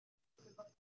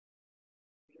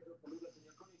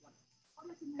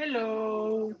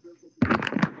Hello.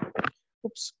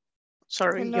 Oops.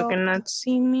 Sorry, you Hello. cannot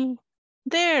see me.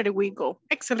 There we go.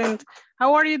 Excellent.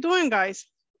 How are you doing, guys?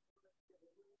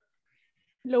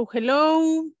 Hello,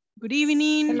 hello. Good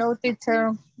evening. Hello,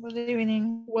 teacher. Good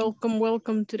evening.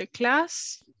 Welcome to the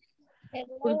class. We're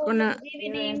Hello, gonna good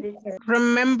evening.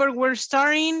 remember we're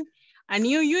starting a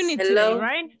new unit today,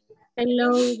 right?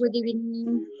 Hello, good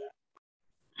evening.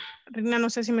 Rina, no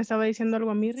sé si me estaba diciendo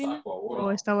algo a mí, Rina,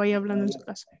 o estaba ahí hablando en su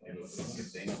casa.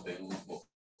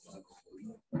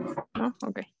 No,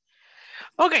 okay.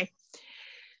 Okay.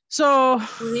 So,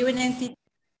 Good evening.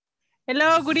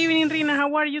 hello, good evening, Rina.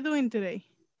 How are you doing today?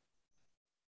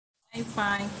 I'm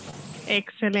fine.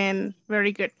 Excellent.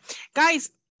 Very good. Guys,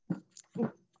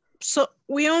 so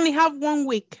we only have 1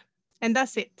 week and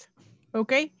that's it.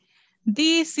 Okay.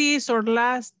 This is our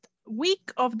last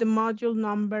week of the module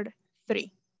number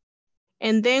 3.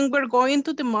 And then we're going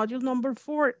to the module number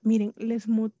 4. Miren, les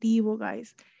motivo,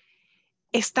 guys.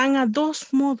 Están a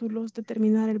 2 módulos de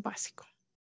terminar el básico.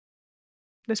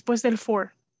 Después del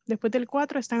 4. Después del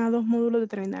 4 están a 2 módulos de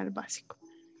terminar el básico.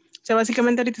 O sea,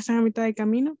 básicamente ahorita están a mitad de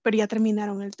camino, pero ya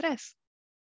terminaron el 3.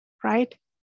 Right?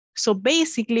 So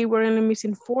basically, we're only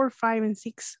missing 4, 5, and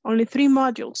 6. Only 3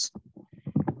 modules.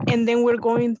 And then we're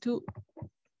going to,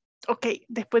 okay,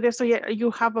 después de eso,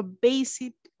 you have a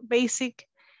basic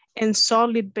and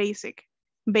solid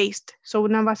based. So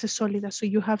una base sólida. So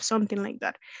you have something like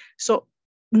that. So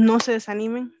no se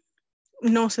desanimen,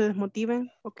 no se desmotiven,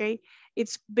 okay?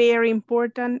 It's very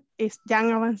important. Ya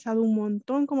han avanzado un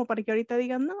montón como para que ahorita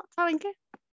digan, no, ¿saben qué?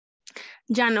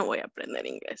 Ya no voy a aprender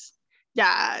inglés.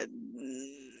 Ya,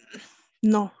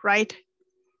 no, right?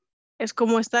 Es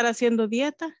como estar haciendo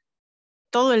dieta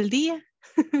todo el día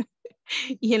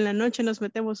y en la noche nos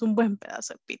metemos un buen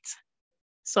pedazo de pizza.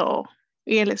 So,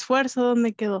 ¿y el esfuerzo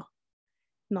dónde quedó?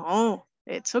 No,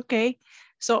 it's okay.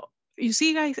 So, you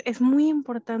see, guys, es muy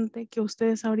importante que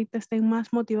ustedes ahorita estén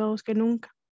más motivados que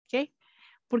nunca, ¿ok?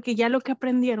 Porque ya lo que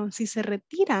aprendieron, si se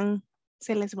retiran,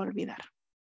 se les va a olvidar.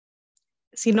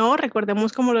 Si no,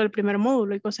 recordemos como lo del primer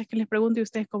módulo y cosas que les pregunto y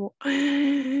ustedes como,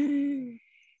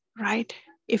 right?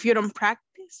 If you don't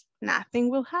practice, nothing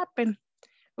will happen.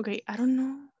 Okay, I don't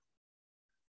know.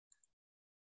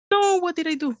 No, what did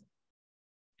I do?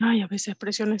 Ay, a veces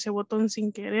presiono ese botón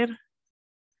sin querer.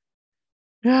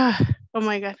 Oh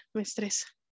my God, me estresa.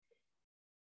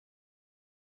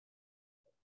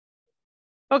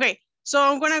 Okay, so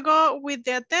I'm gonna go with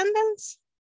the attendance.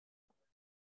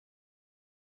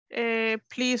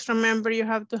 Please remember you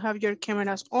have to have your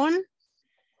cameras on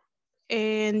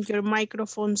and your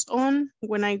microphones on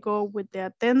when I go with the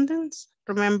attendance.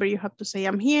 Remember you have to say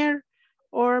I'm here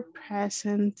or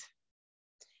present.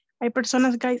 Hay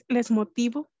personas, guys, les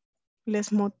motivo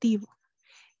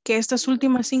que estas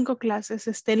últimas 5 clases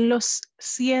estén los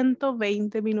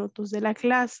 120 minutos de la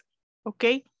clase, ¿ok?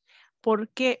 ¿Por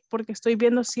qué? Porque estoy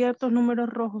viendo ciertos números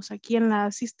rojos aquí en la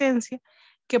asistencia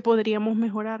que podríamos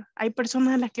mejorar. Hay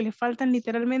personas a las que le faltan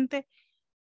literalmente,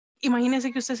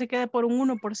 imagínense que usted se quede por un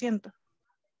 1%. O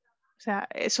sea,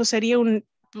 eso sería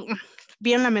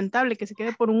bien lamentable que se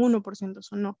quede por un 1%,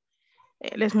 eso no.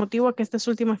 Les motivo a que estas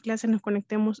últimas clases nos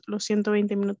conectemos los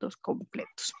 120 minutos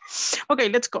completos. Ok,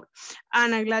 let's go.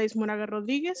 Ana Gladys Moraga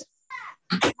Rodríguez.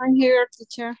 I'm here,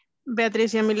 teacher.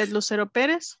 Beatriz Yamilet Lucero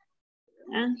Pérez.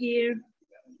 I'm here.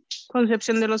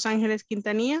 Concepción de Los Ángeles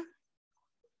Quintanilla.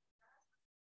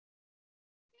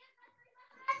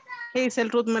 Hazel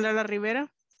Ruth Malala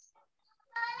Rivera.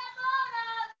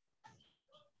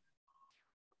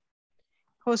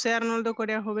 José Arnoldo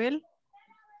Corea Jovel.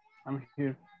 I'm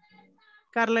here.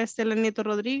 Carla Estela Nieto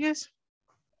Rodríguez.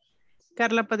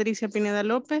 Carla Patricia Pineda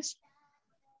López.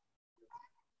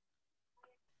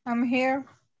 I'm here.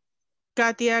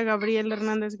 Katia Gabriel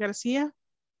Hernández García.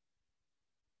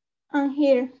 I'm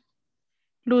here.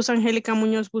 Luz Angélica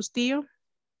Muñoz Bustillo.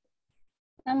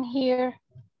 I'm here.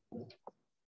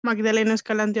 Magdalena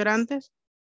Escalante Orantes.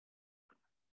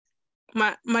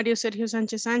 Mario Sergio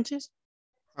Sánchez Sánchez.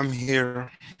 I'm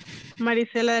here.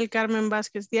 Marisela del Carmen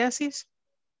Vázquez Diasis.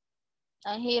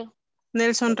 I'm here.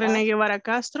 Nelson René Guevara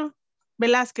Castro.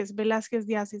 Velázquez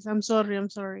Diasis. I'm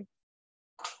sorry.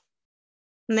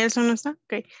 Nelson no está.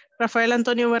 Ok. Rafael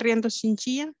Antonio Barrientos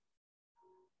Chinchilla.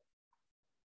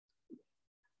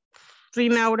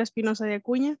 Rina Aura Espinosa de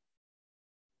Acuña.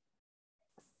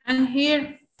 I'm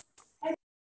here.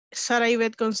 Sara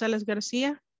Ivette González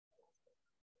García.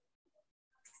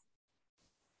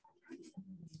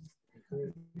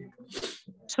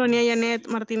 Sonia Janet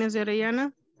Martínez de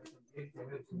Orellana.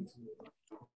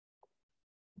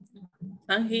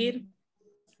 I'm here.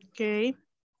 Ok.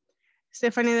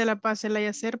 Stephanie de la Paz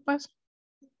Elaya Serpas.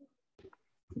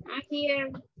 I'm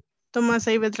here. Tomás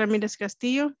Ivet Ramírez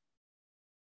Castillo.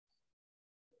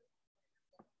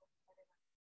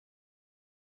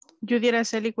 Judy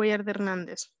Araceli Cuellar de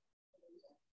Hernández.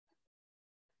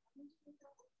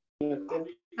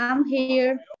 I'm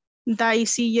here.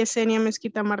 Daisy Yesenia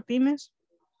Mezquita Martínez.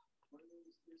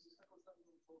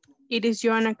 Iris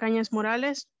Joana Cañas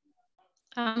Morales.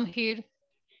 I'm here.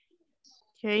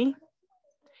 Okay.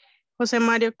 José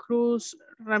Mario Cruz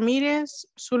Ramírez.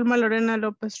 Zulma Lorena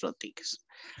López Rodríguez.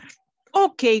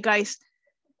 Okay, guys.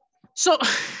 So,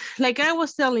 like I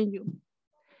was telling you,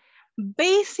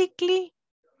 basically,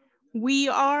 we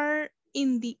are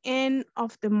in the end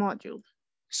of the module.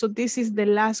 So this is the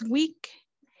last week.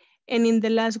 And in the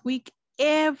last week,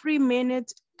 every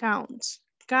minute counts.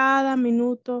 Cada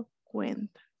minuto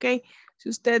cuenta. ¿Ok? Si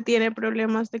usted tiene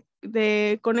problemas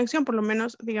de conexión, por lo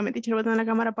menos, dígame, teacher, voy a tener la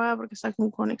cámara apagada porque está con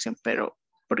conexión, pero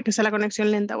porque está la conexión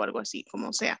lenta o algo así,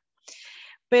 como sea.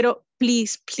 Pero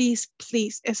please, please,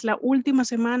 please, es la última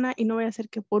semana y no voy a hacer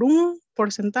que por un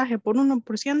porcentaje, por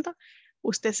 1%,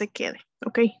 usted se quede,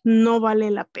 ¿ok? No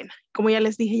vale la pena. Como ya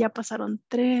les dije, ya pasaron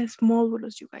 3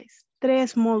 módulos, you guys.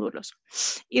 3 módulos.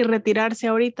 Y retirarse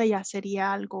ahorita ya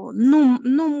sería algo no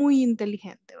muy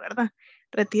inteligente, ¿verdad?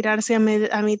 Retirarse a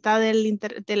mitad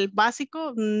del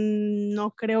básico,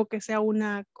 no creo que sea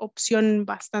una opción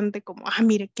bastante como,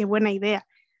 mire, qué buena idea.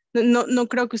 No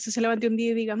creo que usted se levante un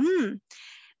día y diga,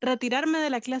 retirarme de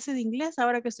la clase de inglés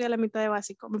ahora que estoy a la mitad de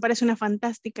básico. Me parece una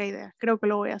fantástica idea. Creo que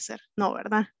lo voy a hacer. No,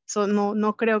 ¿verdad?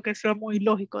 No creo que sea muy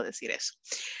lógico decir eso.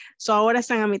 Ahora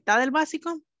están a mitad del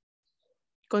básico.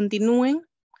 Continúen.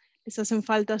 Les hacen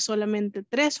falta solamente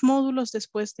 3 módulos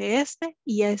después de este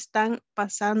y ya están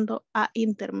pasando a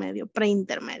intermedio,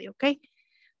 preintermedio, ¿ok?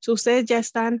 Ustedes ya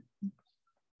están,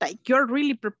 like, you're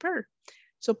really prepared.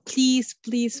 So please,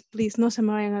 please, please, no se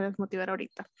me vayan a desmotivar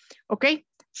ahorita, ¿ok?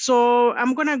 So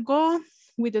I'm gonna go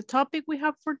with the topic we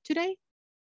have for today.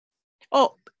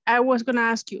 Oh, I was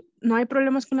gonna ask you, ¿no hay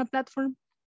problemas con la platform?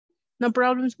 No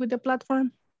problems with the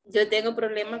platform? Yo tengo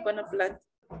problemas con la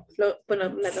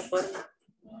plataforma.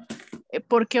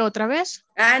 ¿Por qué otra vez?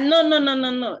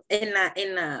 No. En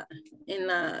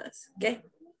las, ¿qué?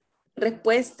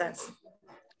 Respuestas.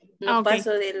 No Okay.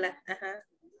 paso de la, ajá.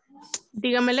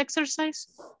 Dígame el exercise.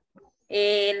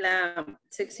 En la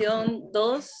sección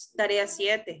 2, tarea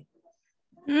 7.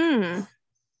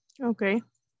 Ok.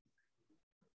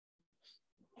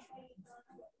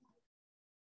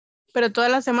 Pero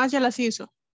todas las demás ya las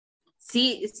hizo.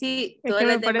 Sí, Es todas que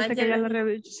las me parece demás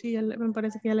que ya me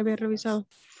parece que ya la había revisado.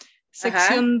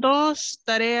 Sección 2,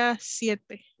 tarea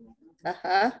 7.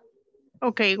 Ajá.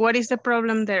 Ok, what is the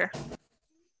problem there?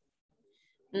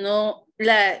 No,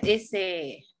 las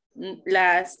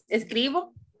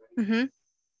escribo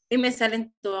y me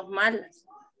salen todas malas.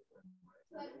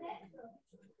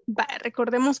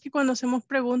 Recordemos que cuando hacemos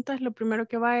preguntas, lo primero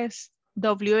que va es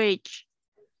WH.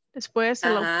 Después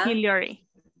el auxiliary.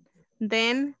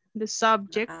 Then the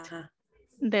subject.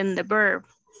 Then the verb,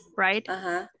 right?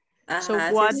 So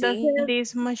what does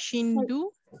this machine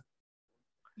do?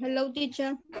 Hello,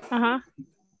 teacher.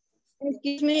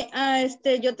 Excuse me,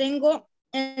 yo tengo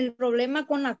el problema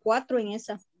con la 4 en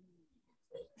esa.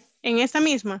 ¿En esta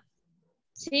misma?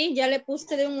 Sí, ya le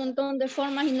puse de un montón de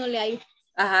formas y no le hay.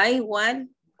 Igual.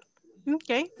 Ok,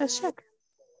 let's check.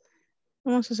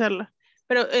 Vamos a hacerla.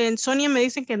 Pero en Sonia me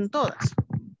dicen que en todas.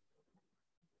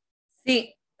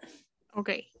 Sí. Ok,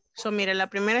 so mire, la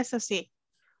primera es así.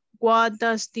 What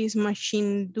does this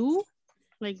machine do?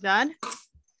 Like that.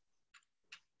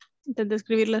 Intenta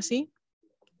escribirla así.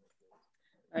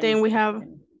 Then we have,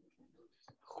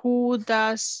 who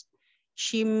does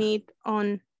she meet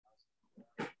on?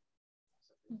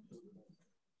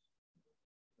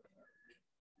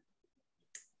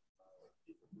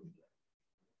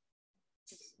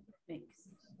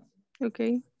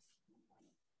 Okay.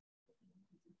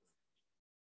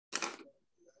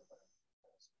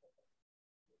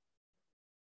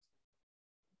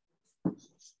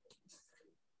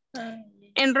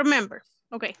 And remember,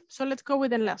 okay, so let's go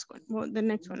with the last one, well, the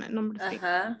next one, number 3.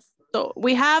 So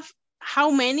we have, how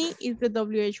many is the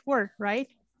WH word, right?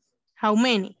 How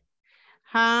many?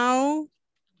 How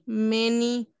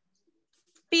many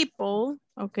people,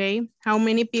 okay, how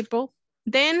many people?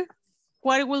 Then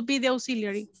what will be the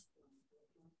auxiliary?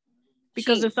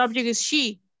 Because She. the subject is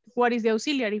she. What is the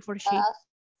auxiliary for she?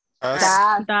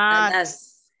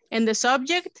 Does. And the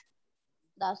subject?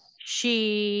 Does.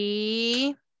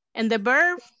 She. And the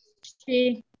verb?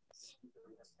 Sí.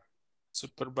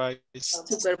 Supervise.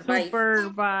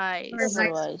 Supervise.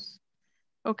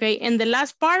 Okay, and the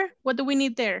last part, what do we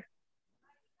need there?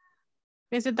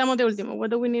 Necesitamos de último.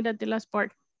 What do we need at the last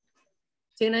part?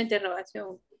 Signo de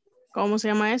interrogación. ¿Cómo se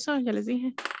llama eso? Ya les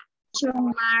dije. Question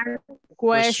mark.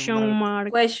 Question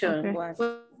mark. Question. Okay. What?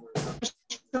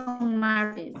 Question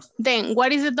mark. Then,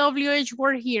 what is the WH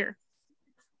word here?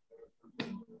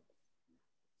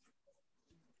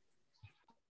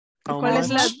 ¿Cuál es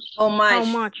la? How much? How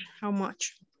much? How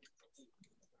much?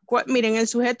 Miren, el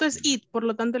sujeto es it, por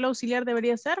lo tanto el auxiliar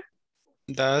debería ser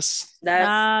Does.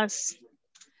 does.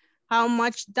 How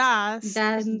much does?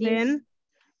 Does And this. then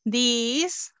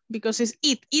this, because it's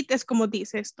it. It es como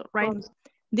this, esto, right? Cost.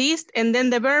 This, and then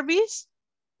the verb is?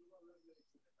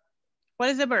 What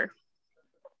is the verb?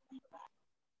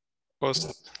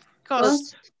 Cost.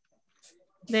 Cost.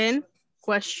 Then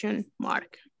question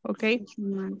mark, okay?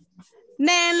 Question mark.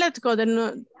 Then let's go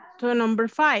to number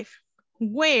 5.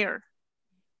 Where?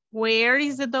 Where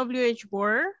is the WH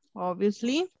word?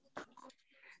 Obviously.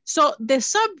 So the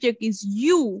subject is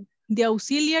you. The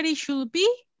auxiliary should be?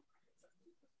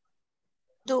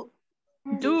 Do.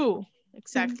 Do.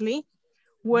 Exactly.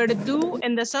 Where do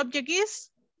and the subject is?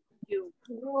 You.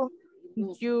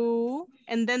 You.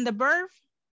 And then the verb?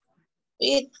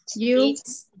 It. You.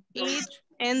 Eat.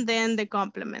 And then the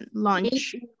complement,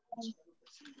 lunch. It.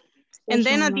 And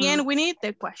then at Question the end, mark. we need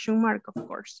the question mark, of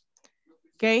course.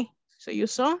 Okay, so you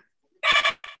saw?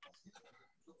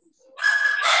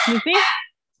 You see?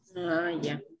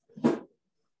 Yeah.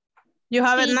 You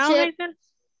have it now, Teacher. Hazel?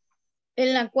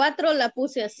 En la 4 la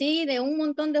puse así de un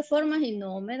montón de formas y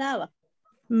no me daba.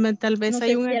 Tal vez No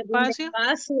hay sé un si algún espacio.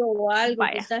 espacio o algo.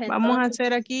 Vaya, Quizás vamos a entonces.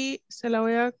 hacer aquí, se la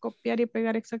voy a copiar y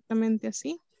pegar exactamente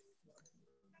así.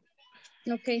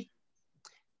 Ok.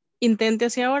 Intente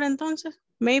así ahora entonces,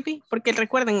 maybe, porque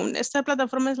recuerden, esta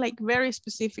plataforma es like very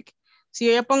specific. Si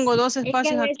yo ya pongo 2 Es que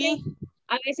espacios aquí,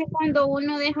 a veces cuando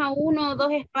uno deja 1 o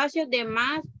 2 espacios de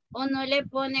más o no le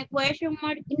pone question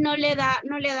mark, no le da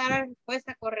la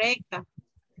respuesta correcta.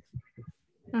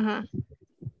 ajá,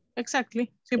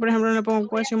 exactly. Si por ejemplo le pongo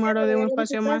question mark o de un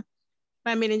espacio más,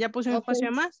 miren, ya puse un Ok.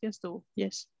 espacio más, ya estuvo,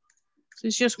 yes. So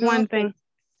it's just one Ok. thing.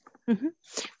 Ujú.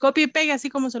 Copia y pega así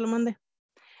como se lo mandé.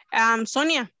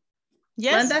 Sonia,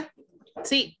 yes? ¿Manda?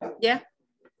 Sí, ya.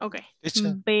 Okay,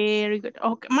 Teacher. very good.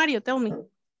 Okay, Mario, tell me.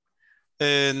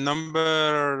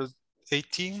 Number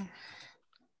 18.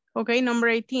 Okay, number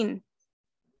 18.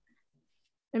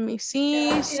 Let me see.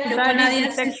 Yo That con la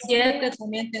is the text. 17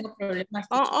 también tengo problemas.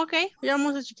 Oh, okay, ya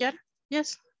vamos a chequear.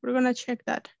 Yes, we're gonna check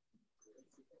that.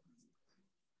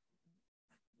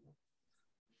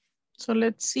 So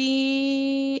let's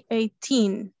see,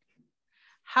 18.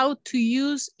 How to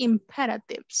use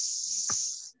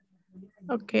imperatives.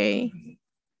 Okay.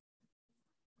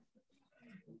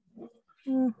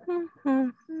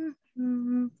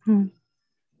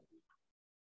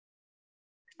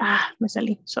 Ah, me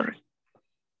salí, sorry.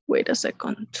 Wait a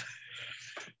second.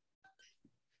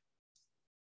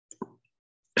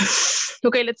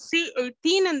 Okay, let's see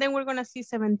 18 and then we're gonna see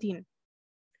 17.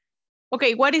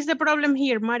 Okay, what is the problem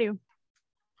here, Mario?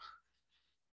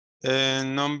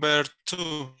 Number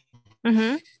 2.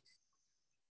 Uh-huh.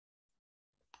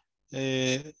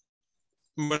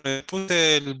 Bueno,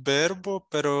 puse el verbo,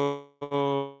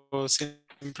 pero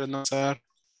siempre no usar.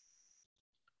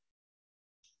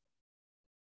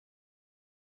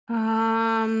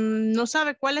 No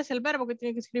sabe cuál es el verbo que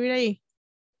tiene que escribir ahí.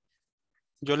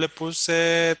 Yo le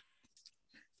puse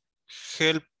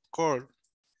help call.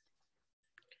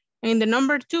 In the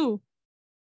number 2.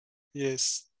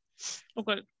 Yes.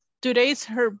 Okay. Today is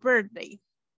her birthday.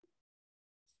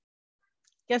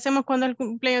 ¿Qué hacemos cuando es el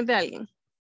cumpleaños de alguien?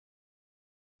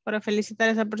 Para felicitar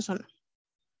a esa persona.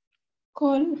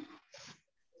 Call.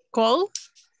 Call.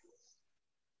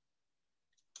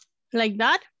 Like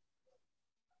that.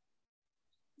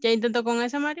 ¿Ya intentó con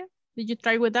esa, Mario? Did you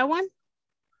try with that one?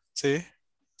 Sí.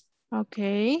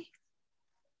 Okay.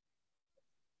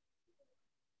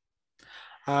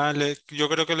 Yo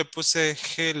creo que le puse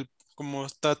help, como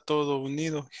está todo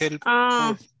unido. Help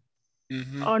Ah, call.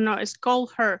 Ujú. oh no, it's call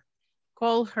her.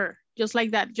 Call her. Just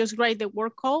like that. Just write the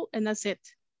word call and that's it.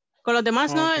 ¿Con los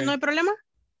demás no, Okay. no hay problema?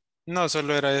 No,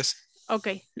 solo era eso.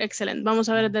 Okay, excellent. Vamos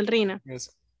a ver el del Rina.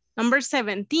 Yes. Number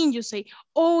 17, you say.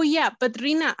 Oh, yeah, but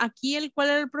Rina, aquí ¿cuál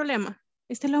era el problema?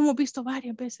 Este lo hemos visto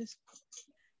varias veces.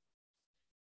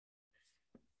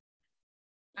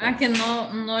 Que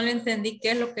no le entendí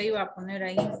qué es lo que iba a poner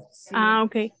ahí. Sí.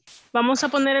 Ok. Vamos a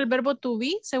poner el verbo to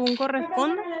be según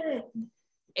corresponda.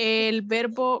 El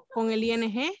verbo con el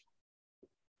ing,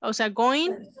 o sea,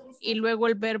 going, y luego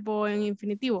el verbo en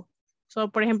infinitivo.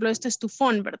 So, por ejemplo, este es to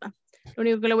phone, ¿verdad? Lo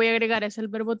único que le voy a agregar es el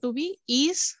verbo to be,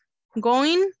 is,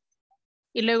 going,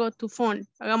 y luego to phone.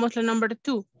 Hagamos la number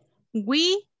 2.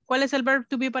 We, ¿cuál es el verbo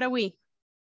to be para we?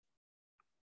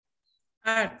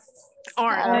 Are.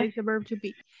 That is a verb to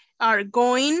be. Are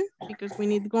going, because we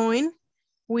need going.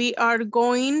 We are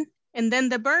going, and then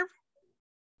the verb?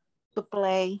 To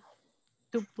play.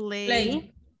 To play.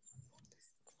 Play.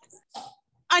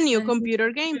 A new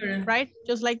computer game, right?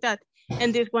 Just like that.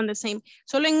 And this one the same.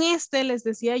 Solo en este les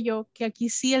decía yo que aquí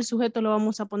sí el sujeto lo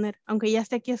vamos a poner, aunque ya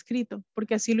esté aquí escrito,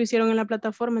 porque así lo hicieron en la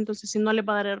plataforma, entonces si no les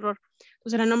va a dar error.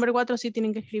 Entonces en el número 4 sí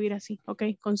tienen que escribir así, ¿ok?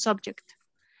 Con subject.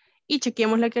 Y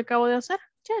chequeemos la que acabo de hacer.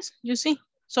 Yes, you see.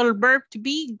 So el verb to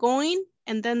be, going,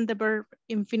 and then the verb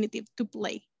infinitive, to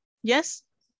play. Yes?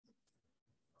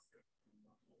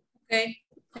 Okay.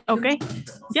 Okay.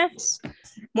 Yes.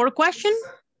 More question?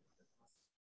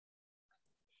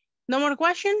 No more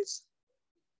questions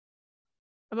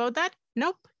about that?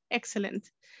 Nope. Excellent.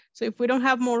 So if we don't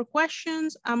have more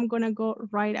questions, I'm going to go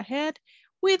right ahead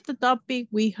with the topic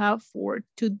we have for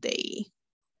today.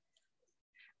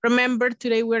 Remember,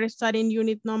 today we're studying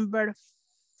unit number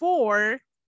 4.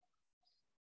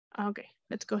 Okay,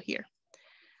 let's go here.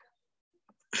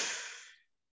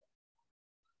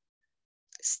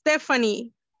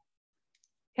 Stephanie,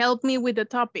 help me with the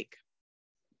topic.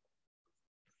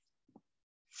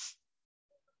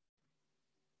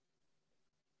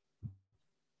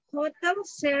 Hotel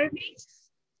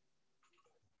service.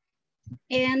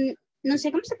 And no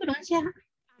sé cómo se pronuncia.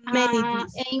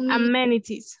 Amenities.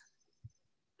 Amenities.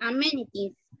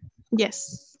 Amenities.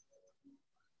 Yes.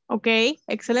 Okay,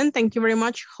 excellent. Thank you very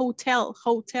much. Hotel,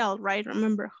 right?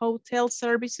 Remember, hotel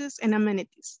services and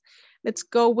amenities. Let's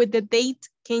go with the date.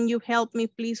 Can you help me,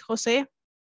 please, Jose?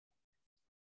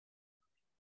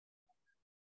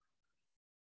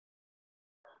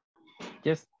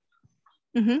 Yes.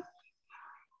 Mm-hmm.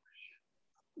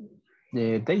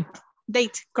 The date.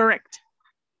 Date, correct.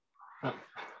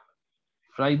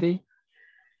 Friday,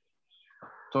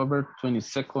 October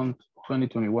 22nd,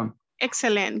 2021.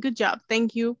 Excellent, good job,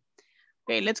 thank you.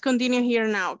 Okay, let's continue here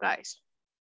now, guys.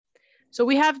 So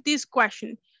we have this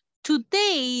question.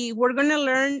 Today, we're gonna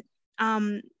learn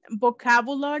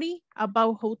vocabulary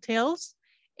about hotels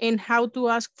and how to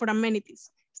ask for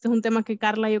amenities. Este es un tema que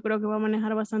Carla yo creo que va a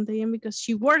manejar bastante bien because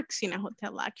she works in a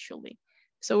hotel actually.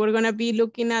 So we're gonna be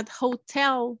looking at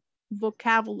hotel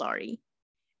vocabulary.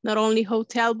 Not only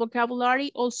hotel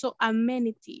vocabulary, also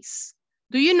amenities.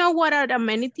 Do you know what are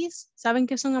amenities? ¿Saben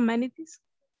qué son amenities?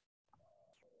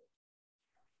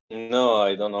 No,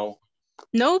 I don't know.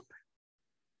 Nope.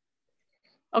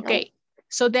 Okay,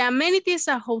 so the amenities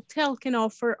a hotel can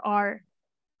offer are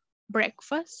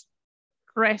breakfast,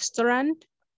 restaurant,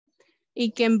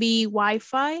 it can be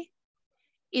Wi-Fi,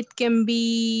 it can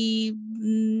be,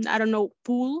 I don't know,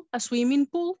 pool, a swimming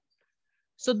pool.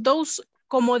 So those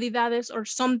comodidades or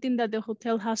something that the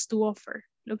hotel has to offer,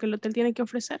 lo que el hotel tiene que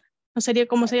ofrecer. ¿No sería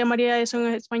cómo se llamaría eso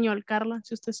en español, Carla,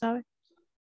 si usted sabe?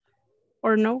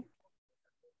 Or no?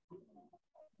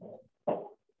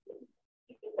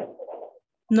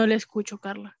 No le escucho,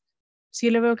 Carla. Sí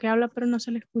le veo que habla, pero no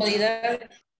se le escucha.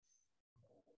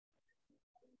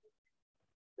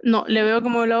 No, le veo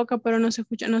como la boca, pero no se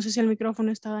escucha. No sé si el micrófono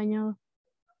está dañado.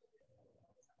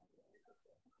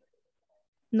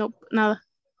 No, nada.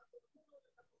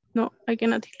 No, I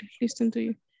cannot listen to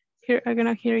you. Here, I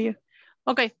cannot hear you.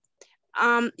 Okay.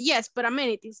 Yes, but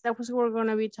amenities. That was what we're going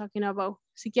to be talking about.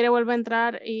 Si quiere vuelve a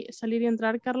entrar y salir y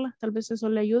entrar, Carla, tal vez eso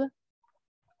le ayuda.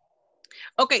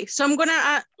 Okay, so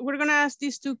we're gonna ask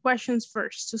these two questions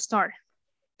first to start.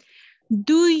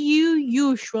 Do you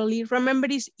usually, remember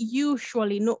this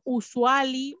usually, no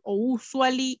usually or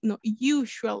usually, no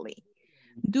usually.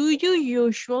 Do you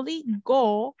usually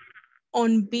go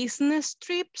on business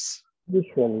trips?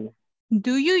 Usually.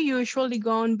 Do you usually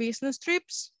go on business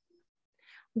trips?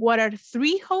 What are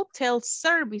 3 hotel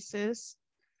services?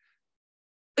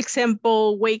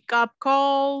 Example, wake up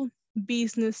call,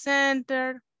 business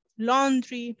center,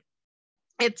 laundry,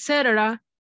 etc.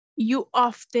 you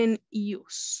often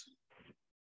use.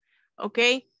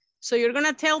 Okay, so you're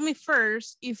gonna tell me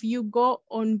first if you go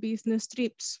on business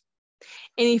trips.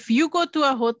 And if you go to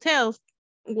a hotel,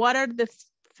 what are the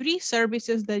 3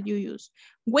 services that you use?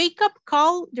 Wake up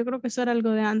call, yo creo que eso era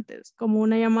algo de antes, como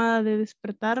una llamada de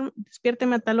despertar,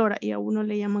 despiérteme a tal hora, y a uno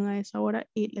le llaman a esa hora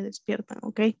y le despiertan,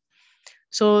 ok?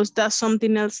 So that's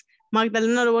something else.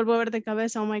 Magdalena lo vuelvo a ver de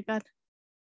cabeza, oh my God.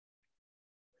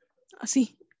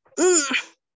 Así.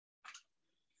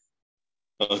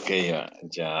 Okay,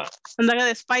 ya. Anda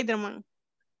de Spider-Man.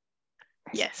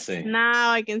 Yes, Sí.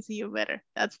 now I can see you better.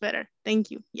 That's better.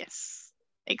 Thank you. Yes,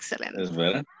 excellent. ¿Es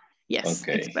verdad? Yes,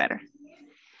 Okay. it's better.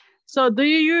 So do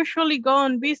you usually go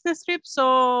on business trips?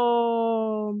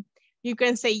 So you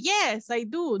can say, yes, I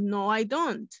do. No, I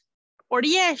don't. Or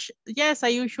yes, I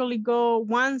usually go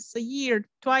once a year,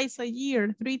 twice a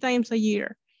year, 3 times a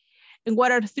year. And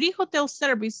what are 3 hotel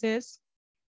services,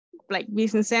 like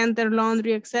business center,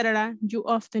 laundry, etc., you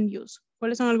often use?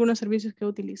 ¿Cuáles son algunos servicios que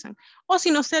utilizan? O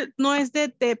si no, no es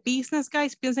de business,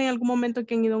 guys, piensa en algún momento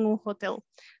que han ido a un hotel.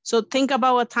 So think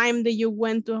about a time that you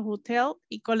went to a hotel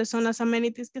y cuáles son las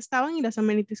amenities que estaban y las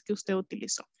amenities que usted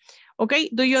utilizó. Okay,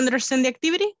 do you understand the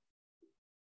activity?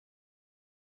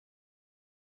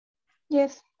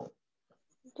 Yes.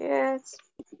 Yes.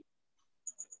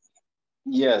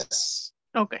 Yes.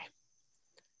 Okay.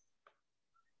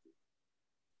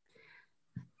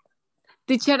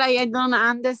 Teacher, I don't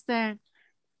understand.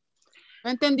 No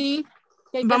entendí.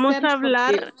 ¿Qué hay que Vamos hacer? a Porque-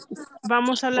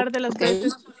 hablar de las Ok.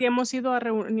 veces si hemos ido a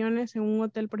reuniones en un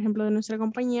hotel, por ejemplo, de nuestra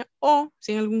compañía, o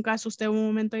si en algún caso usted en un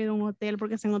momento ha ido a un hotel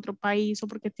porque está en otro país o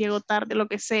porque llegó tarde, lo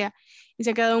que sea, y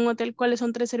se ha quedado en un hotel, ¿cuáles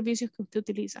son 3 servicios que usted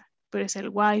utiliza? Puede ser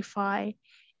el Wi-Fi,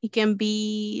 y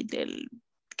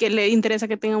que le interesa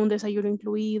que tenga un desayuno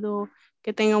incluido,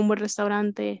 que tenga un buen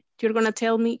restaurante. You're gonna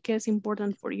tell me qué es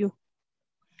important for you.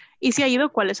 Y si ha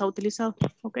ido, ¿cuáles ha utilizado?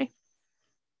 ¿Ok?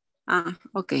 Ah,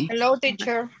 ok. Hello,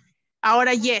 teacher.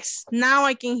 Ahora, yes. Now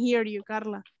I can hear you,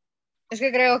 Carla. Es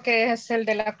que creo que es el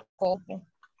de la copo.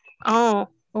 Oh,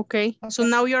 okay. So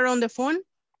now you're on the phone?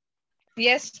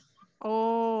 Yes.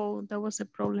 Oh, that was a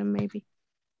problem maybe.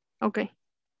 Okay.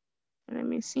 Let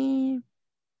me see.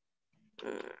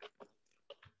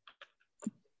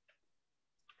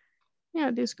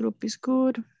 Yeah, this group is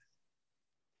good.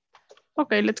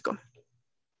 Okay, let's go.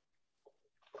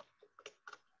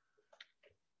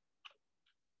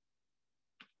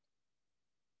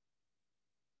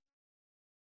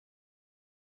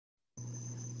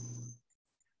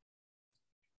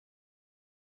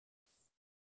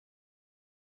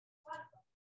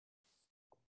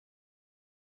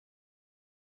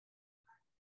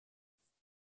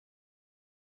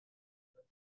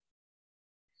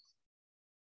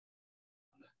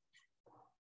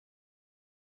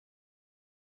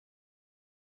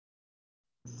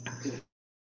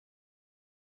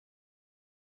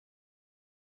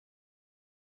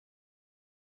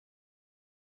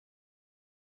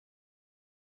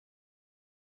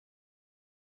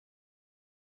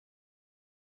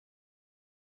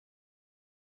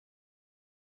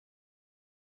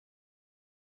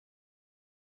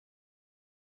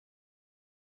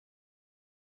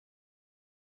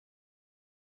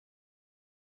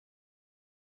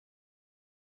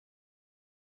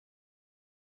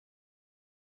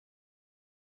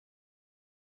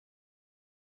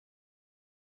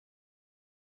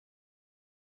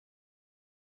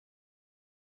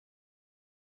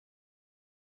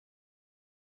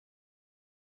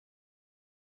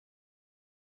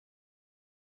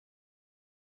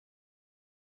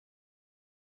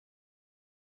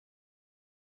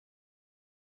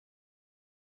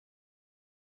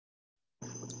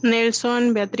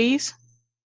 Nelson, Beatriz.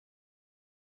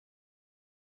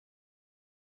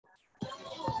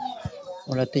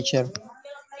 Hola, teacher.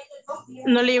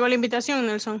 ¿No le llegó la invitación,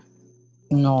 Nelson?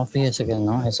 No, fíjese que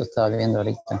no, eso estaba viendo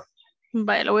ahorita.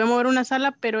 Vale, lo voy a mover a una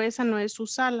sala, pero esa no es su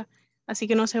sala. Así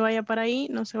que no se vaya para ahí,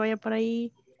 no se vaya para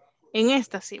ahí. En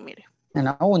esta sí, mire. En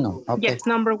la 1, ok. Yes,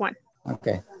 number 1. Ok.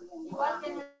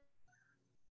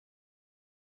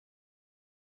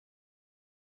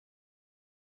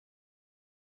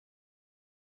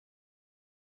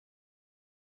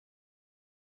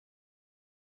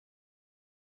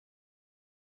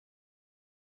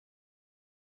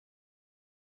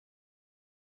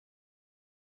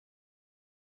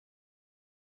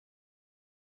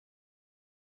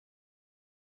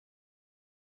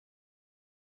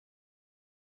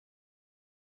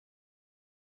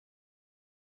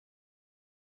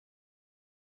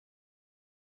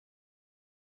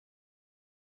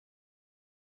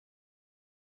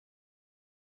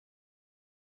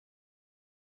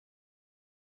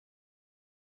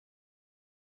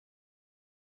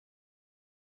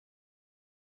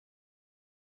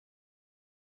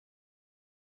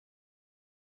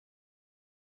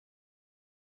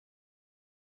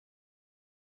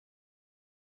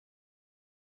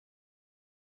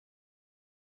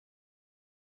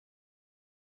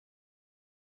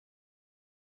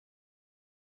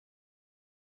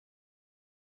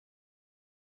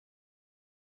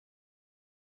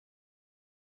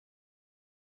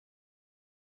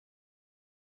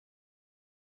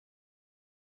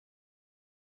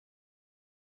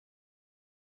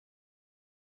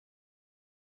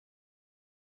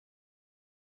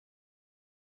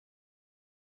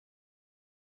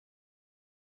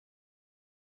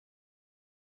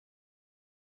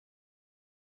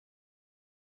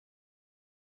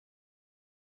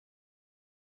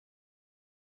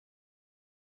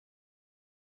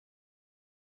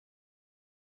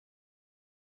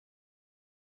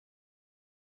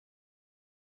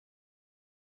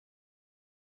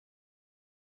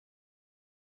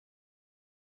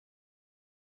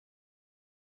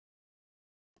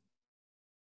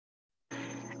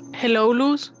 Hello,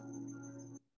 Luz.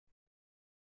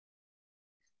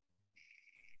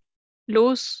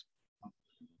 Luz.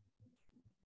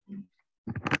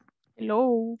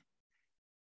 Hello.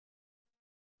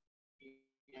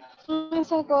 Me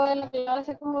sacó de la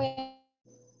clase como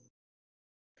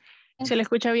Se le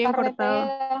escucha bien cortado.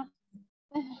 carretera.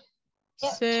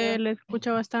 Se le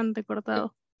escucha bastante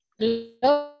cortado.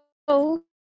 Hello.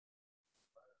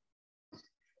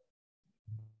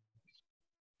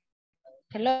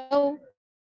 Hello.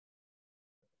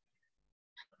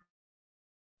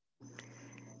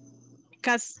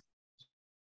 Cas.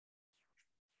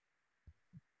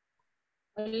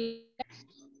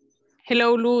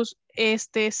 Hello, Luz.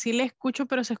 Sí le escucho,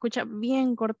 pero se escucha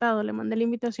bien cortado. Le mandé la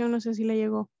invitación, no sé si le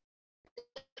llegó.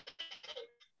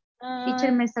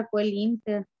 Teacher me sacó el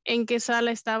Inter. ¿En qué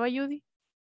sala estaba, Judy?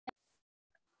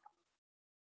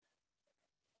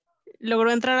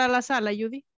 ¿Logró entrar a la sala,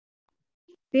 Judy?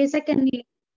 Fíjese que ni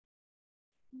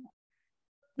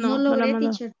No, no no la logré, mandó.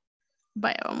 teacher.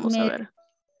 Vaya, vamos a Me ver.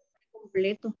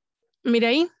 completo. Mira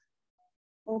ahí.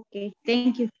 Ok,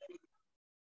 thank you.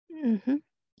 Ujú.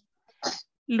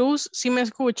 Luz, ¿sí me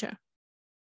escucha?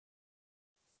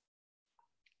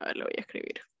 A ver, le voy a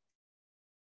escribir.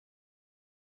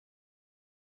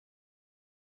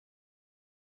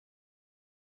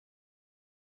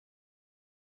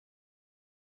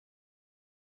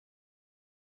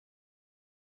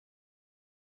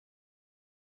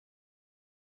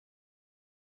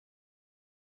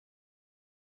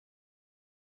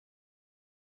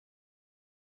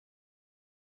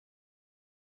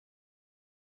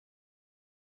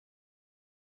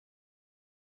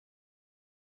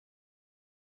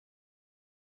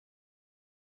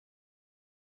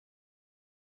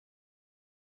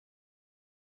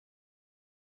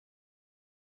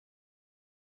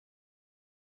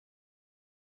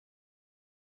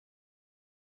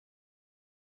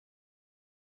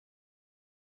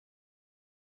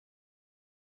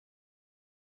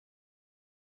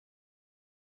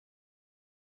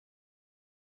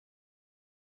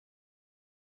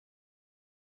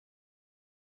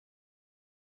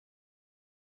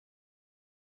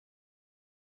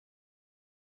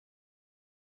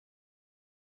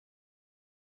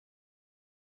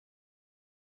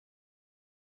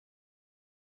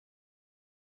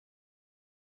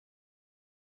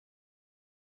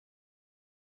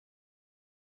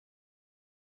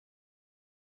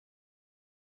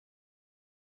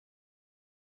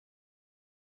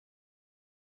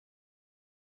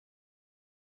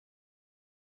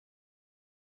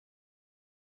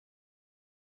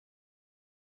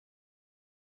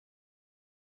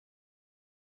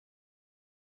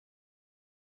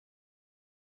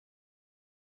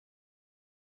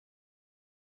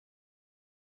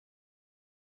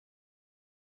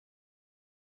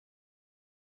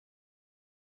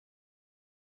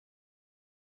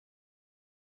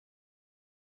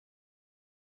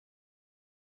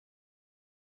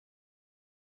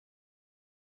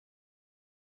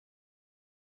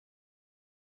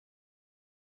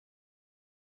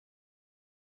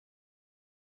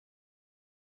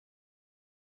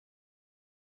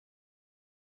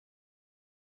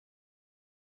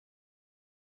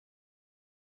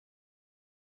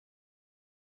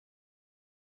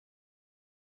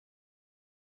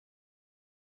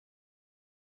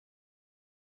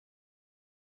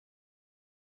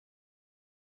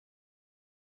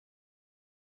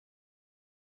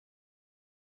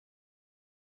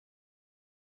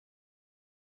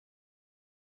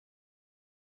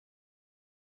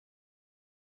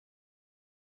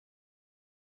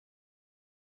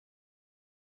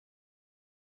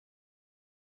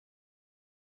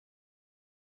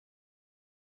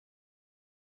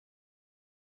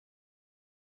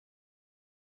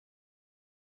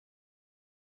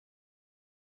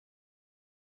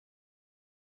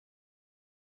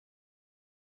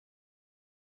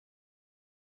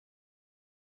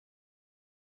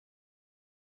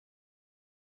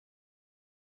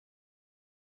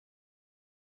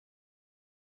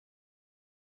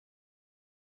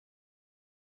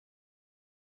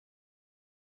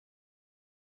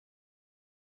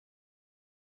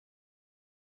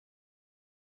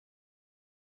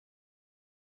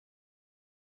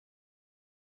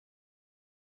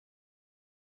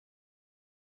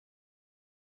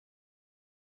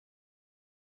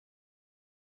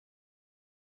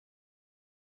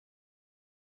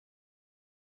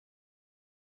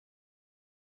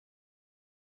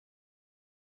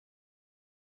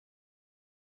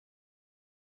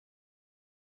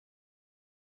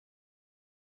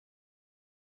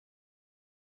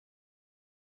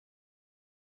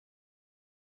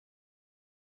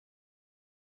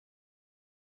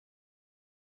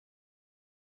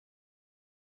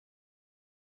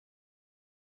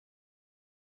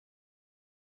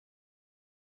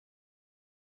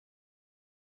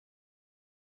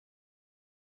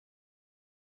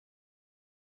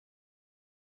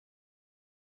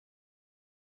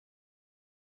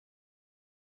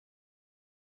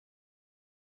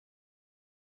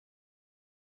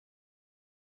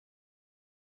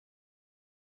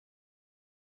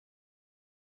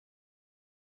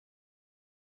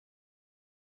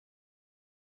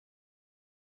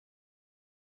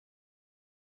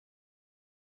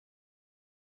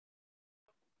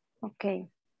 Okay.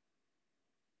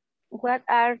 What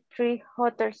are 3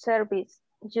 hotel services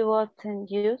you often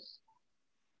use?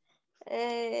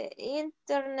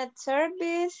 Internet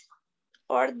service,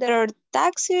 order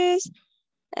taxis,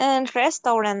 and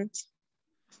restaurants.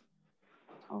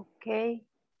 Okay.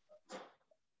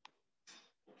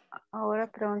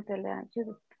 Ahora pregúntele a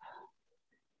Judith.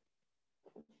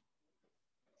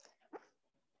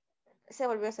 Se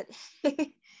volvió a salir.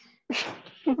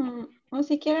 O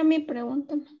si quiere mi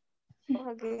pregunta.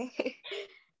 Okay.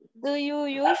 Do you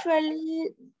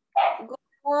usually go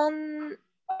on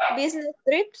business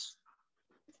trips?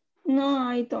 No,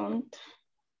 I don't.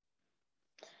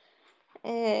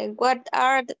 What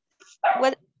are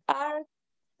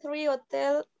 3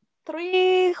 hotel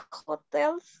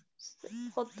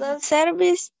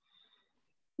service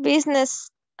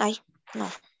business? No.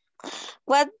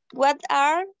 What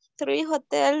are 3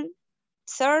 hotel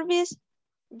service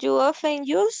you often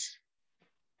use?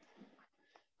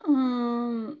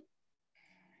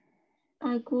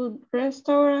 A good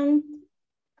restaurant,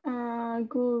 a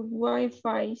good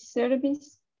Wi-Fi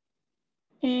service,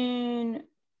 and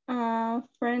a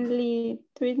friendly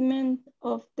treatment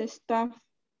of the staff.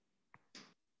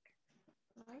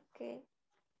 Okay,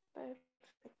 perfect.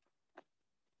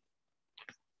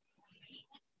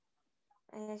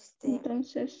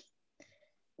 Entonces,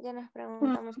 ya nos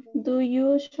preguntamos. do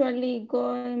you usually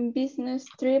go on business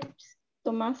trips,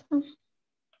 Tomasa?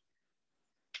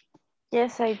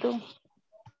 Yes, I do.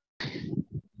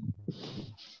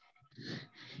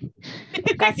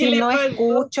 Casi no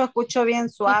escucho bien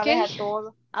suave a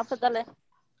todo. Ah, pues dale.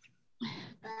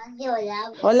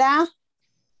 Hola.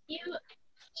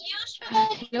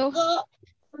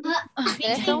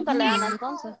 Pregúntale a Ana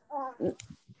entonces.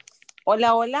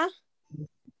 Hola, hola.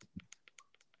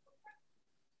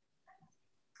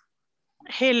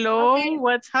 Hello,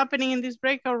 what's happening in this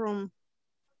breakout room?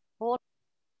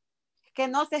 Que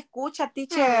no se escucha,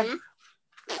 teacher.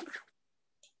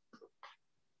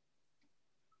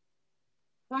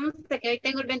 Conste que hoy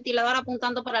tengo el ventilador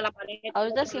apuntando para la pared.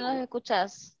 Ahorita sí nos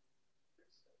escuchas.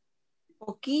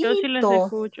 Poquito. Yo sí les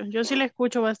escucho. Yo sí le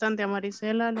escucho bastante a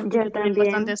Marisela, le escucho también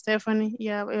bastante a Stephanie y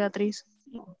a Beatriz.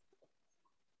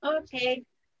 Ok.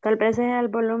 Tal vez es el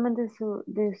volumen de su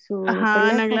Ajá, Ana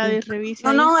teléfono. Gladys,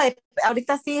 revisa. No,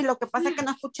 ahorita sí, lo que pasa es que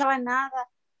no escuchaba nada.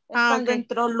 Es cuando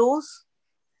entró luz.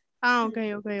 Ah, ok.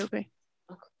 Ok.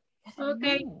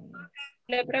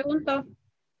 Le pregunto.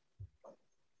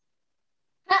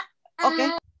 Ok.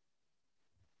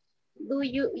 Do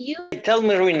you Tell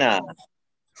me, Rina.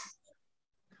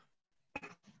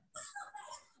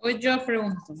 Hoy yo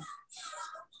pregunto.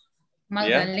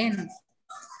 Magdalena.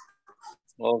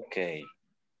 Okay.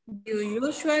 Do you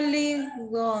usually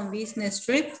go on business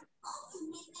trip?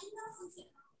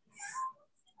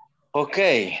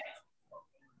 Okay.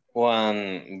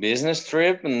 One business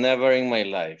trip, never in my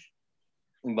life.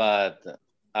 But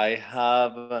I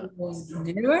have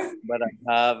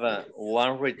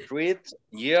one retreat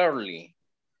yearly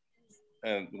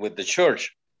with the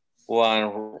church.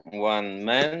 One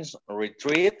men's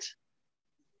retreat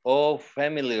or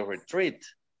family retreat.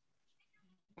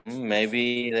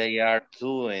 Maybe they are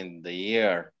 2 in the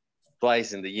year,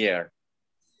 twice in the year.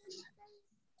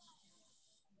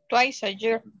 Twice a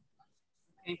year.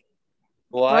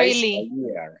 Twice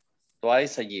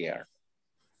a year.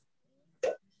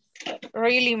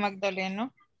 Really,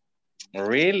 Magdalena?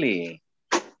 Really?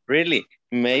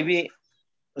 Maybe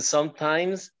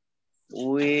sometimes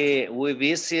we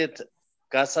visit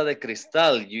Casa de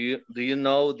Cristal. Do you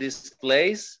know this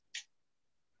place,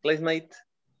 mate?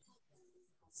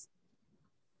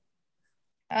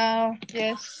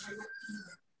 Yes.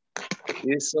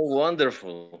 It's so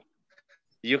wonderful.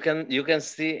 You can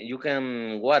see.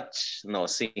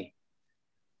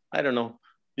 I don't know.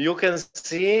 You can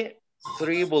see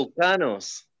 3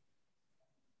 volcanoes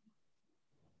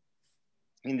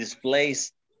in this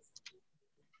place.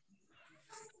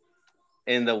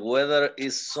 And the weather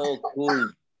is so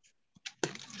cold.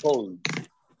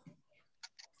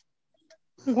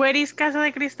 Where is Casa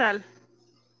de Cristal?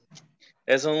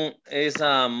 Es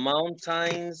a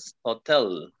mountains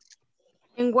hotel.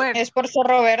 ¿En where? Es por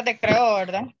Cerro Verde, creo,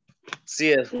 ¿verdad?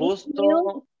 Sí, es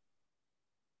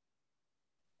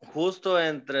justo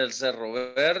entre el Cerro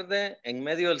Verde, en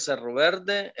medio del Cerro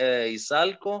Verde,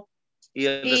 Izalco y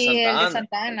el de Santa Ana. El de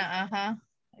Santa Ana, ajá.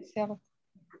 Es cierto.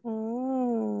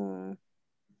 Oh.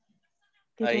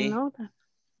 Ahí. Didn't know that.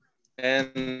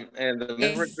 And the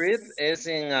main retreat is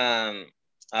in a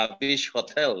beach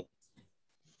hotel.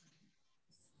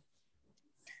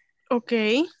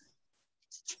 Okay.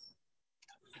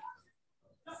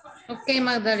 Okay,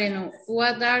 Magdalena.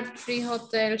 What are 3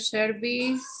 hotel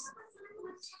service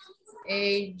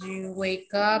You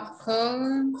wake up,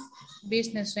 call,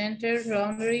 business center,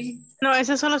 laundry. No,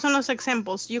 esos solo son los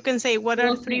examples. You can say, what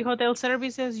are 3 hotel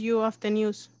services you often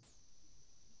use?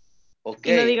 Ok.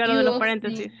 Y no diga lo de You los often-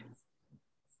 paréntesis.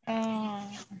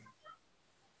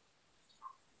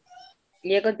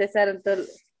 Y ya contestaron todo.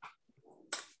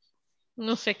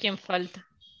 No sé quién falta.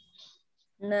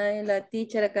 Nadie, la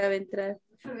teacher acaba de entrar.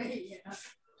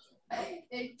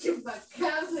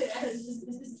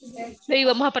 Le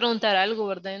íbamos a preguntar algo,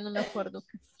 ¿verdad? No me acuerdo.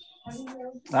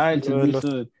 Ah, el Lo de los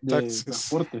servicio de taxis.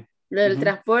 transporte. Lo del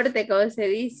transporte, ¿cómo se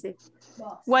dice?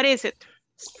 What is it?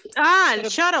 Ah, el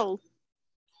shuttle.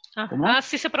 ¿Cómo?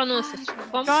 Así se pronuncia.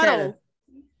 ¿Cómo? Shuttle.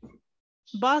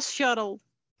 Bus shuttle.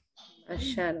 A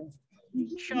shuttle.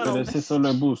 Pero Shuttle. ese solo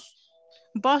es bus.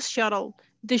 Bus shuttle.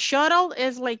 The shuttle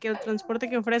is like el transporte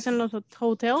que ofrecen los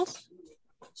hotels.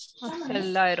 Hasta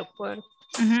el aeropuerto.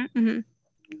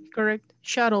 Correct.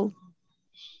 Shuttle.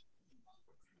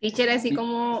 Teacher, así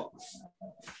como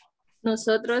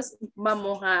nosotros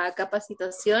vamos a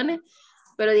capacitaciones,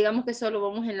 pero digamos que solo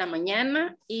vamos en la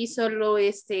mañana y solo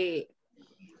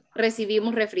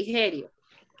recibimos refrigerio.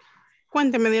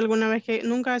 Cuénteme de alguna vez que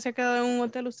nunca se ha quedado en un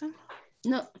hotel usted.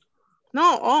 No.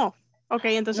 No, oh. Ok,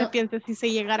 entonces No. piense si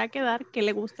se llegara a quedar, ¿qué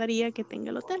le gustaría que tenga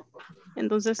el hotel?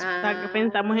 Entonces,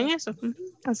 pensamos en eso.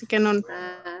 Así que no.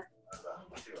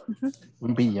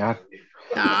 Un billar.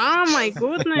 Ah, my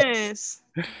goodness.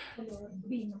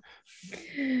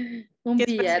 Un ¿Qué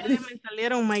billar. expresiones me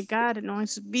salieron? Oh my God. No,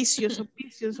 es vicioso,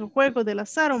 juego del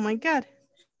azar. Oh my God.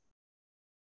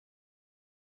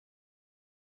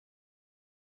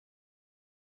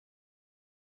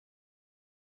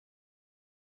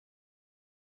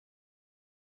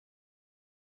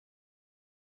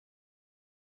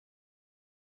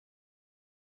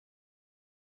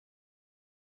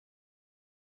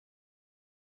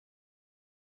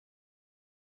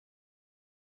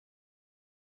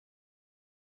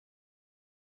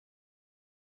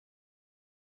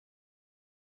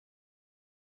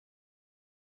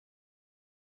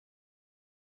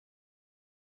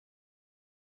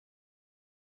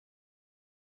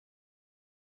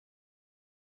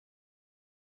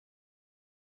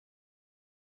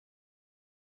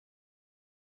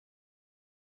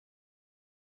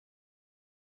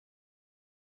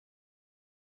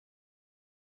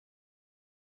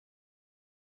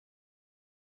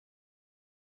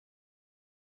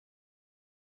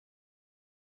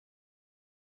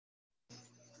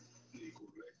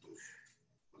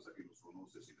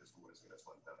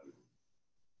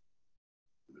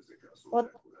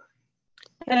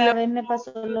 Otra vez me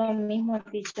pasó lo mismo,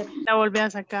 teacher. La volví a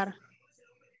sacar.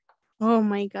 Oh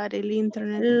my God, el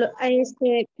internet.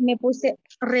 Me puse,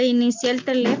 reinicié el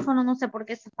teléfono, no sé por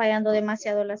qué está fallando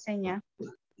demasiado la señal.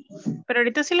 Pero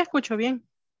ahorita sí la escucho bien.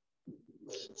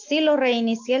 Sí, lo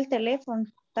reinicié el teléfono,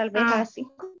 tal vez así.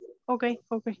 Ok.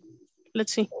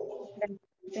 Let's see.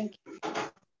 Thank you.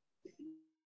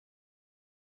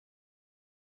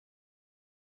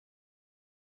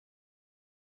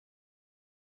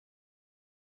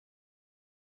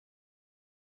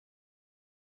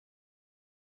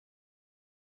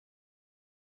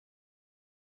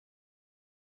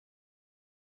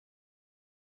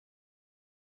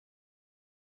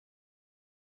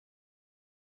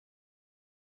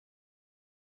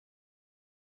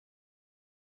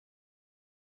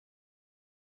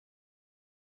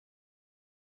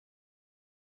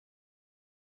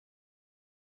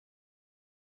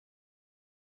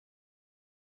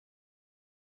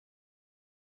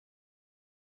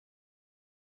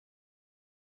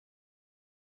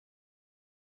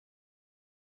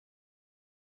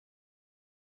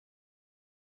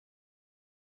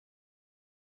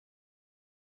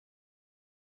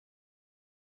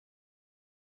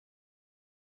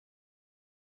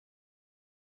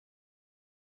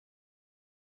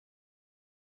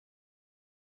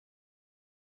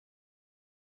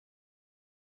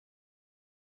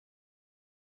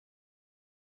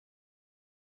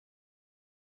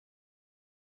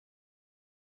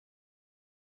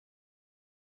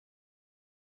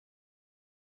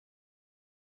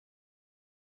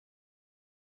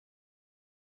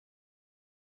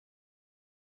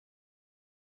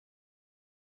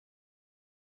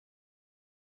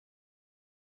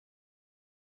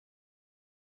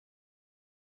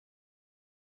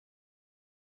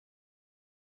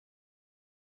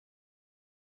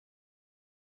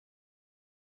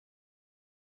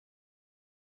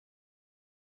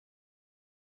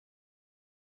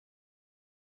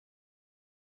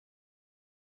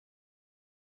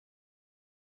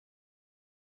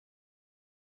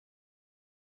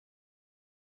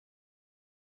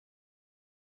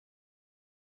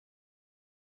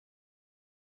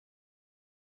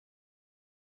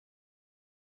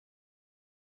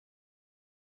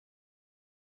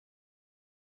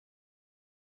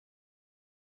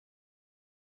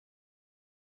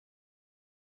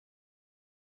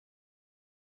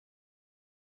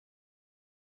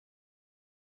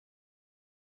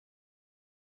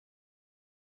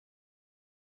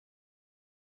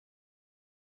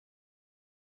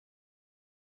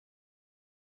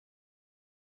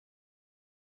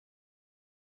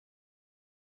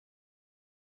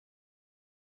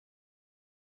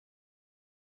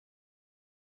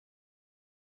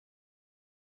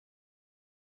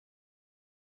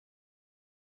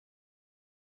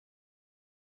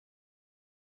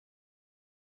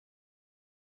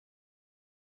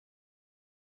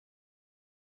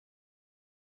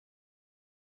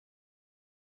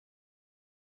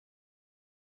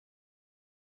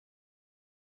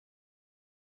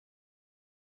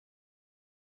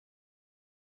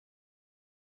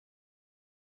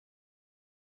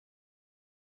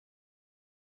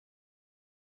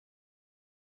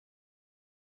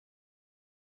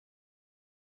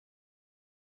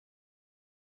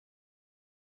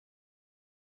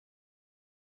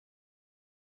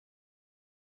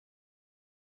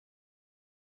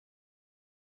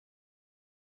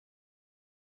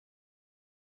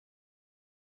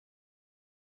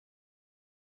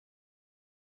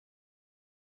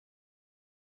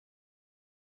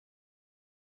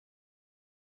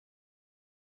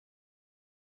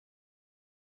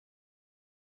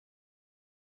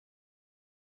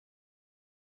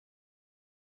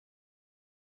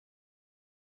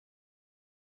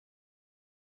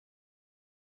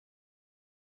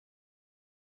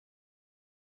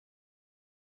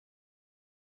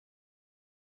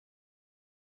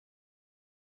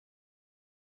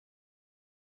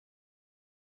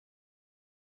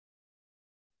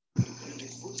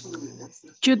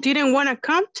 You didn't want to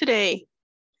come today.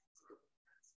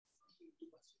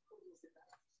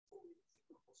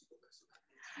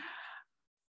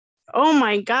 Oh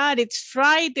my God, it's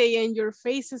Friday and your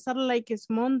faces are like it's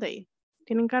Monday.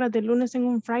 Tienen cara de lunes en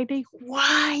un Friday.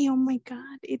 Why? Oh my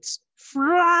God, it's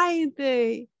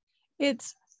Friday.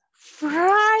 It's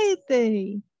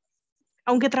Friday.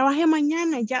 Aunque trabaje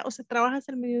mañana, ya, o sea, trabajas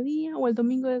el mediodía o el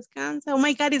domingo descansa. Oh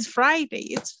my God, it's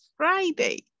Friday. It's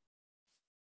Friday.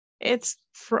 It's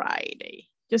Friday.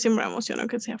 Yo siempre me emociono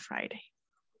que sea Friday.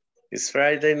 It's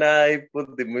Friday night,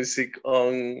 put the music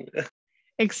on.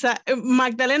 Exactly.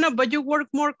 Magdalena, but you work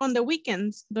more on the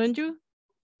weekends, don't you?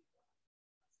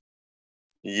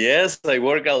 Yes, I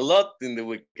work a lot in the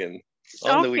weekend.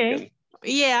 On the weekend.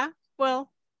 Yeah,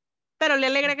 well, pero le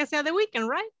alegra que sea the weekend,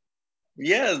 right?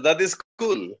 Yes, that is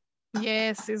cool.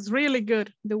 Yes, it's really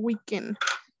good, the weekend.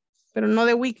 Pero no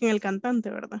the weekend el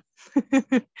cantante, ¿verdad?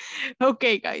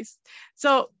 Okay, guys.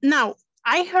 So now,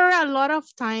 I heard a lot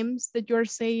of times that you're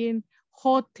saying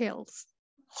hotels,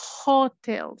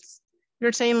 hotels.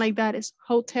 You're saying like that is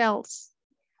hotels,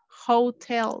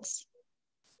 hotels.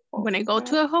 When I go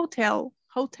to a hotel,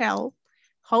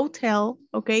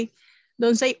 okay?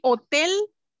 Don't say hotel,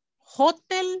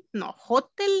 hotel, no,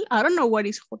 hotel. I don't know what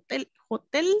is hotel,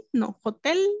 no,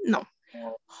 hotel,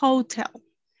 hotel,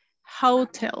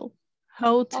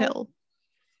 hotel,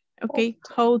 okay,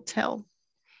 hotel.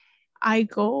 I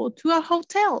go to a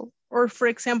hotel. Or for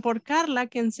example, Carla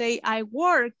can say, I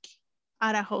work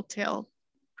at a hotel,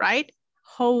 right?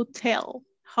 Hotel,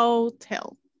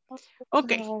 hotel.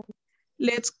 Okay,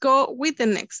 let's go with the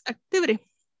next activity.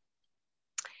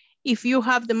 If you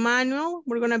have the manual,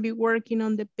 we're gonna be working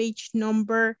on the page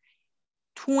number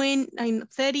 39.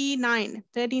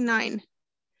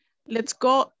 Let's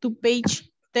go to page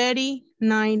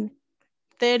 39,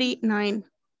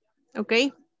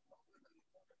 okay?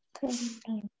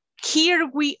 Here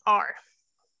we are.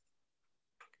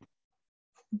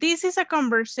 This is a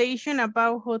conversation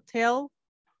about hotel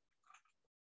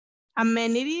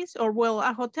amenities, or well,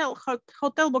 a hotel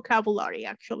vocabulary,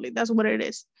 actually, that's what it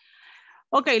is.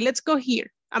 Okay, let's go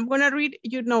here. I'm gonna read,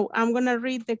 I'm gonna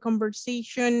read the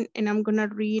conversation and I'm gonna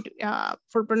read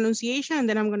for pronunciation and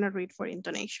then I'm gonna read for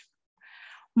intonation.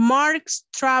 Mark's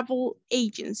Travel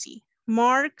Agency.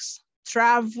 Mark's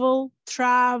Travel,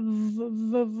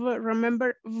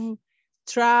 remember,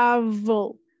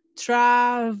 travel.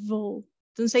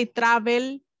 Don't say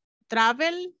travel,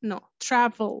 no,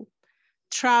 travel.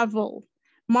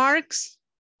 Mark's,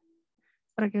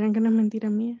 para que vean que no es mentira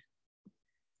mía.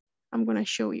 I'm gonna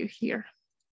show you here.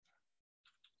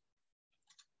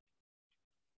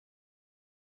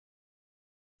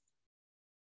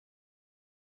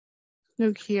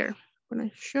 Look here, I'm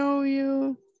gonna show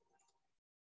you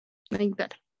like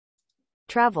that.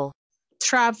 Travel.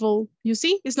 You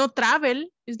see, it's not travel.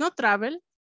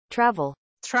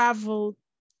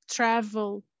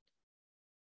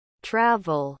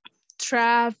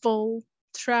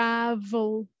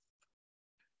 Travel.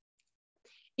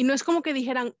 Y no es como que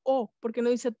dijeran porque no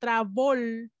dice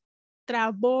travel,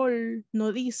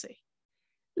 no dice.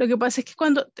 Lo que pasa es que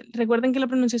recuerden que la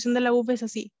pronunciación de la V es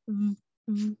así.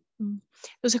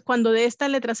 Entonces, cuando de esta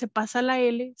letra se pasa la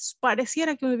L,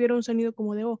 pareciera que hubiera un sonido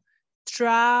como de O.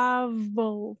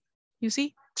 Travel. You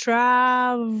see?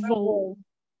 Travel.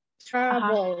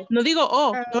 No digo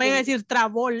no vayan a decir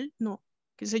travel, no.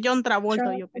 Que sé John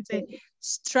Travolta, yo pensé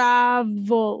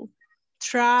travel.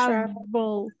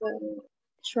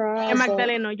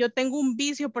 Magdaleno, yo tengo un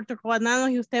vicio por chocobananos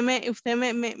y usted me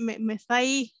está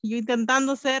ahí, yo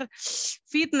intentando ser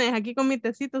fitness aquí con mi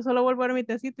tecito, solo vuelvo a ver mi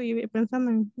tecito y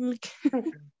pensando en...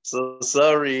 So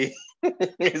sorry,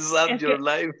 it's not your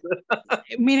life.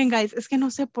 Miren, guys, es que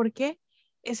no sé por qué,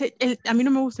 a mí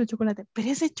no me gusta el chocolate, pero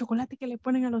ese chocolate que le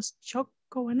ponen a los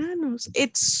chocobananos,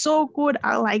 it's so good,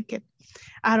 I like it.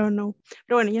 I don't know.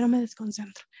 Pero bueno, ya no me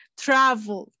desconcentro.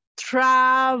 Travel,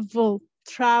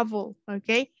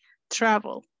 okay?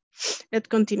 Travel. Let's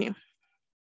continue.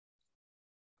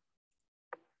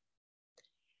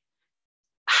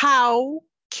 How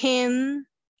can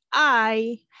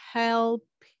I help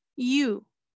you?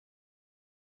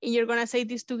 And you're gonna say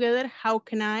this together. How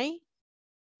can I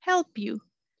help you?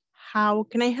 How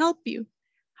can I help you?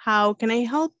 How can I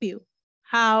help you?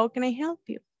 How can I help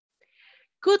you?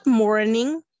 Good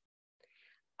morning.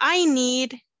 I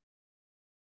need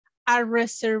a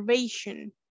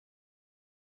reservation.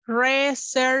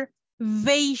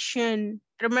 Reservation.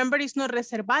 Remember, it's not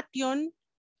reservation,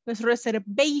 it's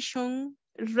reservation.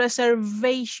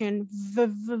 Reservation.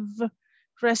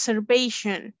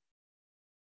 Reservation.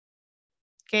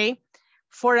 Okay.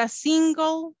 For a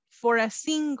single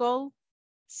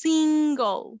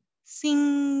Single,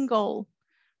 single,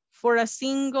 for a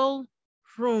single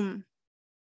room.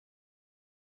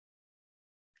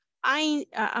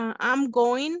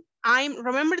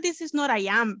 Remember this is not I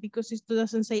am because it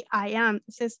doesn't say I am.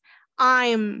 It says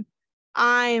I'm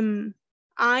going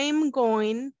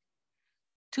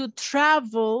to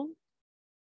travel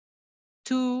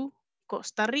to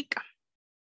Costa Rica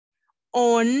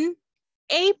on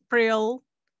April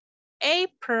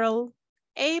 14th.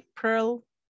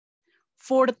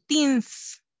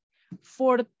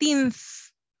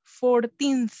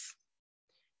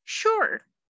 Sure.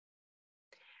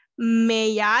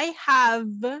 May I have,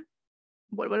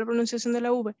 vuelvo a la pronunciación de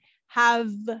la V,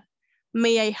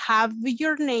 may I have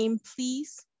your name,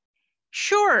 please?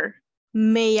 Sure.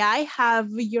 May I have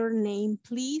your name,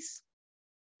 please?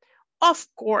 Of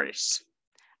course.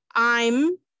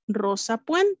 I'm Rosa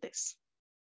Puentes.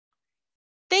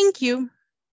 Thank you,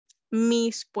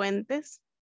 Miss Puentes.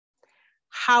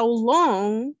 How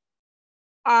long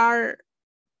are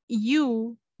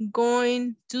you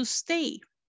going to stay?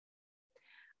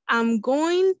 I'm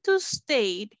going to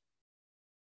stay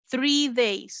 3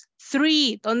 days.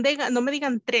 3, no me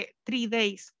digan 3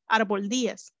 days, árbol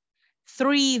días.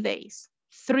 3 days,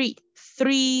 3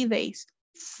 days,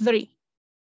 3.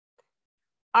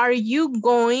 Are you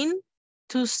going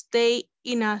to stay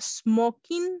in a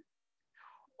smoking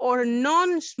or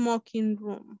non-smoking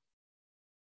room?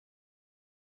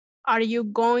 Are you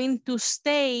going to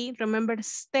stay, remember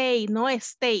stay, no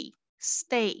stay,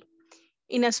 stay,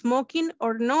 in a smoking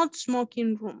or not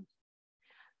smoking room?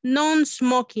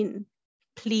 Non-smoking,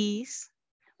 please.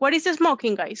 What is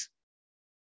smoking, guys?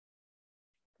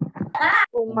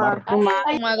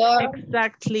 Fumador.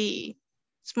 Exactly.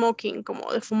 Smoking,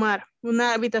 como de fumar.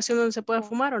 Una habitación donde se puede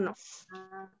fumar o no.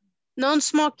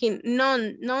 Non-smoking,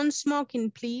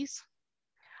 non-smoking, please.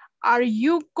 Are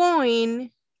you going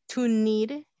to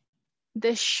need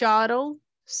the shuttle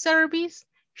service?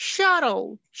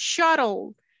 Shuttle.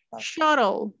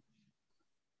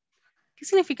 ¿Qué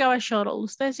significaba shuttle?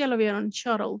 Ustedes ya lo vieron,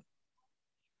 shuttle.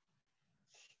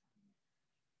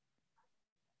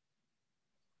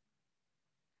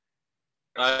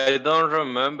 I don't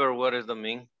remember what is the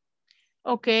mean.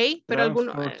 Okay, pero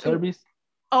alguno. Service.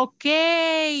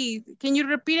 Okay, can you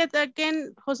repeat it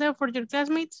again, Jose, for your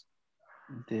classmates?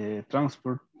 The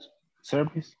transport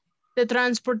service. The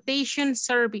transportation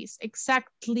service,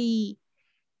 exactly.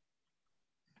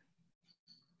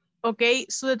 Okay,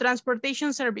 so the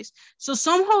transportation service. So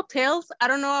some hotels, I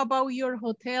don't know about your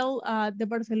hotel, de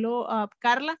Barcelona,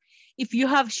 Carla, if you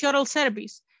have shuttle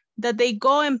service, that they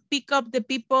go and pick up the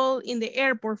people in the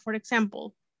airport, for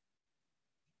example.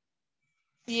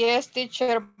 Yes,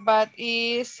 teacher, but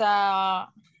is hour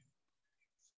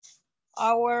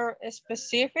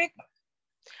specific?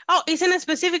 Oh, it's in a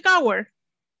specific hour.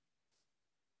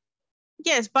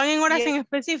 Yes, van en horas en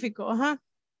específico, ajá.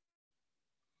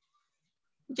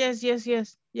 Yes.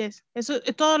 Eso,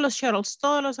 todos los shuttles,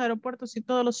 todos los aeropuertos y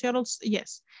todos los shuttles,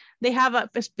 yes. They have a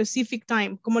specific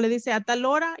time. Como le dice, a tal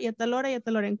hora y a tal hora y a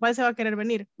tal hora. ¿En cuál se va a querer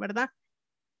venir, verdad?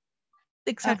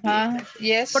 Exactly.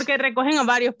 Yes. Porque recogen a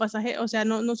varios pasajeros, o sea,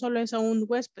 no solo es a un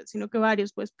huésped, sino que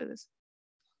varios huéspedes.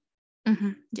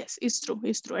 Yes, it's true,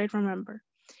 I remember.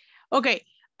 Okay,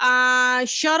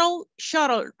 shuttle,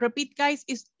 repeat guys,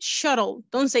 is shuttle.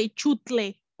 Don't say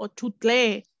chutle or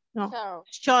chutle, no,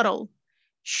 shuttle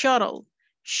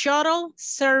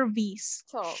service,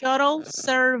 shuttle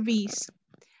service.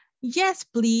 Yes,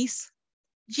 please.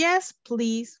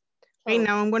 Okay,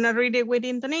 now I'm gonna read it with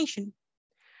intonation.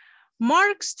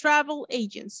 Mark's Travel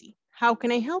Agency, how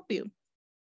can I help you?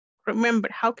 Remember,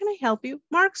 how can I help you?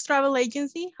 Mark's Travel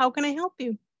Agency, how can I help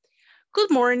you?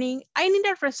 Good morning, I need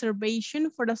a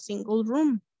reservation for a single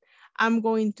room. I'm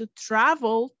going to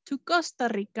travel to Costa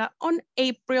Rica on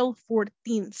April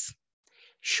 14th.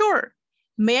 Sure,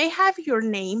 may I have your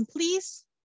name, please?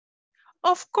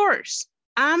 Of course,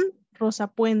 I'm Rosa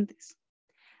Puentes.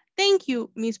 Thank you,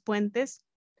 Miss Puentes.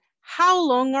 How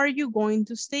long are you going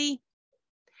to stay?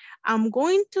 I'm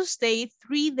going to stay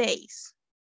 3 days.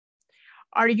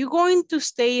 Are you going to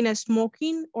stay in a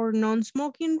smoking or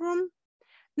non-smoking room?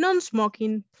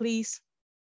 Non-smoking, please.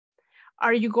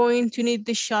 Are you going to need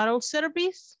the shuttle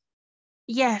service?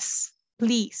 Yes,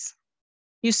 please.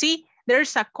 You see,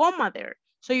 there's a comma there.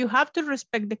 So you have to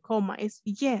respect the comma. It's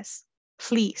yes,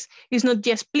 please. It's not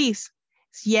yes, please.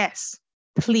 It's yes,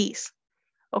 please.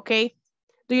 Okay.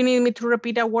 Do you need me to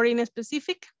repeat a word in a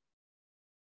specific?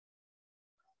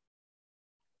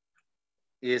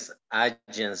 Is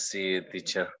agency,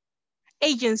 teacher.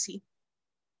 Agency.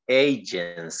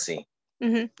 Agency.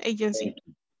 Agency.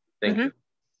 Thank you.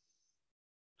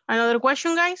 Another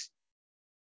question, guys?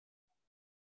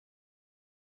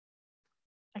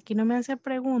 Aquí no me hace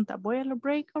preguntas. Voy a los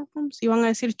breakout rooms y van a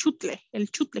decir chutle. El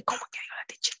chutle. ¿Cómo que digo la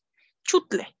teacher?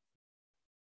 Chutle.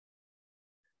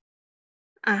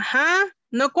 Ajá.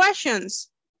 No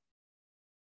questions.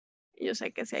 Yo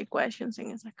sé que sí hay questions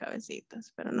en esas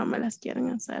cabecitas, pero no me las quieren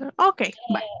hacer. Ok,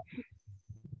 bye.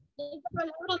 Esa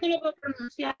palabra no lo puedo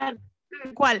pronunciar.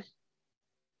 ¿Cuál?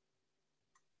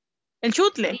 El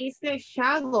chutle. Dice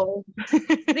shadow.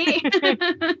 Sí.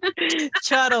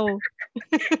 Shuttle.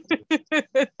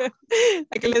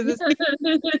 ¿A qué les decía?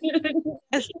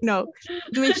 No.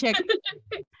 Let me check.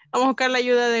 Vamos a buscar la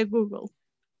ayuda de Google.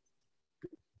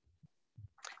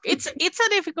 It's a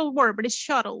difficult word, but it's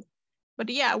shuttle. But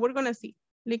yeah, we're gonna see.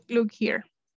 Look here.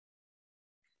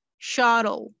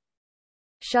 Shuttle.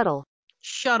 Shuttle.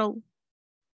 Shuttle.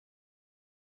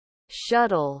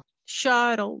 Shuttle.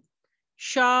 Shuttle.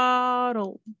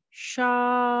 Shuttle.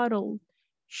 Shuttle.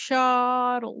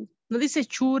 Shuttle. No dice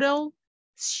shuttle.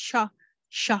 Shuttle.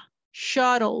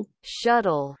 Shuttle.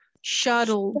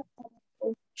 Shuttle.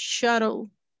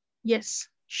 Shuttle. Yes.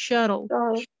 Shuttle.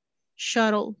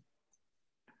 Shuttle.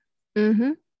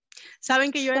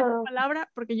 ¿Saben que yo esa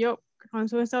palabra? Porque yo cuando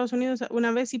estuve en Estados Unidos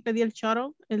una vez sí pedí el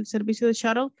shuttle, el servicio de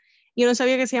shuttle, y yo no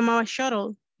sabía que se llamaba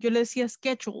shuttle. Yo le decía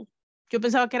schedule. Yo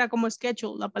pensaba que era como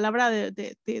schedule, la palabra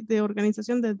de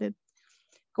organización,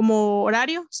 como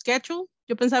horario, schedule.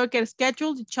 Yo pensaba que el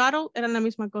schedule y shuttle eran la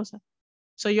misma cosa.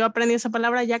 So yo aprendí esa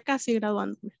palabra ya casi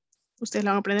graduándome. Ustedes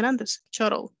la van a aprender antes.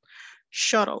 Shuttle.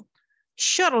 Shuttle.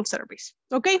 Shuttle service.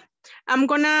 Ok. I'm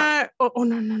gonna... Oh,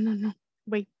 no.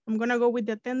 Wait, I'm gonna go with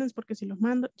the attendance porque si los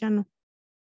mando, ya no.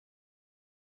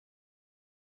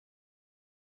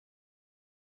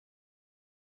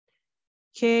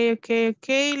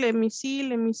 Okay. Let me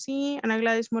see. Ana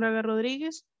Gladys Moraga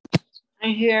Rodríguez.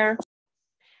 I'm here.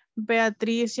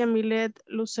 Beatriz Yamilet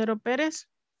Lucero Pérez.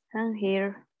 I'm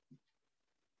here.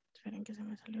 Esperen que se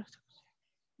me salió esto.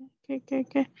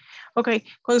 ¿Qué? Ok.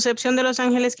 Concepción de Los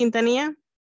Ángeles Quintanilla.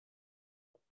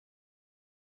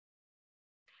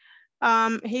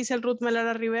 Hazel Ruth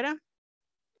Melara Rivera.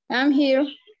 I'm here.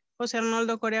 José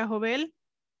Arnoldo Corea Jovel.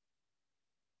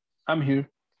 I'm here.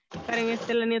 Karen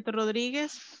Estela Nieto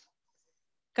Rodríguez.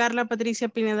 Carla Patricia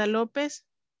Pineda López.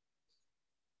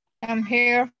 I'm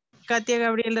here. Katia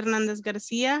Gabriel Hernández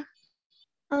García.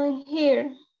 I'm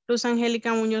here. Luz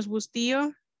Angélica Muñoz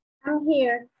Bustillo. I'm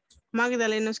here.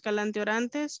 Magdalena Escalante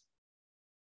Orantes.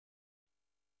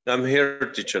 I'm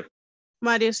here, teacher.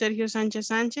 Mario Sergio Sánchez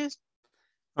Sánchez.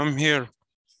 I'm here.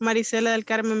 Marisela del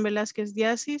Carmen Velázquez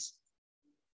Diasis.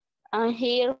 I'm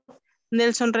here.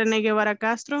 Nelson René Guevara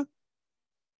Castro.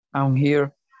 I'm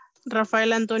here.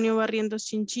 Rafael Antonio Barrientos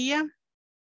Chinchilla.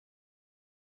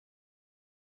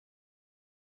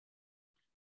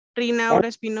 Rina Aura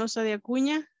Espinosa de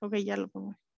Acuña. Ok, ya lo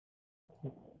pongo.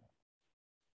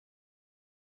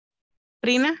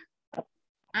 Rina.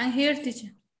 I'm here,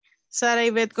 teacher. Sara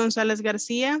Ivette González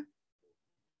García.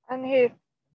 I'm here.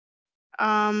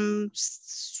 Sonia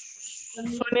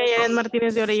Yaret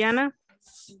Martínez de Orellana.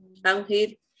 I'm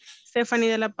here. Stephanie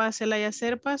de la Paz Zelaya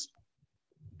Serpas.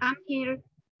 I'm here.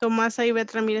 Tomasa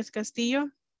Ivette Ramírez Castillo.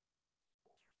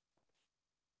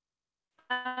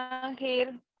 I'm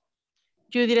here.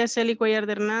 Judy Araceli Cuellar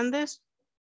de Hernández.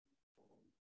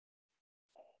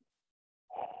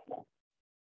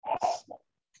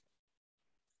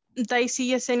 Daisy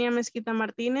Yesenia Mezquita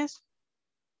Martínez.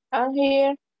 I'm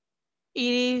here.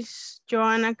 Iris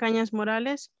Joana Cañas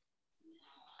Morales.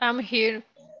 I'm here.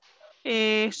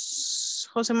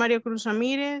 José Mario Cruz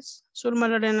Ramírez. Zulma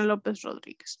Lorena López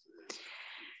Rodríguez.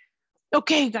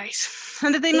 Okay, guys.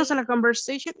 Antes de irnos a la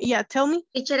conversation, yeah, tell me.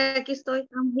 Teacher, aquí estoy.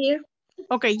 I'm here.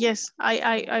 Okay, yes,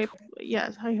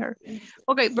 yes, I heard.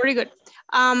 Okay, very good.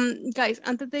 Guys,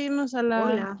 antes de irnos a la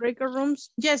Hola. breaker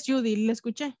rooms, yes, Judy, le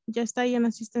escuché, ya está ahí en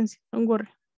asistencia, don't worry.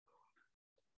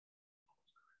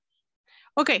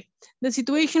 Okay, the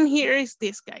situation here is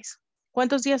this, guys.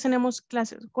 ¿Cuántos días tenemos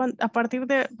clases? A partir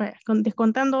de,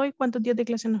 descontando hoy, ¿cuántos días de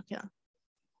clase nos quedan?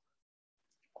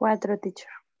 4, teacher.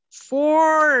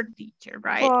 4, teacher,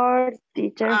 right? 4,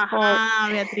 teacher. 4. Ajá,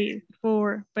 Beatriz,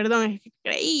 4. Perdón, es que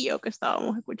creí yo que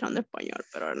estábamos escuchando español,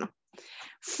 pero no.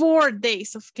 4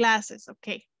 days of classes,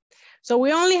 okay. So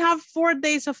we only have 4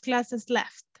 days of classes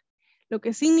left. Lo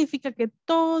que significa que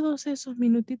todos esos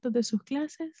minutitos de sus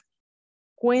clases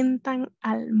cuentan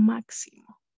al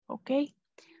máximo, ok.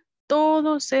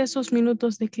 Todos esos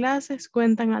minutos de clases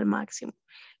cuentan al máximo.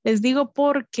 Les digo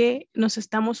porque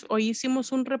hoy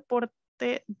hicimos un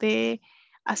reporte de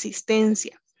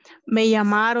asistencia. Me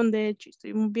llamaron, de hecho,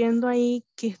 estoy viendo ahí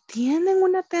que tienen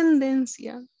una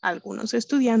tendencia, algunos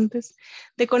estudiantes,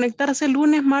 de conectarse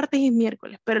lunes, martes y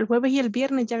miércoles, pero el jueves y el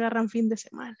viernes ya agarran fin de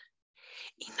semana.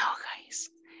 Y no,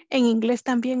 guys. En inglés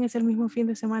también es el mismo fin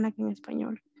de semana que en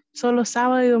español. Solo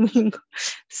sábado y domingo.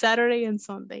 Saturday and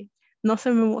Sunday. No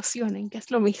se me emocionen, que es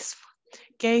lo mismo.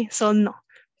 Ok, so no.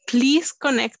 Please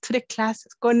connect to the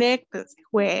classes. Conéctense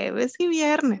jueves y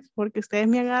viernes, porque ustedes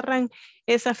me agarran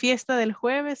esa fiesta del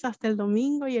jueves hasta el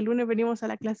domingo y el lunes venimos a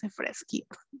la clase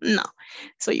fresquito. No.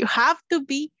 So you have to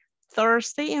be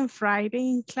Thursday and Friday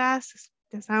in classes.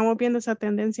 Ya estábamos viendo esa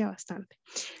tendencia bastante.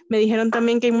 Me dijeron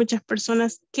también que hay muchas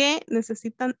personas que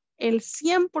necesitan el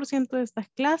 100% de estas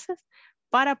clases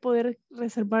para poder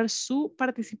reservar su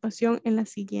participación en la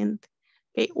siguiente.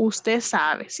 Okay. Usted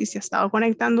sabe si se ha estado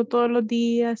conectando todos los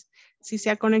días, si se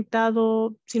ha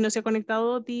conectado, si no se ha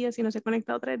conectado 2 días, si no se ha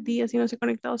conectado 3 días, si no se ha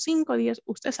conectado 5 días,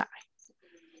 usted sabe.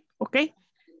 ¿Ok?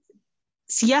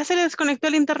 Si ya se le desconectó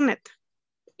el internet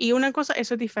y una cosa,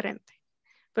 eso es diferente.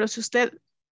 Pero si usted,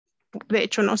 de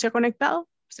hecho, no se ha conectado,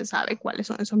 usted sabe cuáles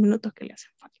son esos minutos que le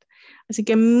hacen falta. Así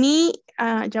que mi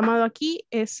llamado aquí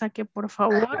es a que por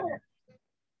favor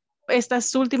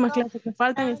estas últimas clases que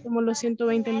faltan, estemos los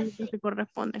 120 minutos que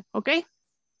corresponden, ¿ok?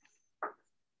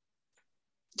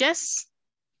 Yes.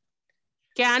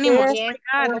 ¿Qué ánimo? Yes,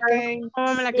 okay.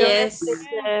 ¿Cómo me la quedo? Yes.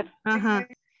 Ajá.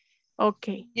 Ok.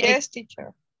 Yes,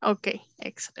 teacher. Okay,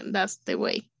 excellent. That's the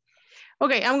way.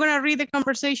 Okay, I'm gonna read the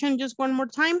conversation just one more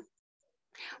time.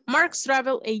 Mark's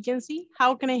Travel Agency,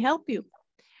 how can I help you?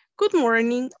 Good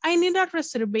morning. I need a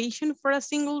reservation for a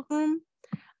single room.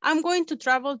 I'm going to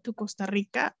travel to Costa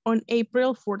Rica on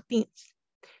April 14th.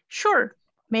 Sure.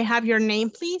 May I have your name,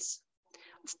 please?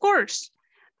 Of course.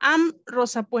 I'm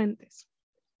Rosa Puentes.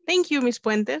 Thank you, Miss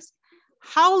Puentes.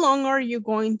 How long are you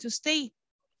going to stay?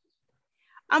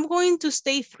 I'm going to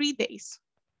stay 3 days.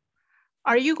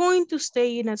 Are you going to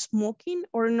stay in a smoking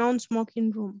or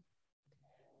non-smoking room?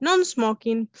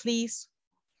 Non-smoking, please.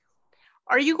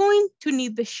 Are you going to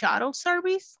need the shuttle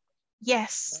service?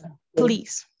 Yes,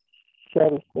 please.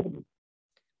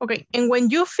 Okay, and when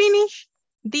you finish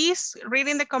this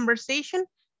reading the conversation,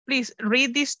 please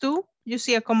read this too. You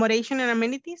see accommodation and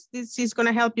amenities. This is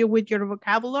gonna help you with your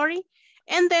vocabulary.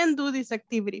 And then do this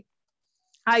activity.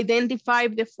 Identify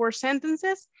the 4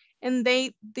 sentences and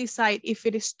they decide if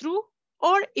it is true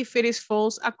or if it is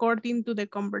false according to the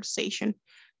conversation.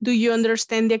 Do you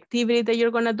understand the activity that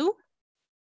you're gonna do?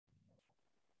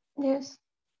 Yes.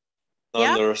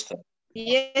 Yeah? Understand.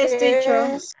 Yes,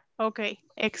 teacher. Okay,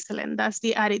 excellent. That's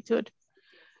the attitude.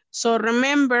 So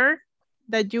remember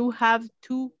that you have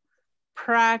to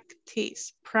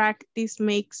practice. Practice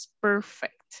makes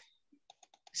perfect.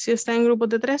 Si está en grupos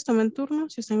de 3, tomen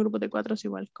turnos. Si está en grupos de 4, es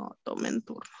igual, tomen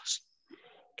turnos.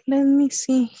 Let me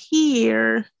see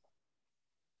here.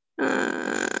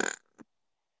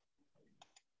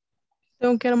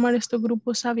 Tengo que armar estos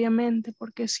grupos sabiamente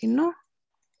porque si no.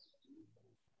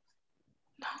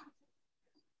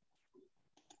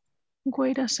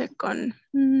 Wait a second.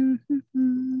 Let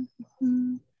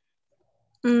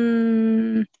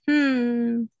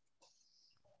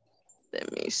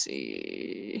me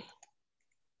see.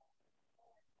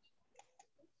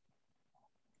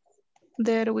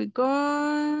 There we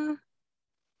go.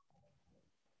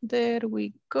 There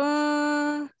we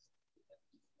go.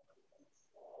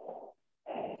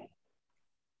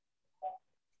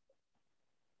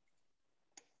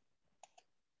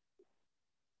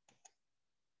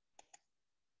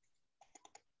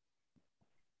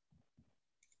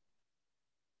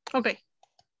 Okay.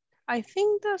 I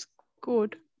think that's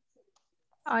good.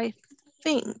 I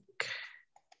think.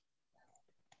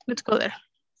 Let's go there.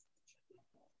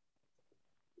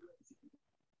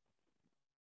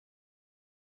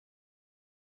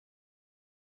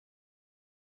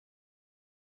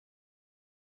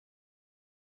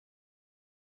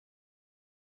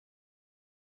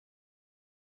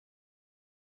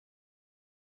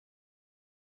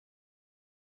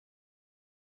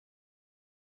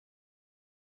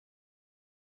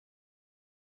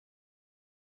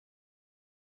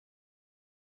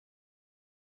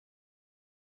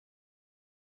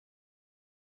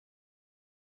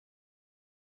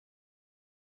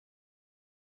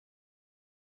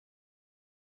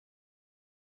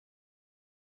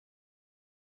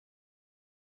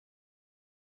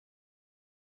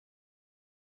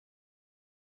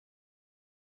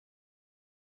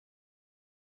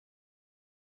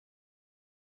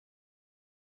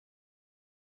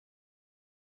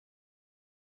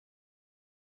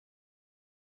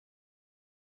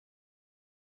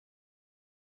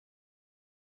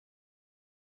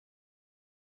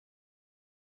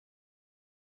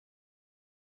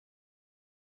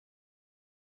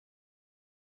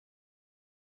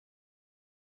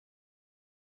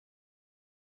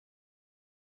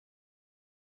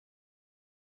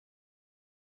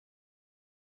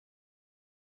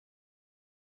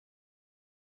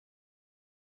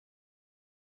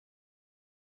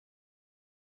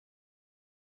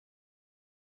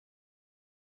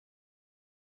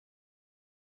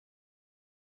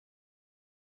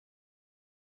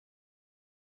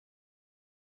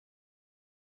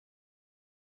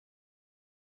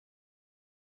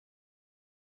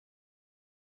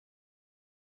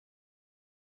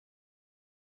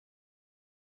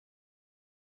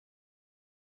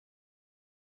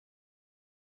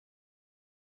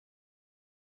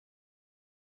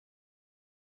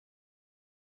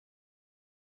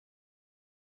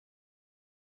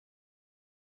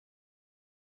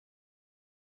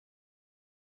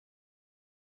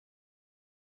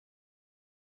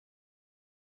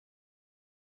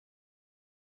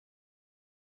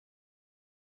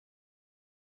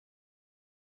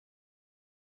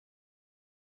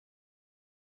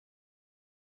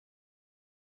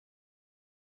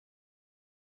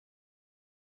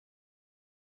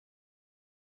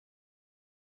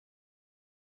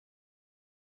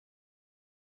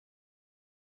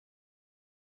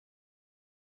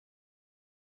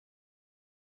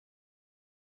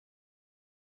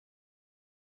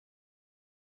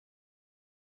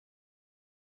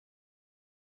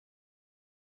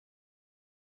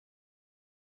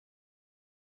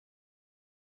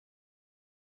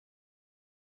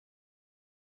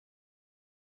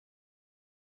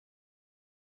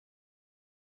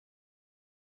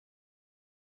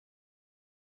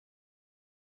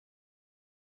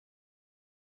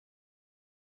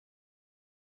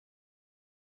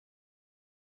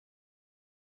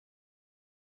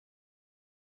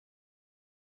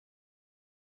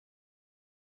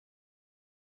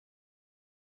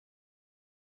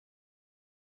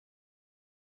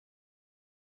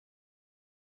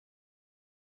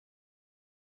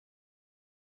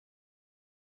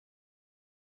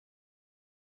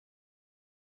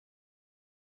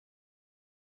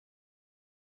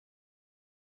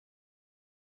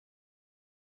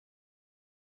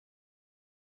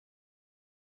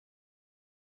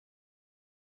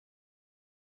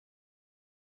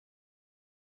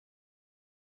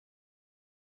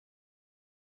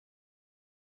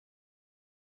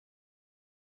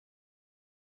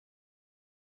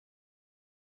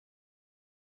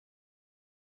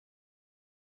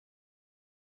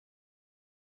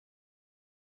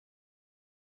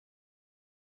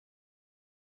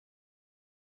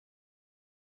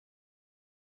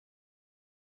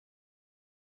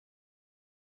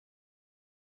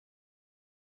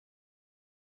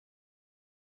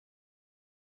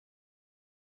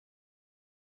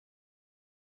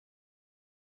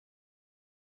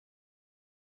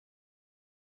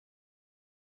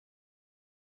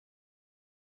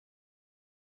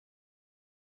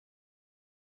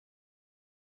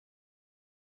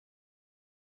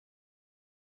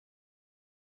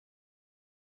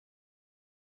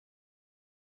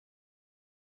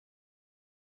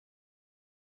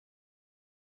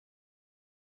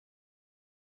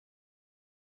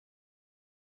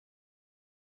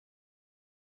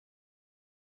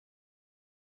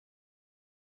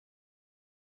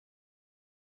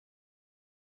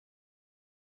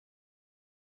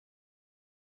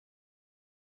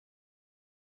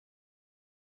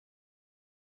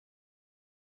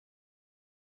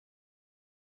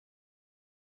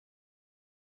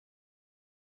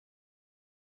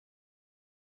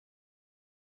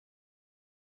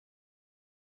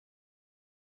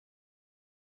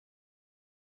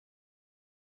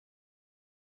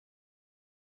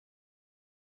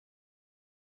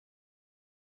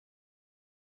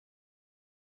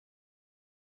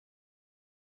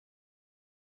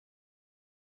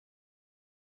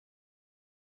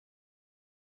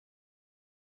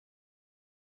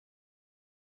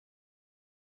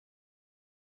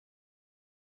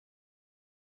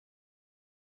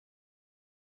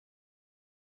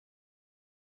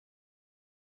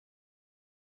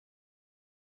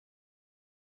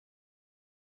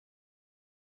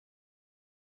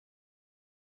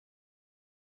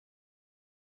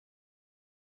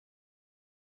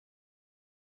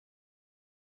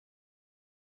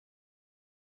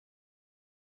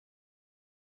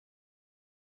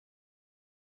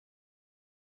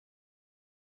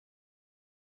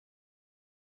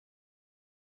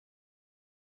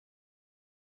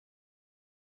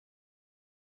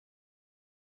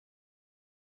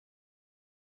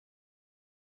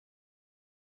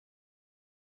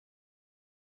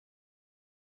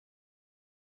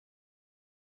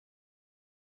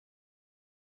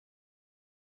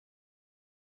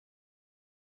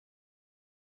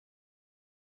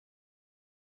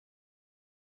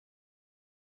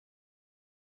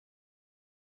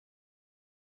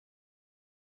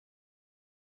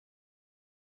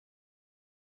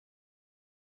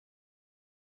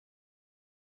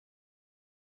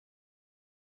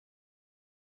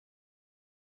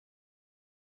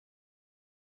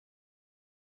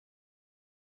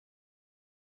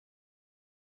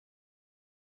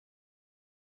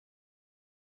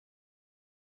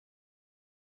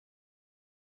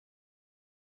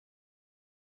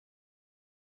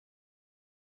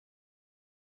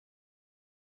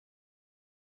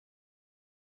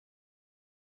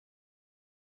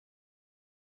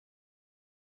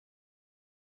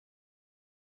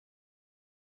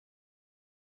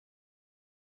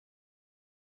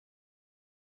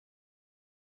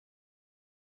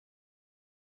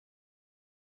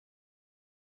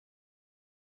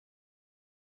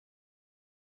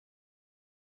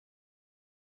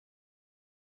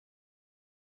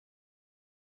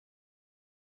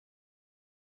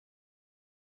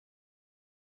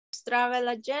 travel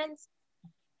agents.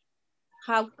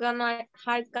 How can I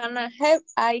help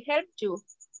you?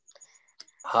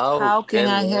 How can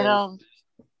I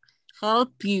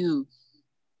help you?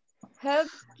 Help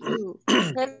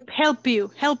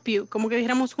you. Help you. Como que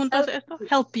dijéramos juntos esto.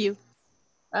 Help you.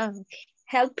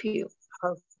 Help you.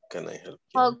 How can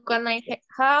I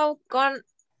help you?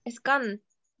 Scan.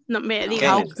 No, me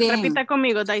diga. Repita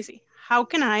conmigo, Daisy. How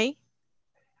can I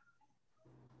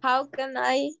help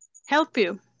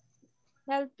you?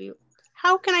 Help you.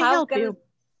 How can I help you?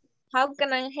 How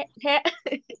can I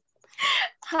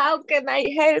how can I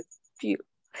help you?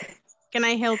 Can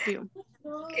I help you?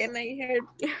 Can I help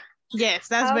you? Yes,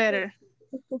 that's better.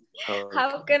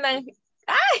 How can I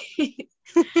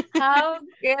how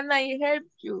can I help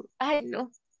you? I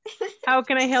know. How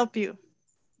can I help you?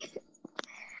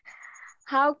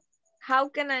 How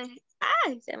can I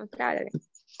se me traba.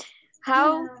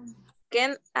 How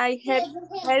can I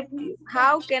help you?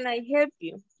 How can I help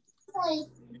you?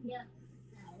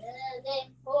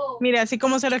 Mira, así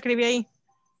como se lo escribí ahí.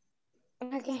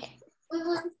 Okay.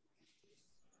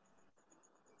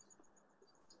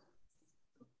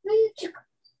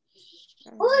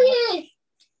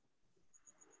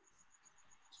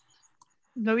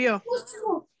 ¿Lo vio?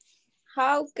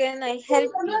 How can I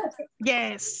help you?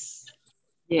 Yes.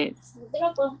 Yes.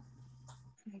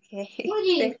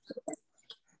 Okay.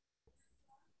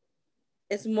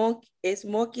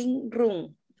 Smoking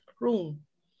room.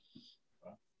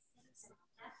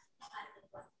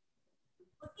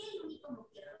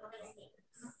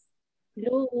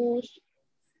 Luz.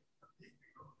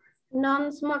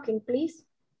 Non-smoking, please.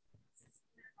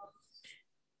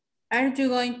 Are you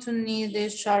going to need the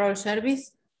shuttle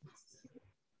service?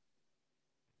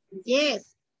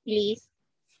 Yes, please.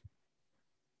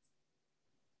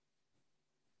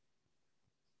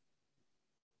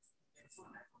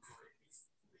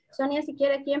 Sonia, si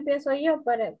quiere, aquí empiezo yo,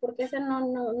 porque ese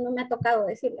no me ha tocado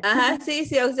decirle. Ajá,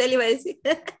 sí, a usted le iba a decir.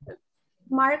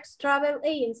 Mark's Travel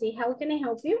Agency, how can I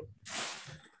help you?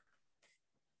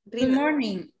 Good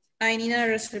morning. I need a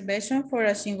reservation for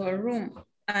a single room.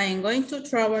 I am going to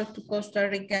travel to Costa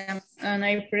Rica on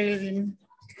April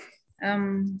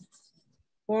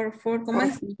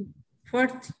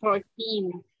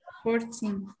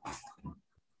 14.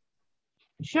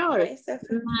 Sure.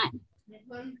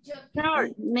 Sure.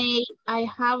 May I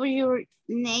have your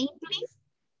name, please?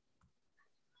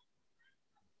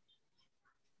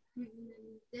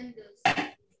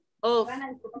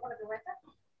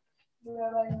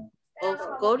 Of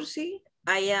course,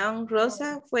 I am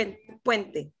Rosa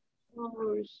Puente.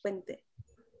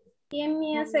 Give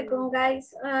me a second,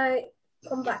 guys.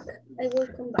 Come back. I will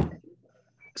come back.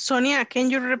 Sonia, can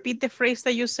you repeat the phrase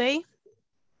that you say?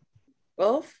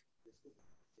 Of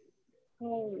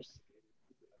course.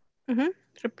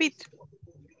 Repeat.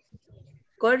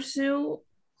 Course,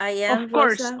 I am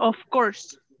Rosa. Of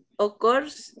course. Of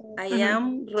course, I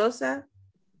am Rosa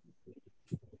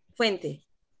Fuente.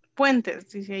 Puentes,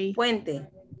 dice ahí. Puente.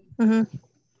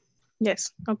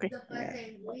 Yes, okay.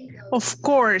 Of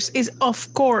course is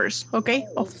of course, okay?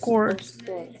 Of course.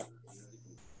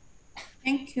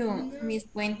 Thank you, Miss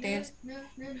Puentes.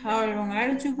 How long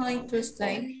are you going to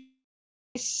stay?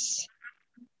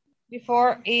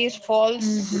 Before is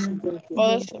false.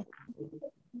 Also.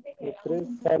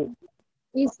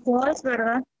 It's false,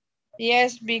 ¿verdad?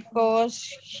 Yes, because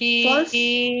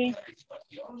he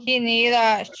need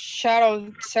a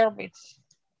shuttle service.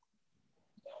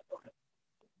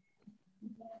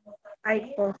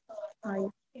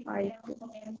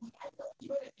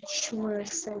 Sure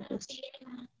service.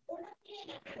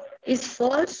 It's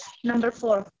false, number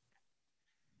 4.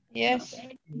 Yes.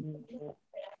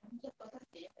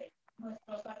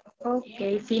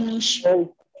 Okay, finish.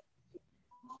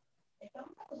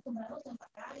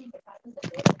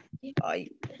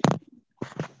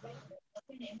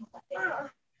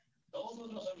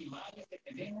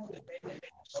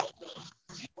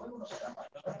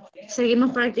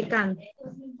 Seguimos practicando.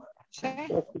 Sí.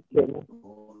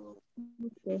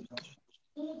 Okay.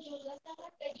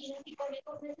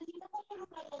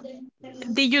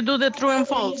 Did you do the true and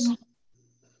false?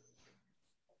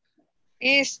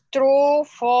 Is true,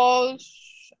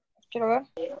 false. Quiero ver.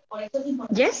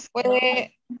 Yes.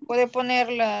 Puede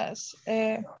ponerlas.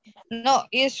 No,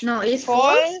 it's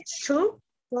false, true,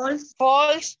 false.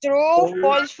 False, true,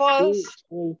 false, false.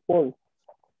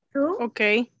 True.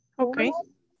 Okay.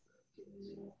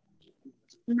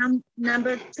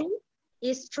 Number 2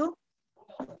 is true.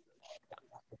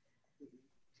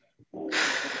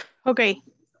 Okay.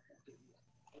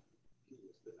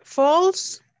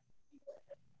 False.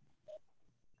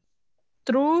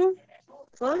 True.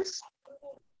 False.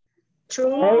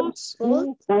 False.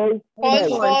 False.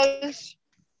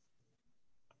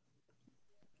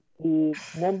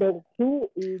 Number 2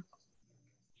 is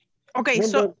Okay,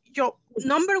 so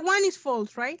number 1 is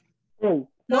false, right? false.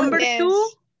 Number Yes. 2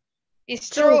 It's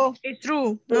true. is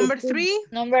true. Number 3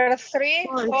 Number 3,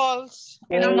 false.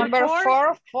 and And number number 4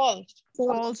 4, false.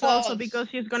 false also because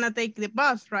she's gonna take the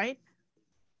bus, right?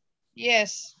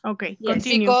 Yes. Okay, Yes.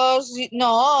 continue. Because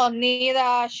no, need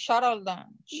a shuttle then.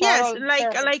 Yes, Shuttle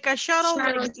like service. a shuttle,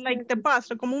 like the bus,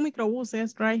 como un microbús,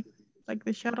 yes, right? Like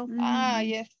the shuttle. Ah,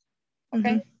 yes.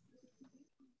 Okay.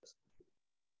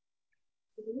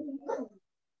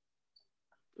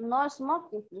 No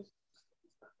smoking, please.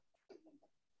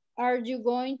 Are you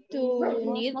going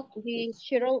to need the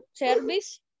shuttle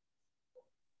service?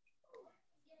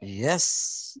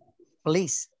 Yes,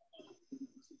 please.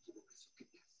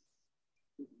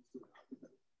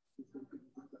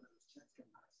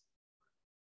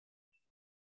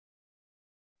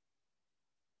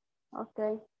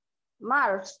 Okay.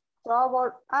 Mars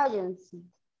Travel Agency.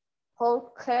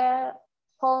 How can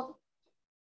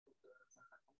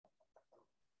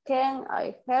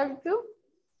I help you?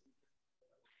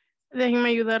 Déjenme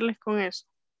ayudarles con eso.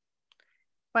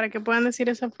 Para que puedan decir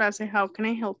esa frase, how can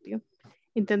I help you?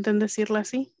 Intenten decirla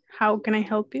así. How can I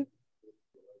help you?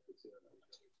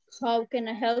 How can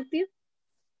I help you?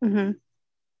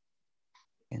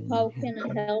 How can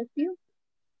I help you?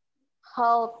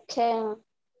 How can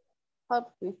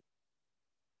help you?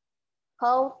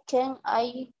 How can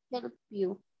I help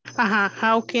you? Ajá,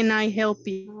 how can I help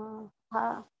you?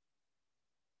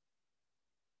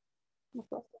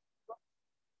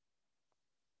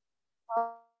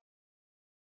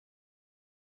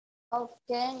 How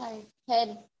can I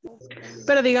help you?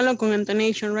 Pero díganlo con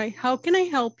intonation, right? How can I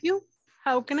help you?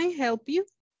 How can I help you?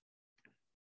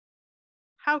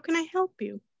 How can I help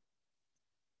you?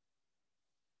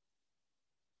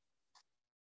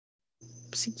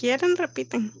 Si quieren,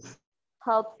 repiten.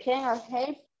 How can I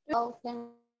help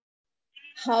you?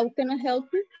 How can I help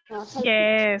you?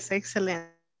 Yes, excellent.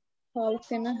 How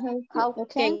can I help you?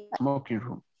 Okay. Smoking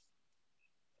room.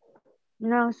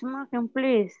 No smoking,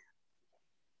 please.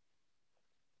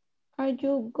 Are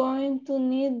you going to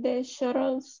need the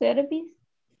shuttle service?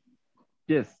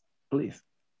 Yes, please.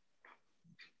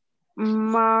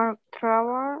 Mark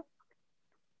Travel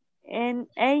and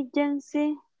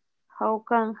agency. How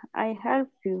can I help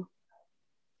you?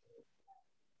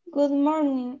 Good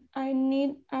morning. I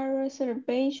need a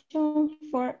reservation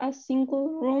for a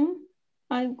single room.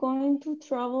 I'm going to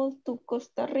travel to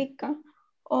Costa Rica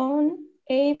on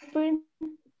April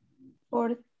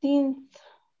 14th.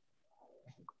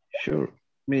 Sure.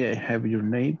 May I have your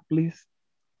name, please?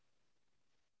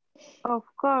 Of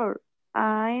course,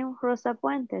 I'm Rosa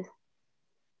Puentes.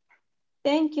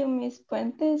 Thank you, Miss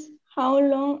Puentes. How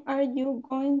long are you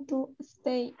going to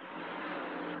stay?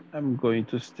 I'm going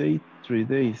to stay 3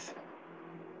 days.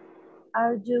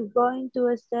 Are you going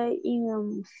to stay in a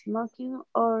smoking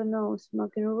or no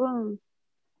smoking room?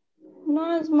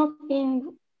 No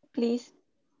smoking, please.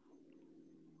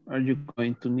 Are you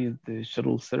going to need the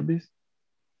shuttle service?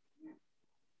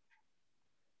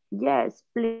 Yes,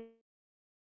 please.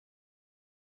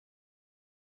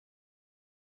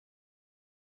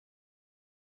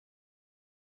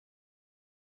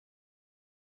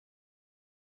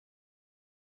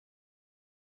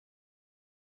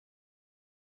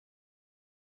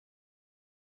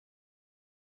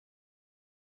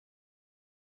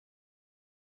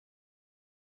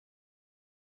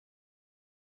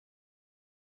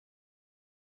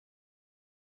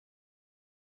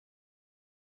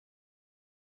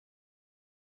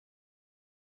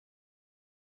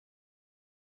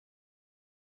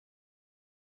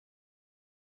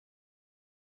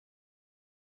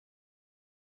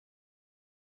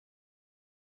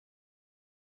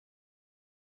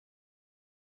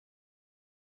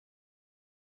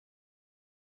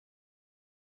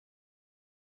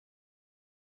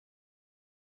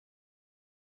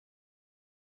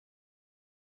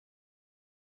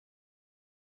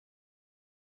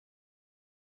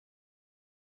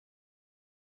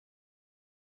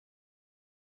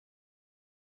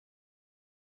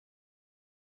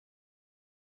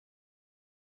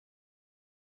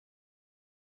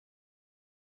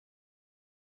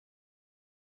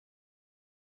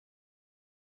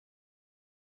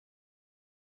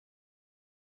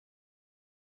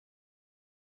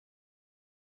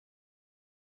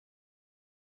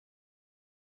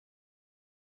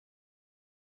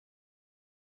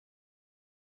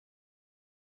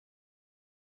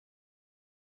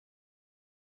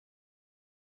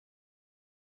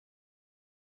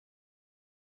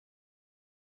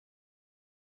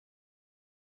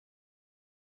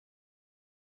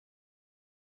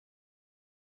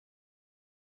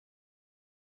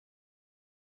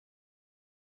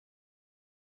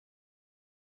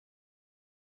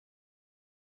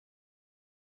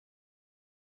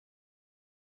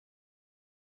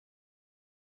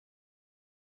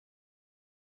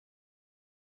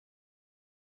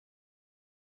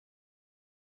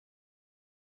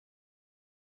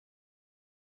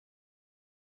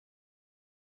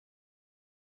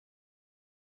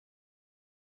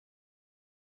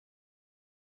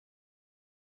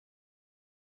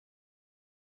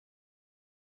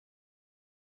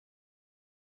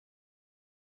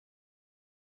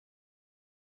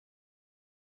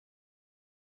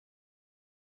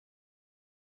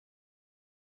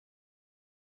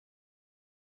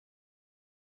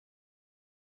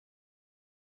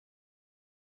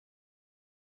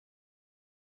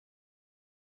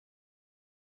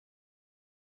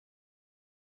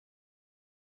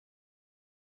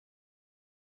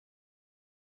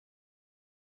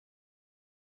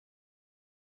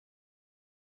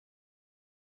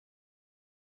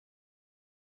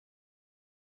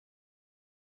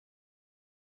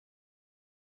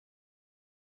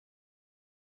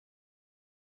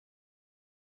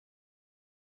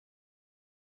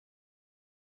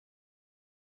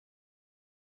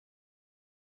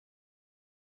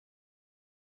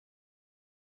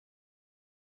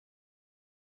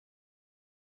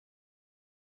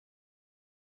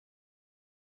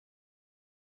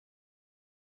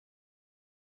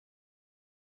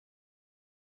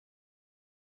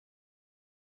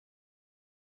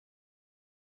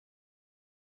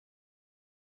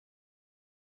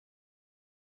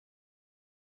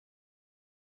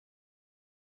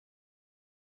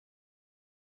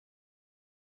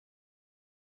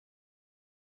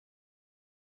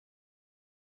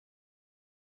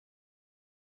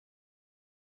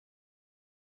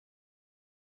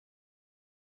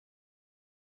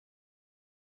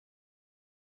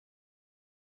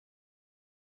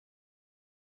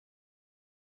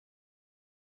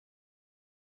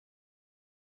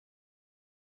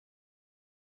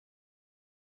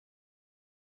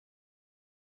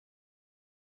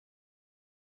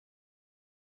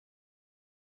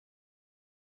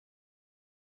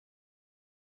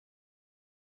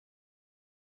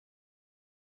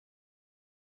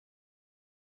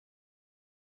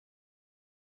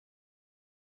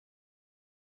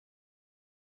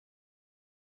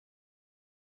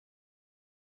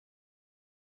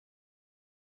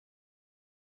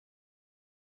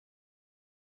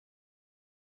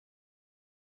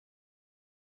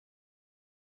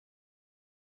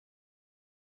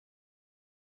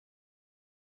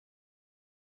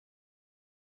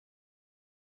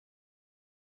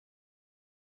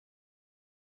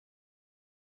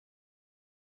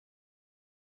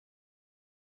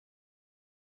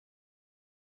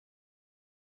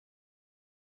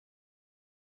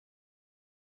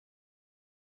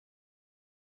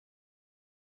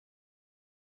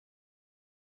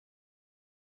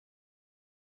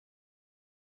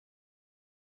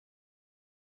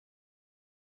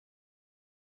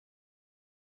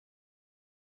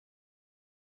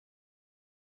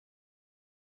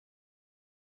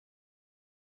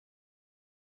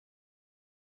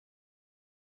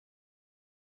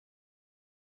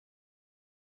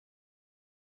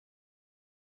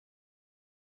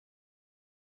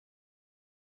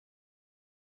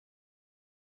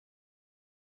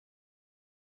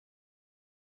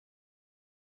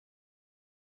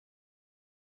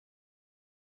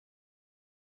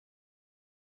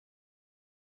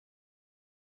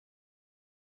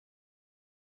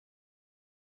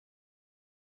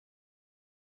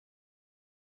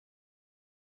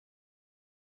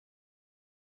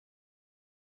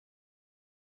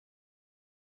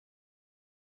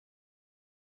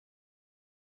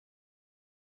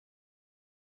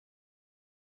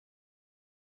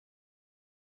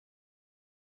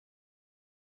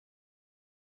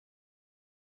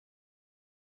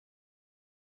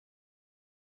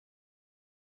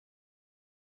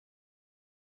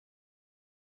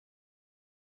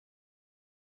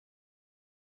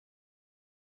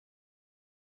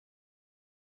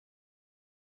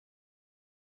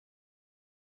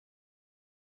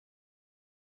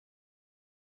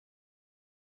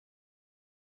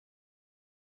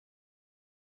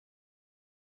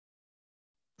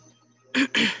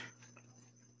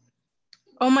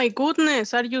 Oh my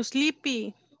goodness, are you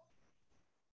sleepy?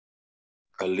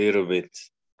 A little bit.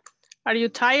 Are you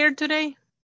tired today?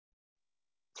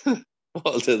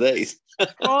 All the days.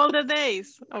 All the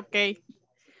days, okay.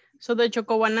 So the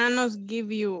chocobananos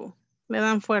give you, le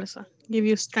dan fuerza, give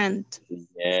you strength.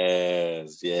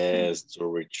 Yes, to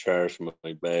recharge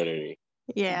my battery.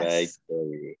 Yes.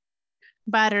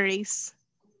 Batteries.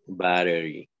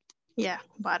 Battery. Yeah,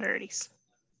 batteries.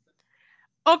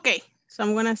 Okay, so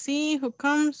I'm gonna see who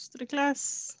comes to the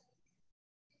class.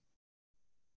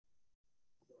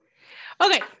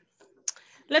 Okay,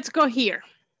 let's go here.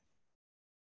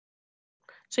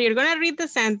 So you're gonna read the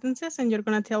sentences and you're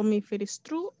gonna tell me if it is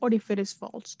true or if it is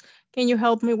false. Can you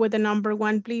help me with the number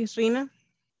 1, please, Rina?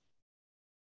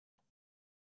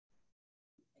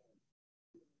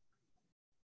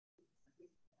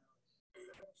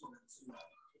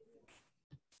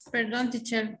 Perdón,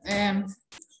 teacher.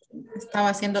 Estaba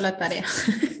haciendo la tarea.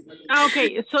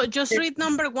 Okay, so just read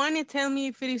number 1 and tell me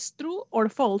if it is true or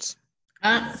false.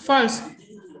 False.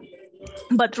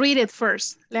 But read it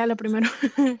first. Léalo primero.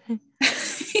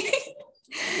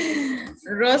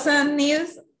 Rosa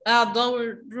needs a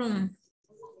double room.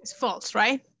 It's false,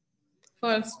 right?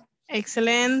 False.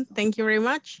 Excellent. Thank you very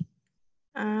much.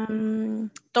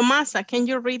 Tomasa, can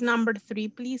you read number 3,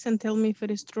 please, and tell me if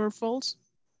it is true or false?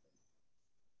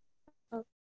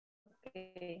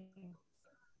 Okay.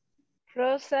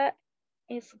 Rosa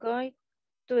is going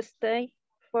to stay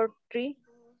for 3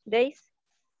 days.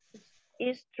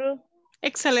 Is true.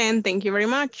 Excellent. Thank you very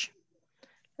much.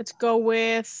 Let's go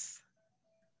with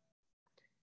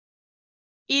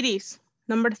Iris,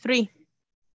 number 3.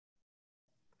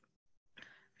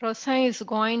 Rosa is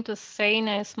going to stay in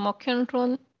a smoking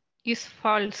room is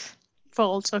false.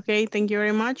 False. Okay. Thank you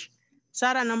very much.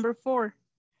 Sarah, number 4.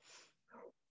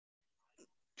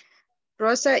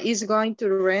 Rosa is going to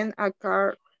rent a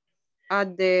car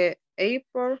at the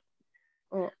airport.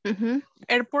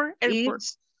 Airport.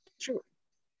 It's true.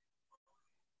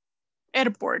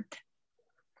 Airport.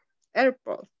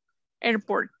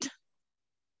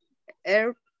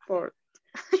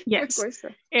 Yes,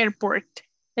 airport.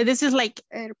 This is like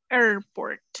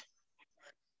airport.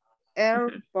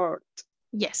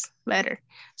 Yes, better.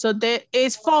 So that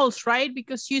is false, right?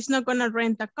 Because she's not gonna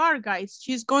rent a car, guys.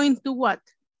 She's going to what?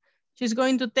 She's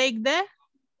going to take the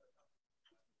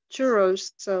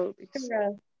churros. So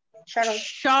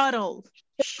shuttle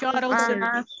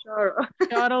service.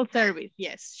 Shuttle service.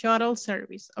 Yes, shuttle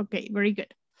service. Okay, very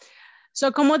good. So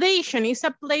accommodation is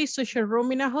a place such a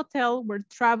room in a hotel where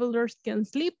travelers can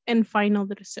sleep and find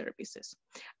other services.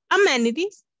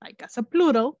 Amenities, like as a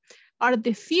plural, are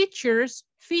the features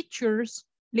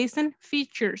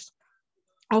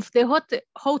of the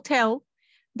hotel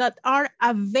that are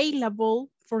available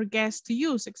for guests to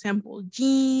use. Example,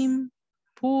 gym,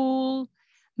 pool,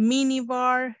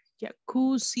 minibar,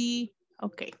 jacuzzi.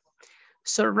 Okay,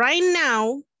 so right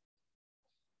now,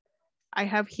 I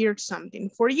have here something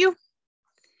for you.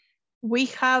 We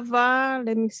have,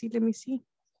 let me see.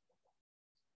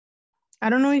 I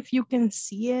don't know if you can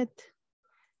see it.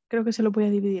 Creo que se lo voy a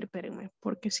dividir, espérenme,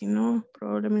 porque si no,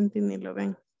 probablemente ni lo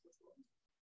ven.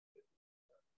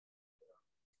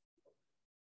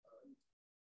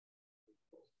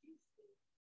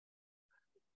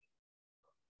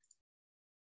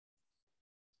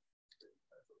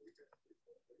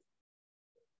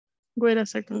 Wait a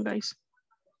second, guys.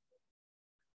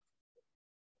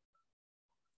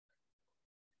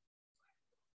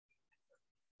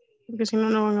 Porque si no,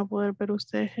 no van a poder ver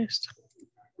ustedes esto.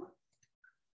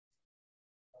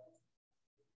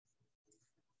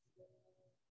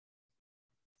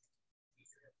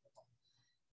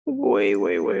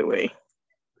 Wait.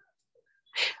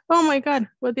 Oh my God,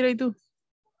 what did I do?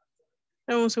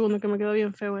 Dame un segundo que me quedó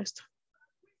bien feo esto.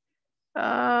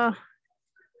 Las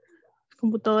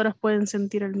computadoras pueden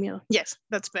sentir el miedo. Yes,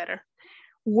 that's better.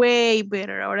 Way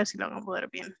better. Ahora sí lo van a poder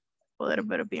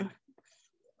ver bien.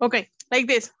 Okay, like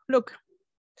this, look.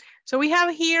 So we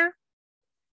have here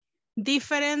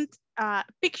different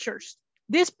pictures.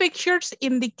 These pictures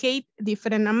indicate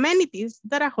different amenities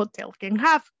that a hotel can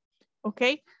have.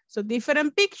 Okay, so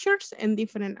different pictures and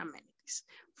different amenities.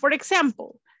 For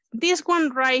example, this one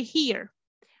right here.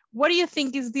 What do you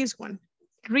think is this one?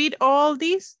 Read all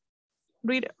these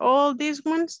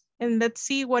ones and let's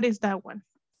see what is that one.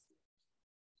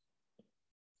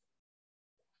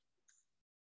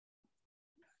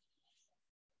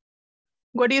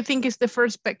 What do you think is the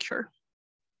first picture?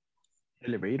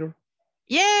 Elevator.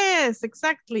 Yes,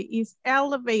 exactly. It's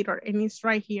elevator and it's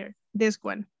right here. This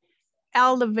one,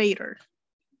 elevator.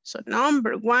 So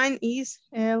number 1 is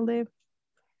elevator.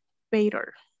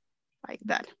 like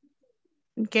that.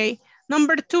 Okay,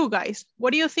 number 2, guys.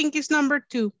 What do you think is number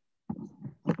 2?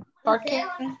 Parking.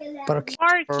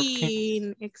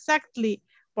 Parking, exactly.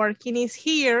 Parking is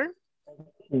here.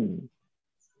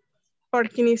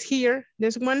 Parking is here,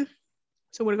 this one.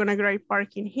 So we're gonna write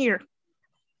parking here.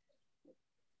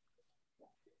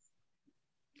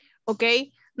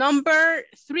 Okay, number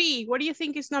 3. What do you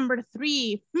think is number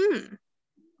 3?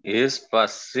 Is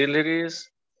facilities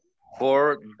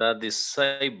for the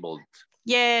disabled.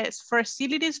 Yes,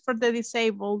 facilities for the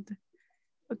disabled.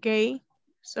 Okay,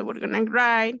 so we're gonna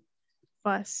write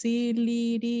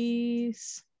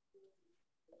facilities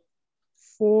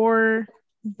for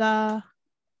the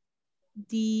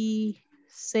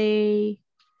disabled.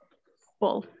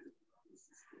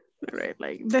 Right,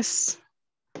 like this,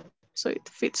 so it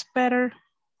fits better.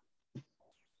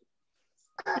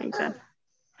 Like that.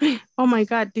 Oh my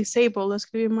God, disable, lo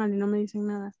escribí mal y no me dicen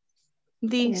nada.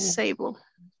 Disable,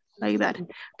 like that.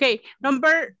 Okay,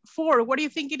 number 4, what do you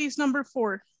think it is number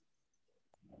 4?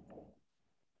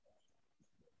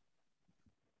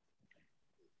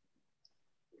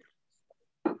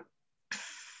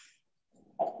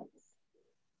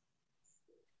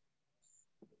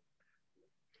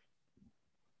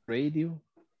 Radio.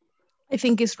 I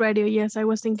think it's radio, yes, I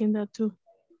was thinking that too.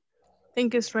 I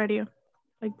think it's radio.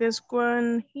 Like this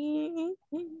one.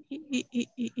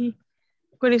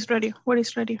 What is radio? What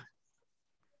is radio?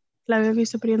 La había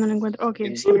visto, pero ya no la encuentro. Okay,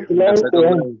 it's here.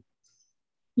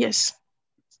 Yes.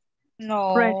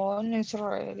 No, no es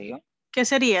radio. ¿Qué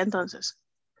sería entonces?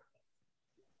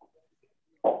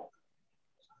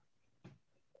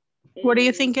 What do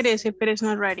you think it is if it is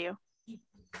not radio?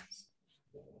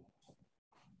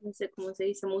 No sé cómo se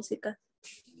dice música.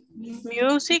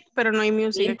 Music, pero no hay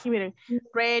music. Sí. Aquí miren.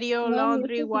 Radio,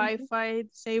 laundry, Wi-Fi,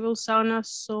 disable, sauna,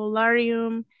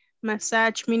 solarium,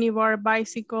 massage, minibar,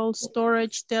 bicycle,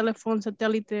 storage, telephone,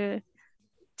 satellite,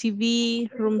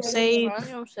 TV, room safe.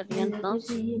 Radio sería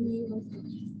entonces.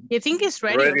 You think it's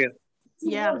radio? Radio.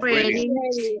 Yeah. Radio.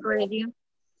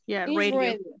 Yeah, It's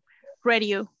radio.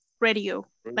 radio. Radio.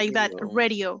 Like that.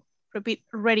 Radio. Repeat.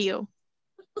 Radio.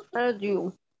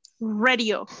 Radio.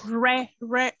 Radio. Radio.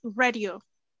 Radio. Radio.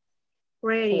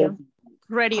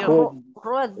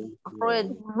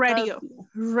 Radio.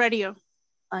 Radio.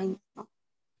 I know.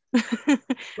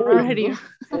 Radio.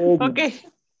 Okay.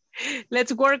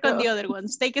 Let's work on the other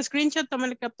ones. Take a screenshot,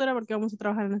 tómale captura porque vamos a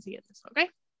trabajar en las siguientes,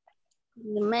 okay?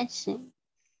 The message.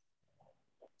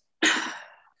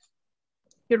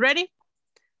 You ready?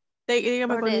 Dígame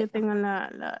cuando Ready. ya tengan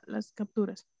las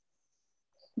capturas.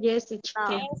 Yes,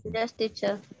 teacher. Yes,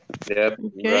 teacher. Yep,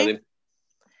 Okay. ready.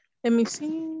 Let me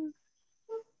see.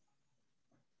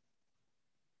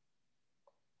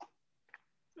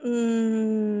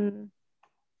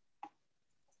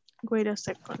 Wait a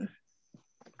second.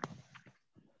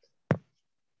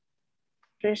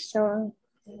 Person.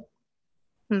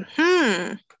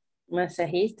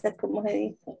 Masajista, ¿cómo se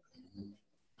dice?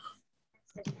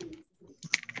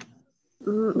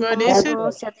 What is it?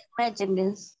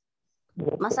 Messages.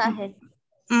 Masaje.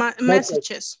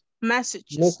 Messages.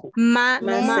 Messages. No,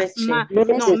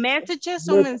 messages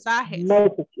son mensajes. Y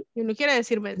no quiere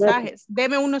decir mensajes.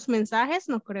 Deme unos mensajes,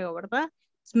 no creo, ¿verdad?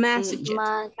 Messages.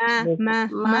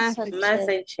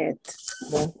 Messages.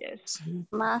 Yes.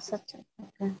 Messages.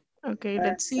 Okay,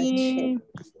 let's see.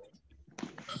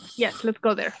 Yes, let's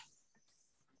go there.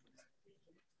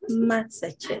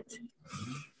 Messages.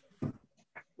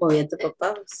 Moviendo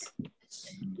papados.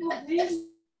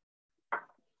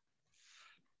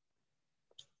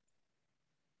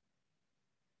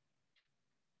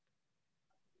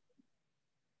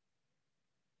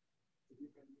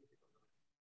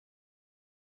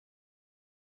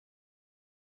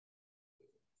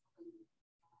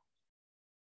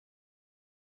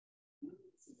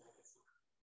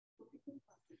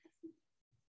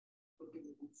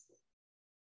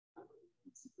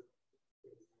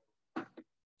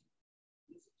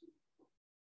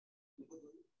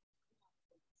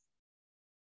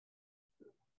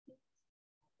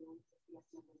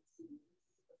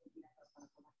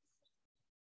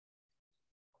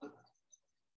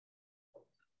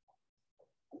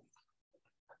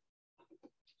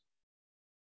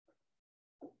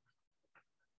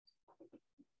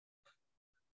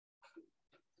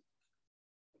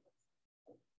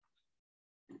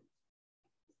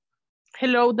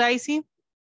 Hello, Daisy.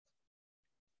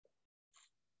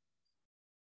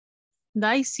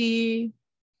 Daisy.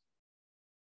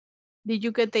 Did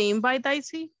you get the invite,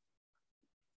 Daisy?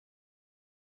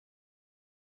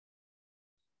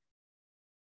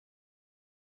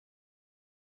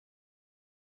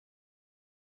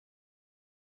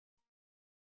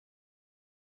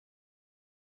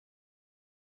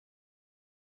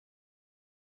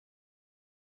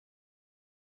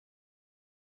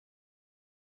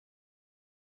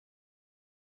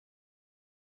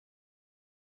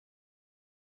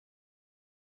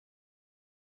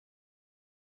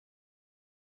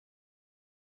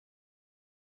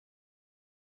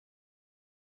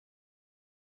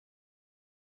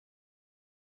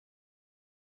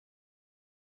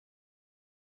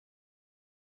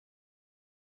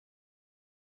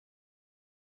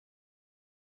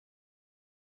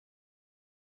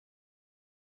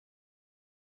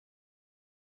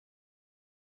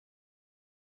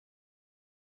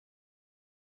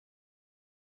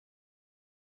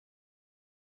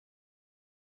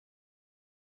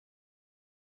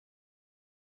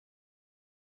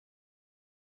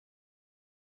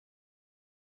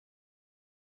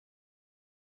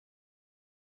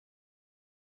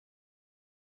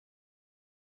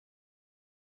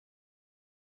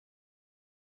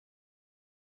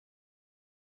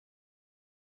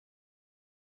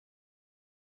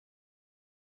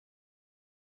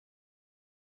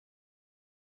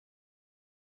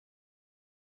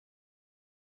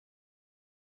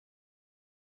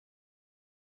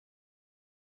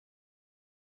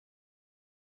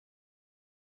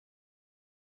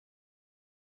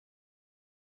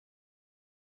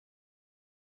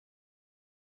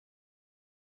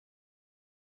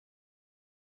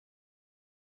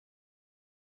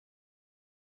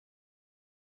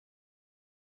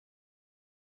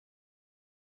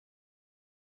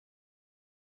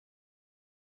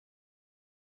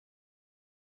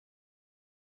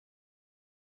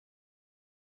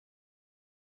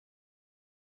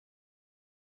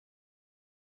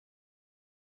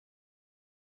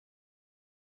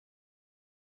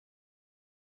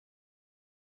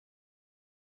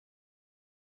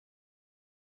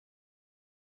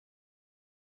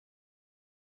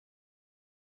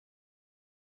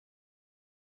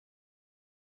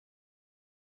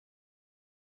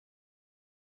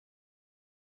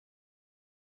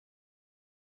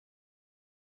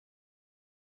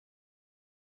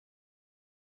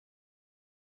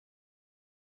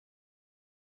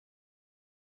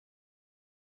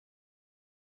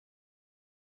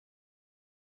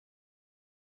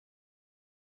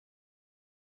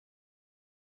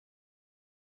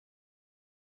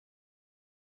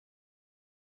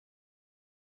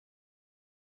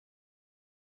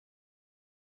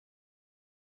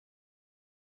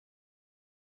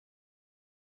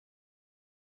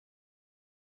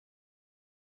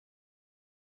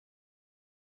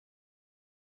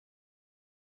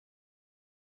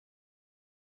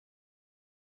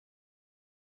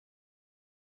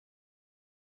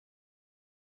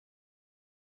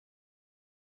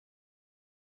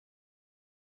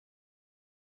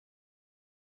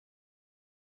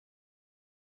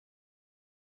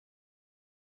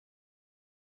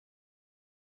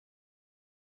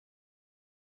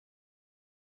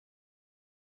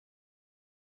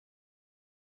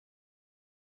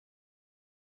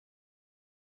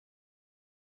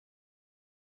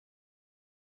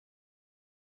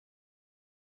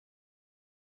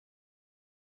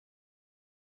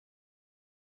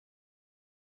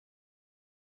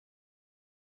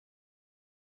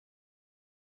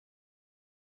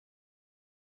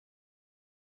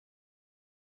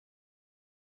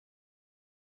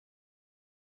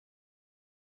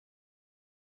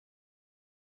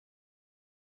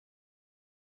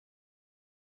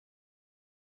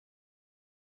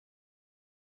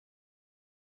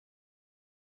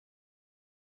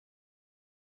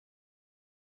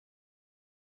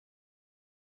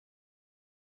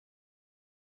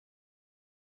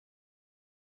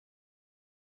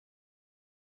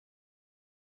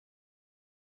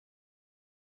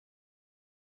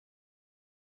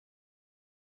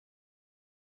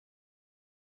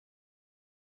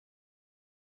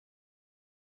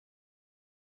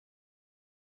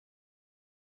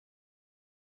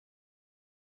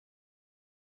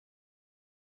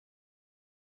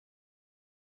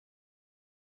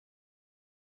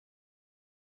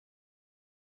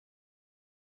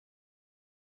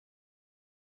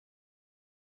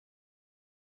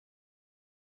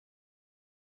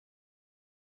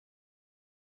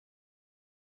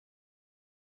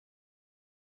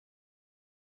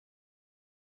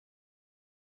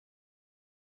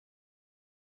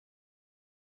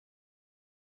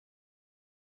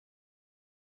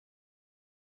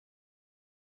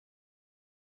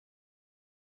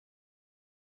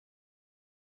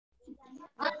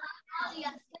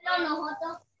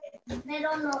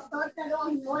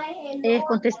 Es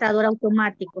contestador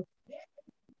automático.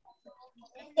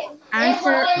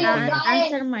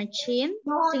 Answer machine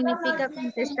significa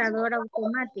contestador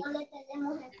automático.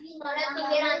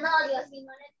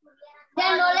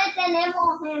 Ya no le tenemos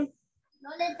odio,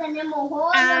 no le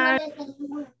tenemos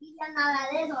envidia, nada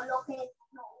de eso.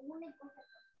 Lo único que...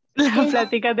 Las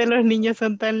pláticas de los niños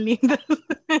son tan lindas.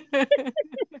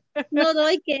 No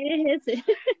doy, ¿qué es ese?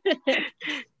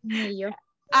 Ni yo.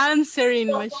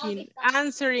 Answering machine.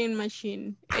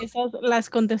 Esas las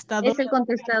contestadoras. Es el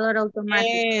contestador automático.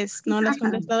 No las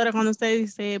contestadoras cuando usted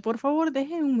dice, por favor,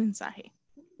 deje un mensaje.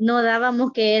 No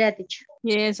dábamos que era, teacher.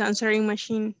 Yes, answering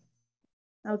machine.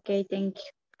 Okay, thank you.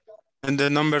 And the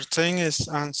number 10 is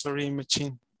answering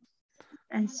machine.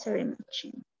 Answering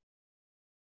machine.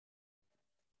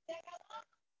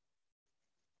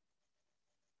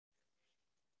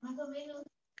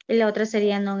 Y la otra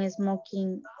sería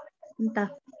non-smoking.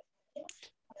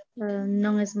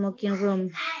 Non-smoking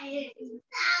room.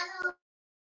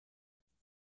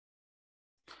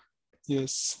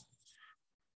 Yes.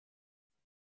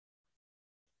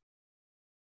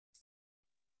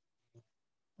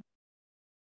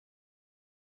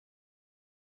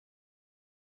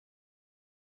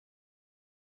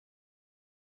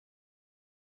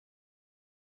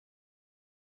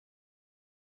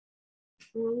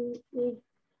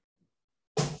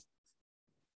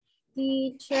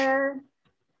 Teacher.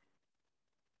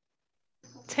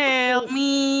 Tell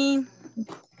me.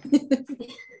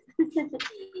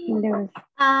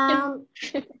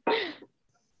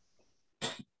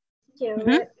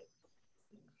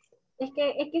 Es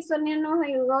que Sonia nos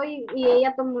ayudó y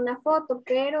ella tomó una foto,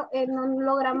 pero no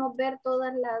logramos ver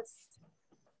todas las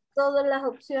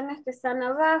opciones que están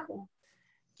abajo.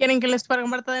 ¿Quieren que les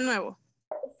comparta de nuevo?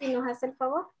 Si nos hace el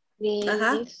favor.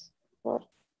 Ajá.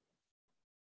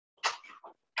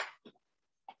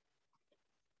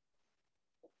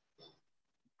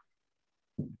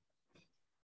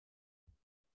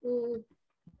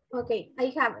 Okay,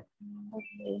 I have it.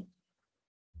 Okay.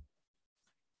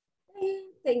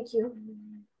 Thank you.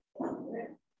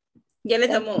 Ya le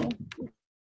tomó.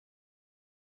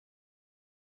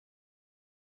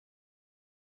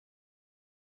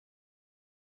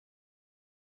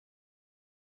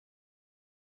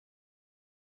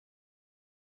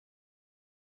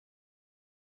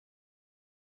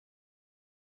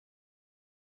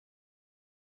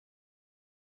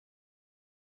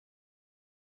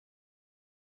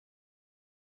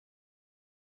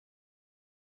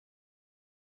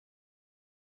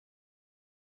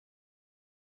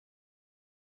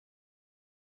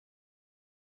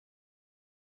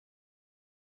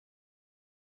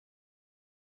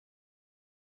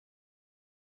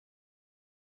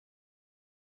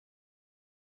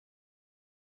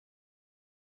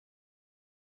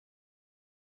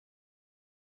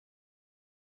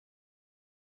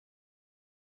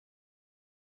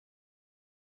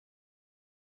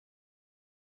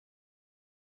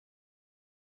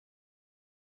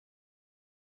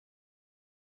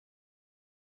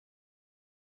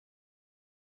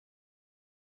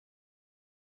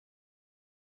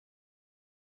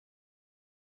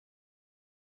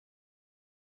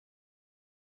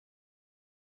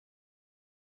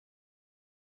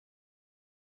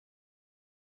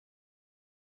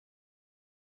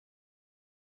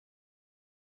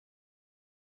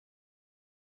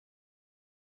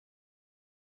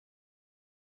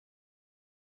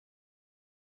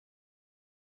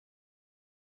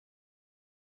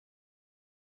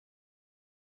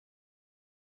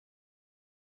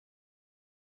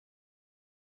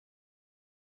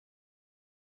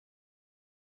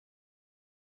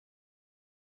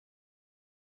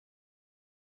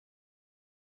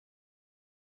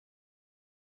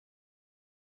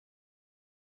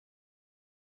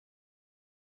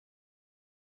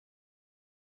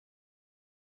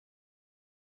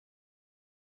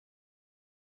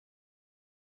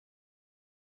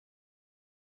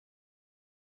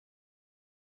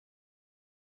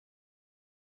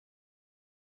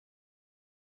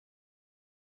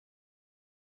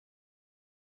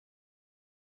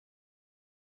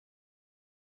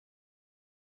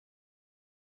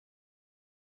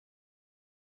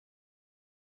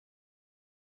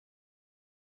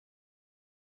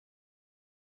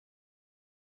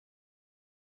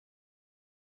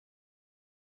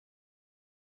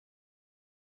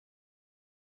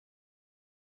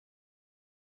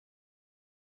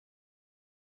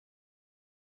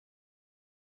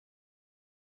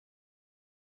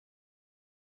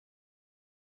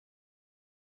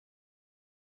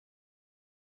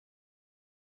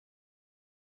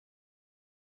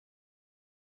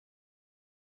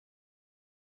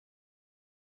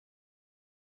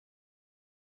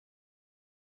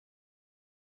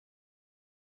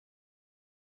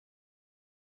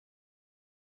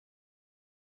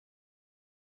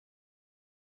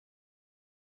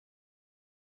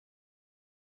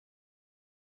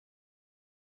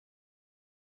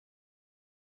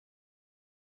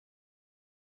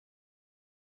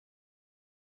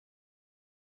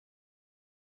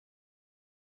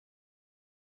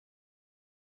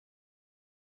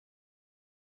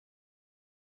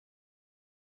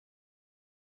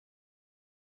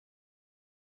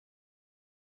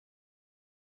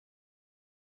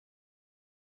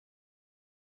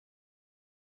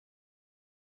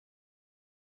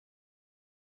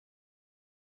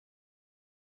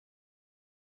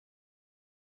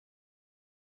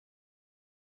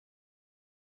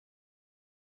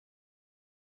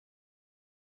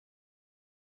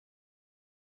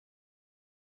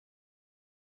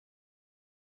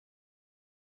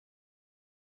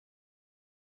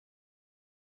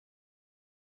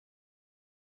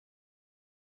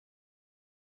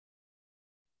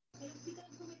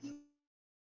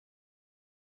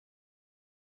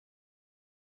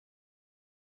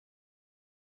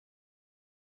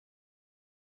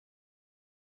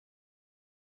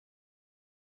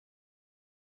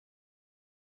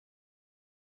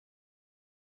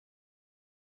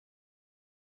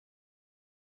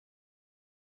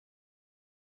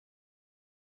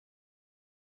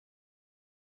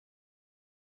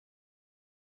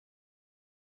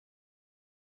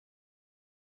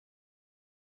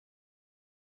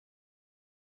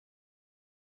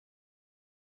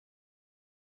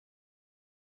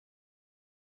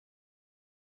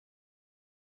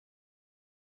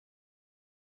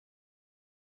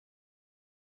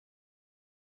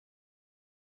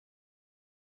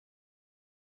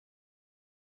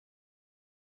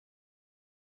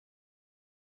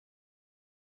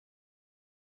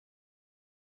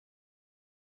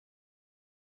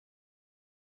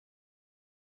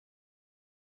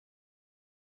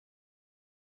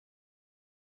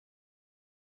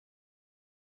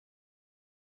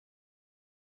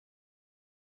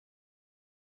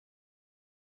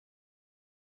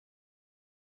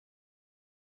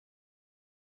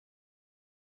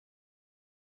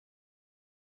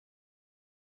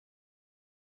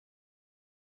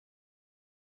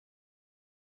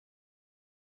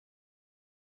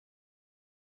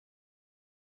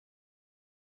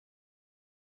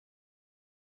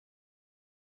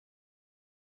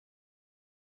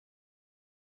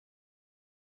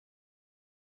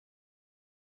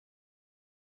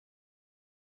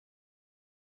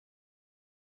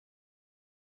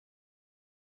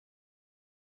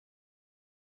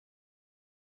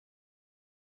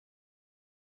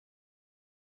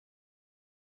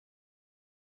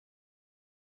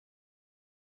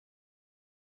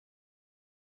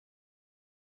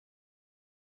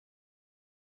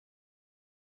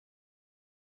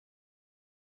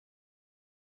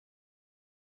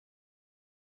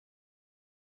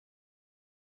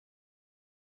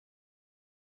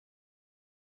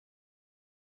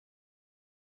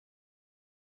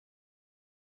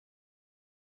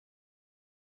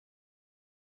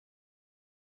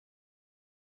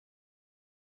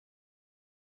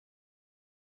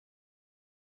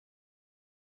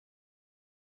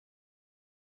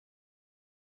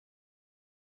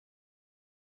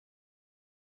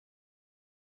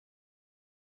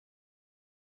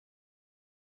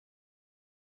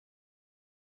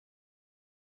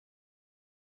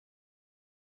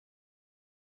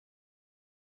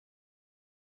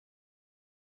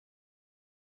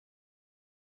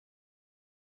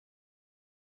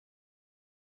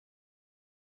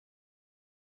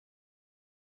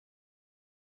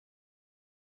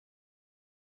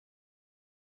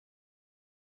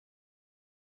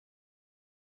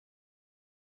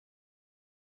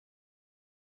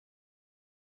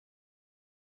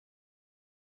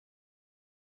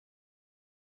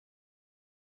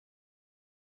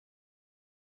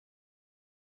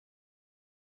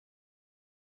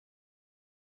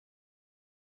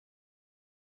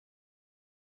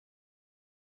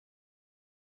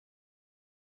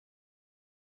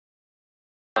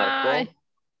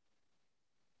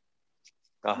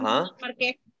 Ajá. ¿Por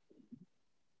qué?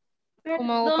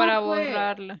 ¿Cómo hago para Perdón, pues.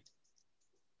 borrarla?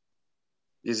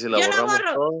 ¿Y si la Yo la borramos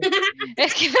borro. todo?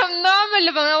 Es que no, me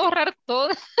lo van a borrar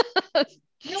todas. No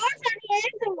sabía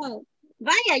eso.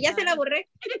 Vaya, ya se la borré.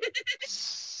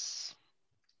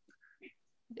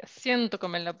 Ya siento que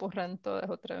me la borran todas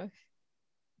otra vez.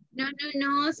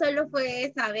 No, solo fue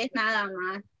esa vez nada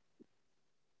más.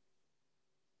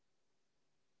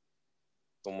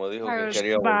 Como dijo que Ay,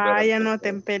 quería volver a vaya, no empezar.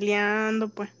 estén peleando,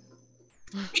 pues.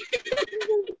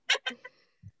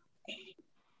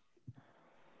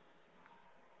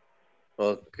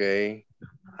 Ok.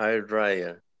 Hi,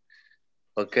 Ryan.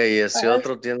 Ok, ese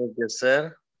otro tiene que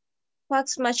ser.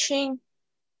 Fax machine.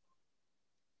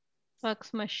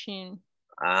 Fax machine.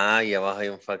 Ah, y abajo hay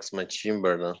un fax machine,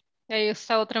 ¿verdad? Y ahí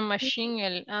está otra machine,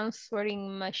 el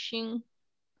answering machine.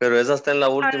 Pero esa está en la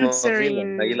última fila. Ahí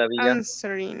Answering, la vi ya.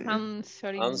 answering.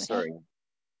 Answering machine.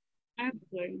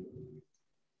 Answering.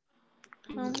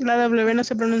 La W no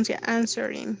se pronuncia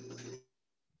answering.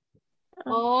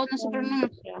 Oh, no se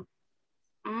pronuncia.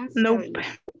 Nope.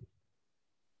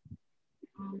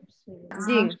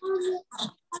 Jean,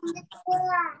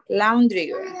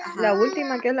 Laundry. la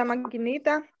última que es la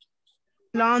maquinita.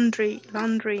 Laundry,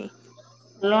 laundry.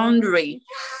 Laundry.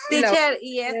 Y la Teacher,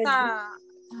 y esa...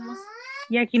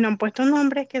 Y aquí no han puesto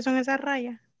nombres, ¿qué son esas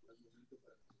rayas?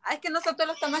 Es que nosotros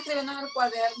lo estamos escribiendo en el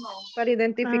cuaderno. para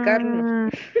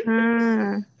identificarnos.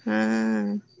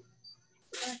 Ah.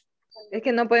 Es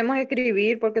que no podemos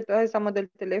escribir porque todos estamos del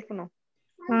teléfono.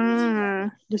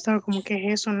 Yo estaba como, ¿qué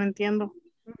es eso? No entiendo.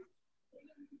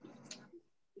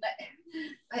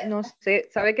 No sé,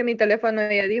 sabe que mi teléfono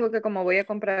ya dijo que como voy a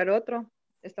comprar otro,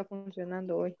 está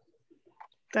funcionando hoy.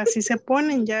 Así se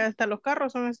ponen, ya hasta los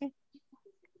carros son así.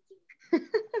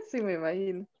 Sí, me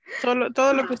imagino.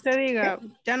 Todo lo que usted diga,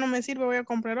 ya no me sirve, voy a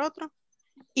comprar otro.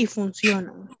 Y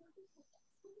funciona.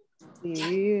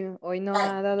 Sí, hoy no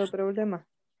ha dado problema.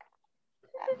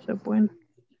 Se puede.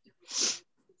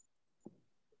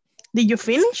 Did you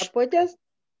finish? ¿Apoyas?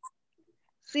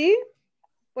 Sí,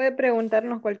 puede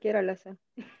preguntarnos cualquiera al hacer.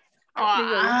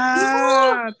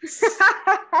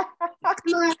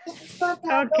 Digo yo.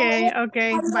 Ok.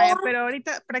 Vaya, pero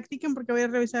ahorita practiquen porque voy a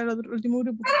revisar el último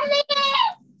grupo.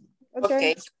 Ok.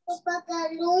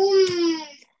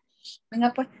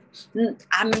 Venga, pues.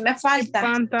 A mí me falta.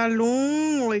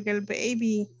 Pantalón, oiga, el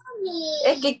baby.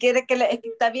 Es que quiere que es que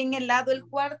está bien helado el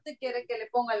cuarto y quiere que le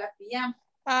ponga la pijama.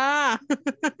 Ah.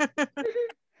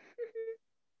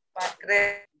 Para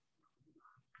creer.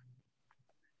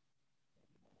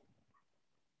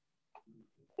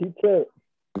 Teacher.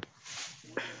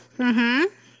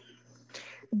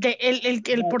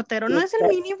 El portero no es el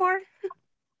minibar.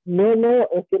 No,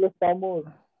 es que lo estamos...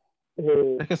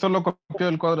 Es que solo copió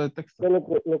el cuadro de texto. Lo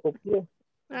copié.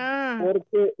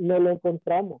 Porque no lo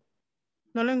encontramos.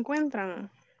 No lo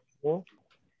encuentran. ¿No?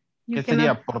 ¿Qué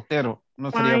sería? Portero,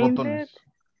 no sería botones.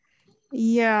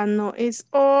 Ya, no, es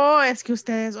que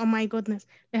ustedes, oh my goodness,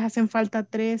 les hacen falta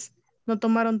 3, no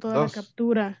tomaron toda la 2.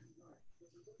 captura.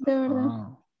 De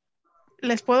verdad.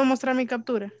 ¿Les puedo mostrar mi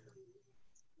captura?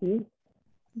 Sí.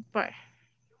 Bye.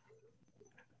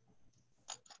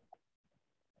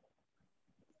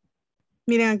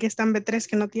 Miren, aquí están B3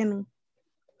 que no tienen.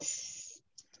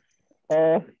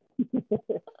 Fax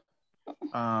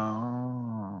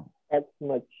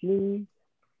machine.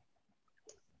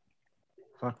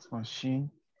 Fax machine.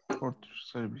 Porter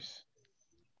service.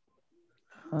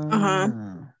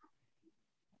 Ajá.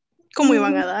 ¿Cómo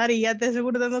iban a dar? Y ya de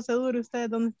seguro no se dure ustedes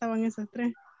dónde estaban esas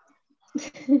 3.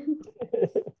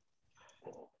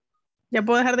 ¿Ya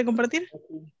puedo dejar de compartir?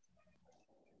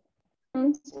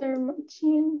 Answer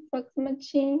machine, fax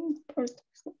machine,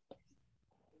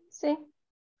 sí.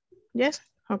 Yes.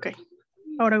 Ok.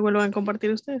 Ahora vuelvan a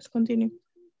compartir ustedes. Continúen.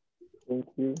 Thank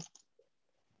you.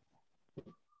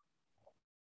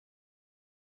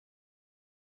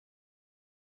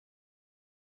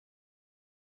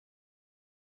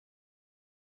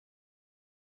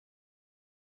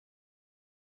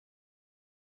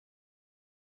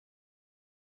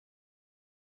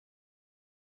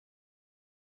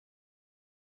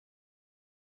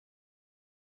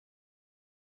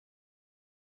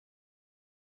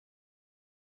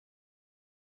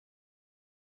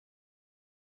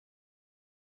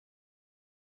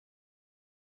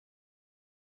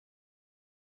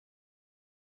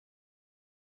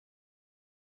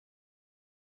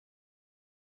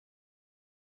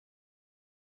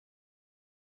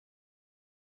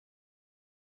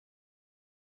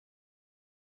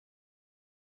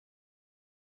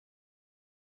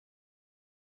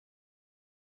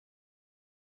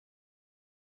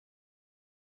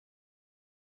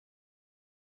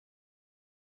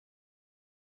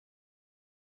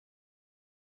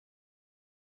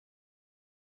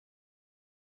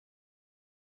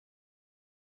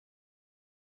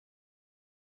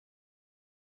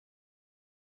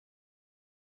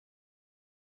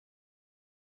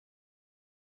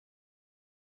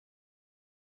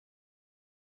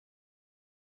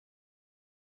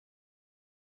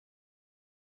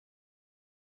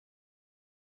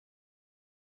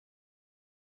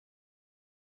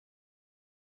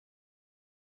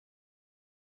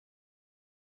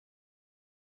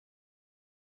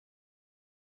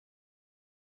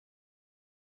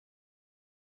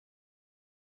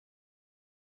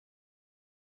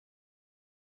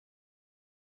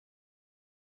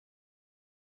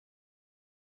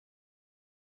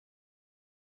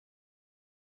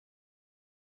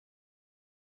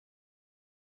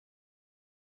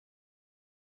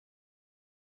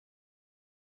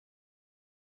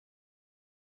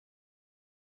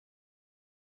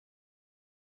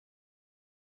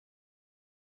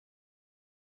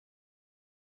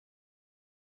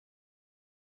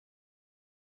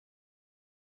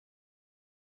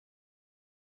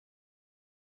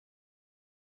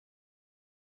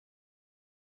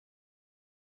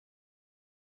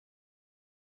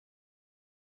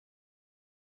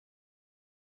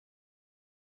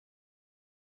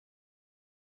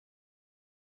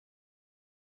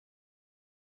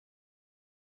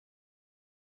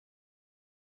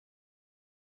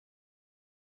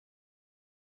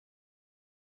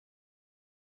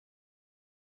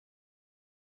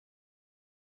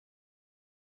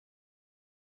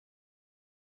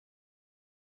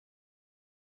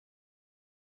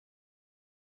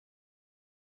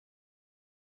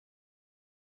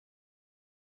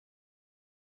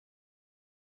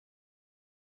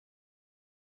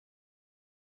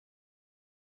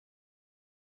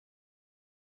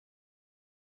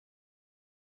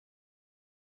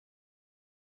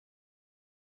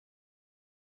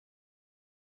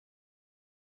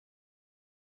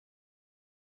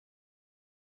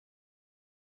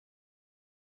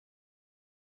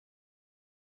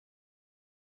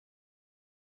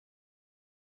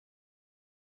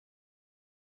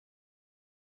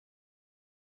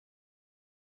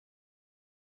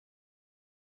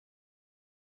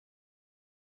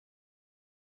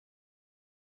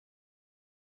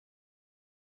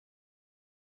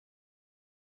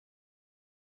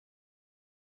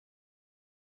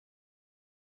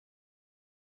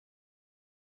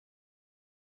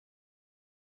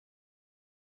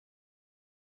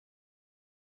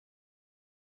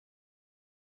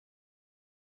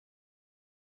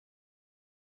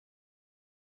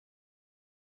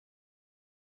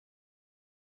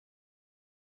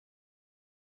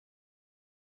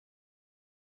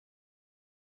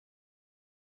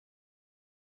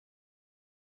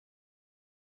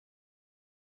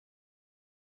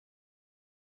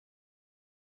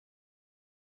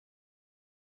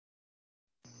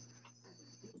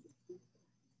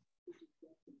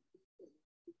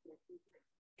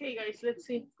 Okay, guys, let's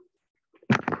see.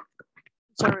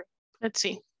 Sorry, let's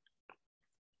see.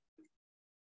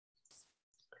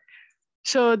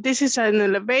 So this is an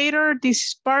elevator, this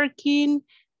is parking,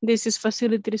 this is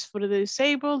facilities for the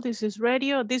disabled, this is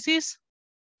radio, this is?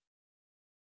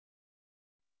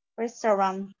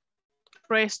 Restaurant.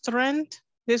 Restaurant,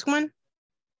 this one?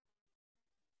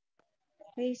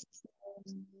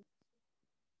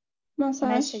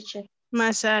 Massage.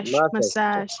 Massage,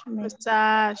 massage,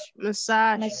 massage,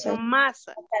 massage,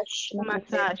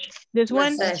 massage. This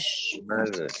one?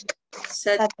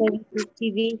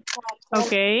 TV.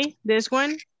 Okay, this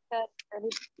one?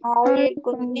 Air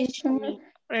conditioner.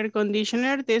 Air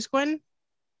conditioner, this one?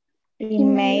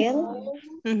 Email.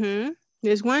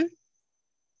 This one?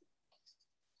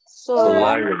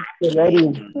 Solarium.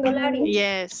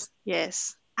 Yes,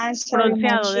 yes. Answering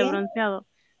Bronceado, de machine. bronceado.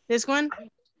 This one?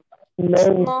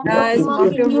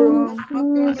 Smoking room.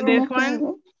 This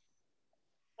one?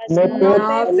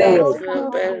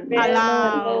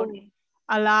 Allowed.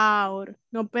 Allowed.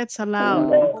 No pets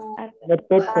allowed. No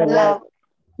pets allowed.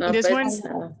 This one?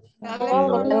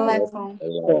 Telephone.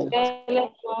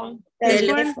 This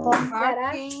one?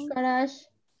 Garage.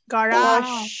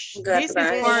 Garage. This is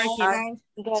parking.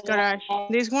 It's garage.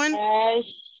 This one?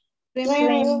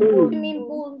 Swimming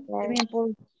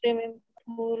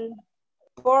pool.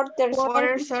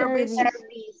 Water service.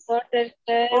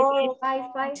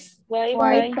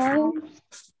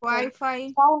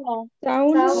 Wi-Fi.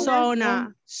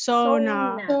 Sauna.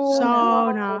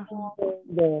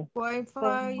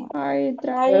 Wi-Fi. Air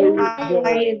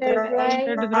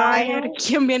Dryer.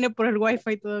 ¿Quién viene por el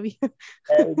Wi-Fi todavía?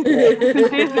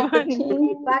 This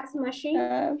one? Fax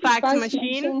machine. Fax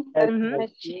machine.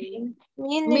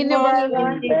 Minibar.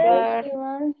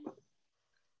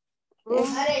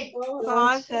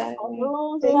 What?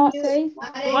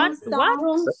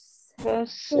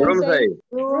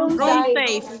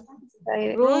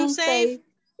 Room safe.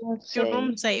 Your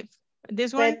room safe.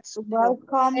 This one?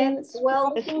 Welcome.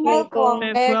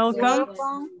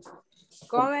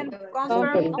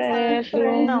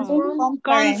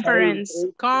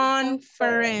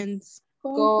 Conference.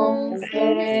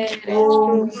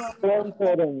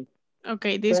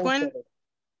 Okay, this one?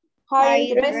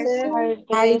 Hairdresser.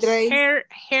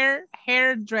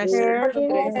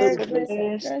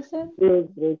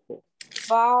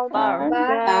 Bar.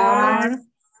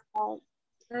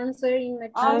 Answering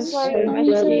machine.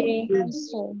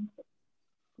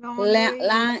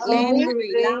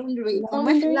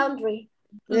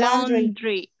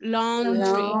 Laundry.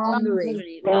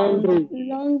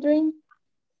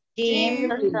 Gym.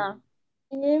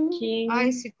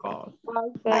 Bicycle.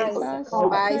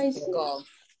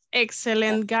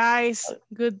 Excellent, guys.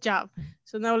 Good job.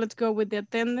 So now let's go with the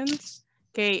attendance.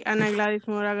 Okay, Ana Gladys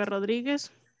Moraga Rodríguez.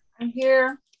 I'm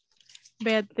here.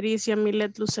 Beatriz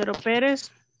Yamilet Lucero Pérez.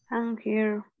 I'm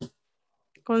here.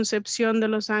 Concepción de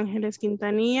Los Ángeles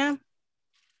Quintanilla.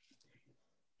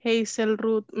 Hazel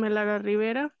Ruth Melara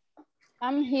Rivera.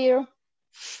 I'm here.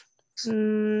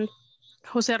 José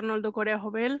Arnoldo Corea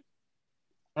Jovel.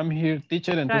 I'm here,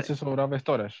 teacher, entonces sobraba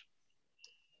storage.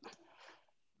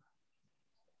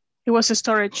 It was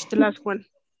storage, the last one.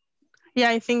 Yeah,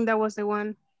 I think that was the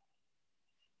one.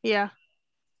 Yeah,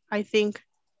 I think.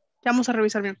 Ya vamos a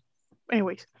revisar bien.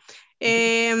 Anyways.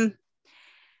 Karen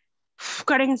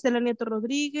Estela Nieto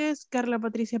Rodríguez. Carla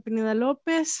Patricia Pineda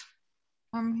López.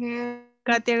 I'm here.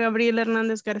 Katia Gabriela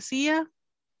Hernández García.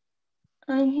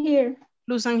 I'm here.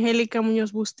 Luz Angélica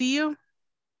Muñoz Bustillo.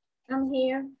 I'm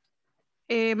here.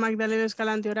 Magdalena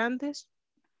Escalante Orantes.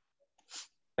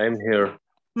 I'm here.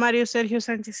 Mario Sergio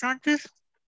Sánchez Sánchez.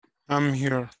 I'm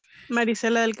here.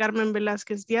 Marisela del Carmen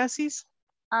Velázquez Diasis.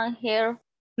 I'm here.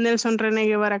 Nelson René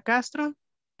Guevara Castro.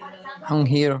 I'm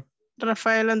here.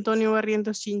 Rafael Antonio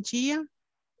Barrientos Chinchilla.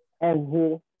 I'm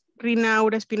here. Rina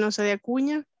Aura Espinosa de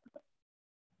Acuña.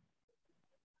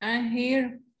 I'm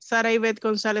here. Sara Ivette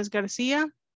González García.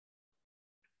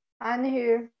 I'm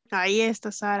here. Ahí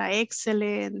está Sara,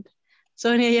 excelente.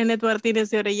 Sonia Janet Martínez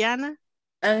de Orellana.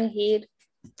 I'm here.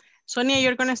 Sonia,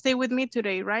 you're going to stay with me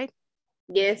today, right?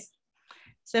 Yes.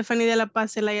 Stephanie de la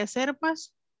Paz Celaya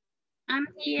Serpas. I'm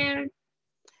here.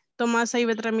 Tomás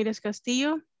Ivette Ramírez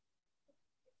Castillo.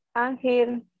 I'm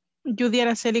here. Judy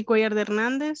Araceli Cuellar de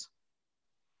Hernández.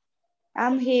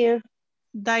 I'm here.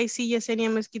 Daisy Yesenia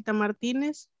Mezquita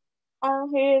Martínez.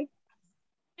 I'm here.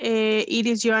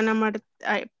 Iris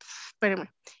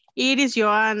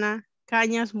Joana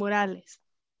Cañas Morales.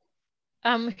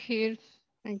 I'm here.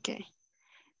 Okay.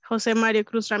 José Mario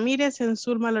Cruz Ramírez and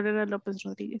Zulma Lorena López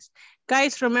Rodríguez.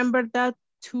 Guys, remember that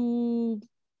to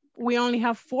we only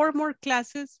have 4 more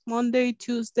classes, Monday,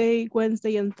 Tuesday,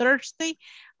 Wednesday, and Thursday.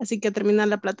 Así que a terminar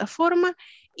la plataforma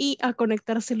y a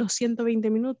conectarse los 120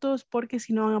 minutos porque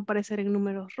si no van a aparecer en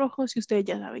números rojos y ustedes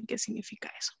ya saben qué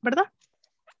significa eso, ¿verdad?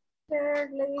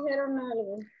 Le dijeron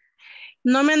algo.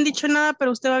 No me han dicho nada,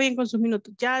 pero usted va bien con sus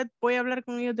minutos. Ya voy a hablar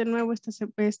con ellos de nuevo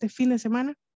este fin de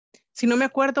semana. Si no me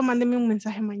acuerdo, mándeme un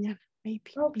mensaje mañana,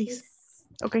 maybe, please.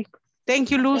 Okay. Thank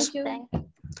you, Luz. Thank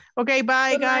you. Okay,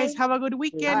 bye, Good guys. night. Have a good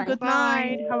weekend. Bye. Good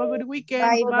night. Have a good weekend.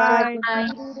 Bye. Bye.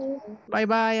 Bye,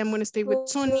 bye. I'm going to stay with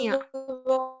Sonia.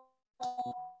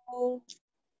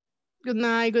 Good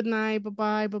night. Good night.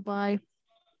 Bye-bye. Bye-bye.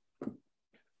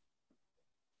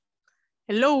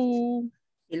 Hello.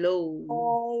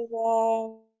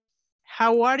 Hello.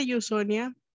 How are you,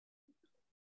 Sonia?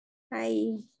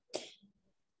 Ay,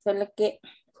 solo que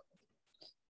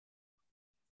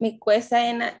me cuesta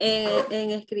en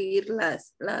escribir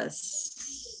las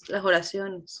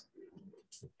oraciones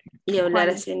y hablar ¿Cuál?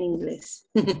 así en inglés.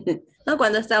 No,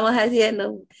 cuando estamos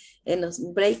haciendo en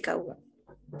los breakout,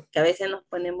 que a veces nos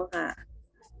ponemos a...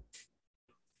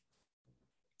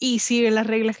 Y sigue las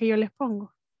reglas que yo les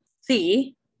pongo.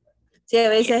 Sí, a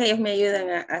veces ellos me ayudan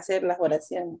a hacer las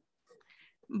oraciones.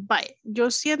 Vaya, yo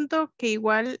siento que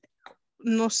igual,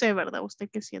 no sé, ¿verdad? ¿Usted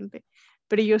qué siente?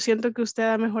 Pero yo siento que usted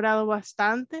ha mejorado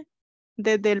bastante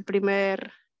desde el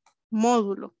primer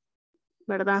módulo,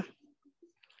 ¿verdad?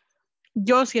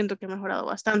 Yo siento que he mejorado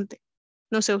bastante.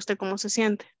 No sé usted cómo se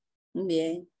siente.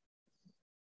 Bien.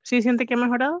 ¿Sí siente que ha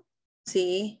mejorado?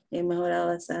 Sí, he mejorado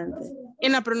bastante.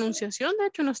 En la pronunciación, de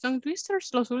hecho, en los tongue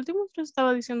twisters, los últimos los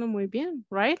estaba diciendo muy bien,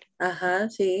 ¿right? Ajá,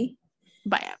 sí.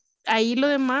 Vaya, ahí lo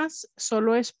demás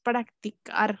solo es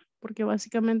practicar, porque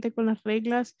básicamente con las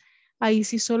reglas, ahí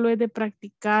sí solo es de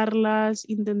practicarlas,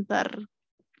 intentar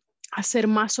hacer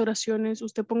más oraciones.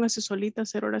 Usted póngase solita a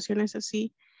hacer oraciones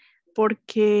así,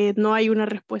 porque no hay una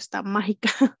respuesta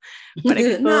mágica para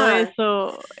que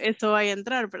todo eso vaya a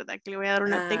entrar, ¿verdad? Que le voy a dar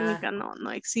una técnica,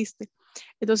 no existe.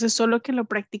 Entonces, solo que lo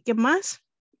practique más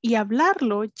y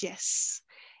hablarlo, yes.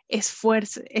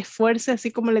 Esfuerce,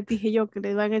 así como les dije yo, que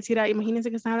les van a decir, imagínense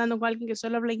que están hablando con alguien que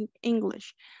solo habla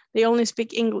English. They only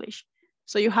speak English.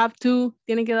 So you have to,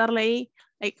 tienen que darle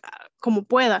ahí, como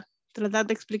pueda, tratar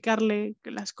de explicarle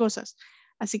las cosas.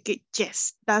 Así que,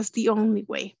 yes, that's the only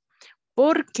way.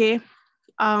 Porque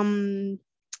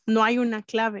no hay una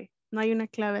clave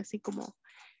así como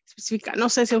específica. No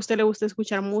sé si a usted le gusta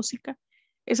escuchar música.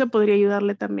 Eso podría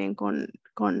ayudarle también con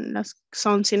las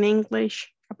songs in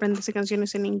English, aprenderse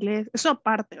canciones en inglés. Eso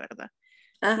aparte, ¿verdad?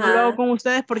 Ajá. No lo hago con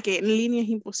ustedes porque en línea es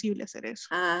imposible hacer eso.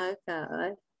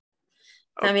 Cabal.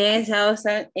 También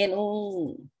está en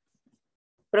un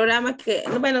programa que,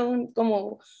 bueno,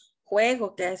 como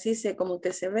juego que así como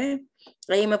que se ve.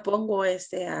 Ahí me pongo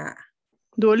a...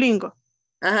 Duolingo.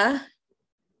 Ajá.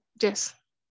 Yes.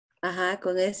 Ajá,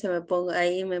 con ese me pongo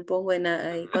ahí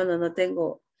cuando no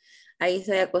tengo, ahí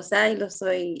estoy acostada y lo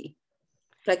estoy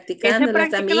practicando.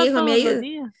 Hasta mi hijo me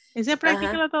ayuda. Ese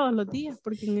practícalo todos los días,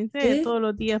 porque en ese ¿Sí? todos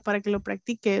los días para que lo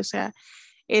practique, o sea,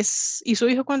 ¿y su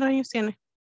hijo cuántos años tiene?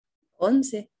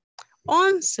 11.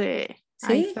 11. ¿Sí?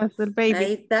 Ahí está el baby.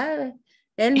 Ahí está.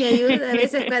 Él me ayuda a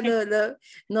veces cuando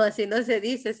no, así no se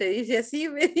dice así,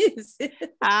 me dice.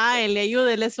 Él le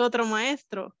ayuda, él es otro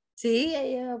maestro. Sí,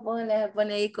 ella me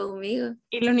pone ahí conmigo.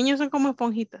 Y los niños son como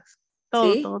esponjitas.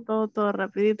 Todo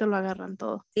rapidito lo agarran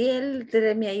todo. Sí, él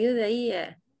me ayuda ahí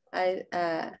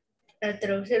a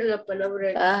traducir la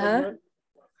palabra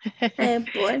en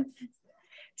español.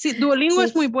 Sí, Duolingo Sí.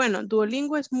 es muy bueno.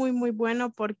 Duolingo es muy, muy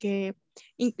bueno porque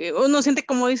uno siente,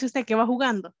 como dice usted, que va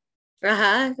jugando.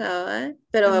 Ajá, cabal,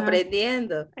 pero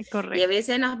aprendiendo. Correcto. Y a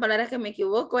veces en las palabras que me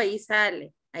equivoco, ahí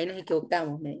sale. Ahí nos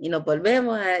equivocamos, y nos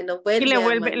volvemos y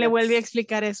le vuelve a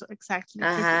explicar eso, exacto.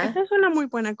 Esa es una muy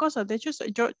buena cosa. De hecho,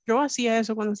 yo hacía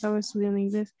eso cuando estaba estudiando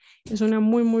inglés. Es una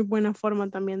muy, muy buena forma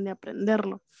también de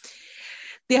aprenderlo.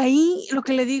 De ahí, lo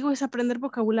que le digo es aprender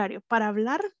vocabulario. Para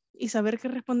hablar y saber qué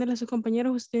responderle a sus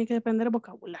compañeros, usted tiene que aprender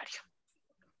vocabulario.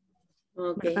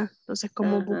 Okay. Entonces,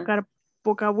 como buscar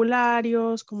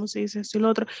vocabularios, cómo se dice esto y lo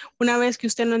otro. Una vez que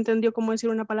usted no entendió cómo decir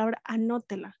una palabra,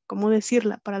 anótela, cómo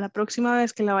decirla, para la próxima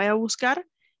vez que la vaya a buscar,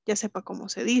 ya sepa cómo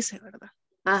se dice, ¿verdad?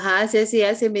 Ajá, sí,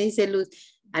 así me dice Luz.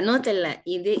 Anótela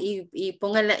y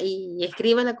póngala y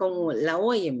escríbala como la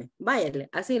óyeme. Váyale,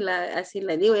 así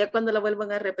la digo. Ya cuando la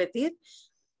vuelvan a repetir,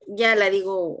 ya la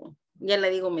digo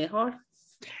mejor.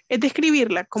 Es de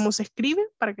escribirla como se escribe,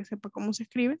 para que sepa cómo se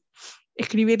escribe,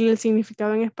 escribirle el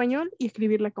significado en español y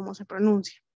escribirla como se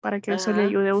pronuncia, para que eso le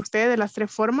ayude a usted de las 3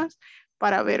 formas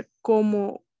para ver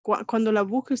cómo, cuando la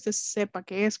busque usted sepa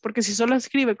qué es, porque si solo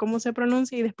escribe cómo se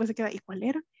pronuncia y después se queda, ¿y cuál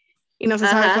era? y no se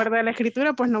sabe Ajá. acuerda de la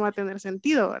escritura, pues no va a tener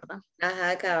sentido, ¿verdad?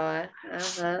 Ajá, cabal.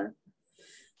 Ajá.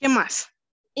 ¿Qué más?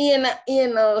 ¿Y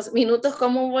en los minutos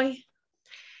cómo voy?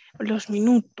 Los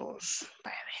minutos.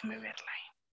 Vaya, déjeme verla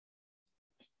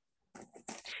ahí.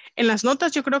 En las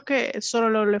notas yo creo que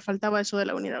solo le faltaba eso de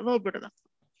la unidad 2, ¿verdad?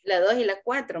 La 2 y la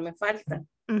 4 me faltan.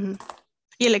 Ujú.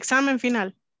 Y el examen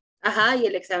final. Ajá, y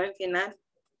el examen final.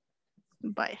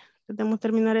 Vaya, debemos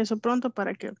terminar eso pronto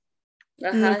para que no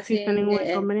Ajá, sí. exista ningún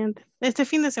inconveniente. Este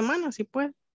fin de semana, si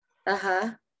puede.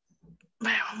 Ajá.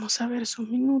 Vaya, vamos a ver sus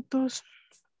minutos.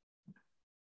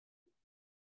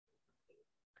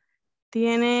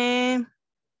 Tiene...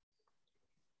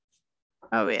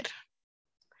 A ver.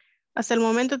 Hasta el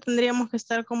momento tendríamos que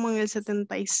estar como en el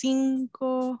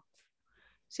 75.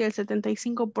 Sí, el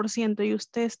 75%. Y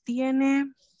usted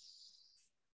tiene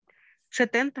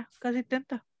 70, casi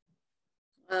 70.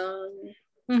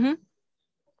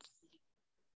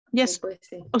 Yes. Pues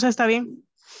sí. O sea, está bien.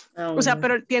 O sea, Bueno.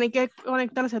 pero tiene que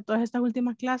conectarse a todas estas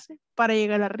últimas clases para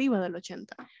llegar arriba del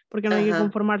 80. Porque no hay que Ajá.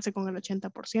 conformarse con el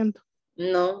 80%.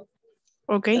 No.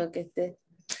 Ok. Okay.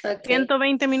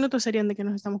 120 minutos serían de que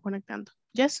nos estamos conectando.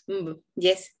 Yes.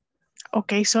 Yes.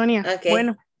 Ok, Sonia. Okay.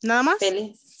 Bueno, ¿nada más?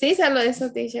 Feliz. Sí, solo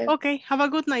eso, teacher. Ok, have a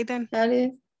good night then.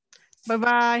 Dale. Bye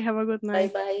bye, have a good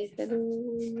night. Bye bye.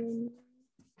 Salud.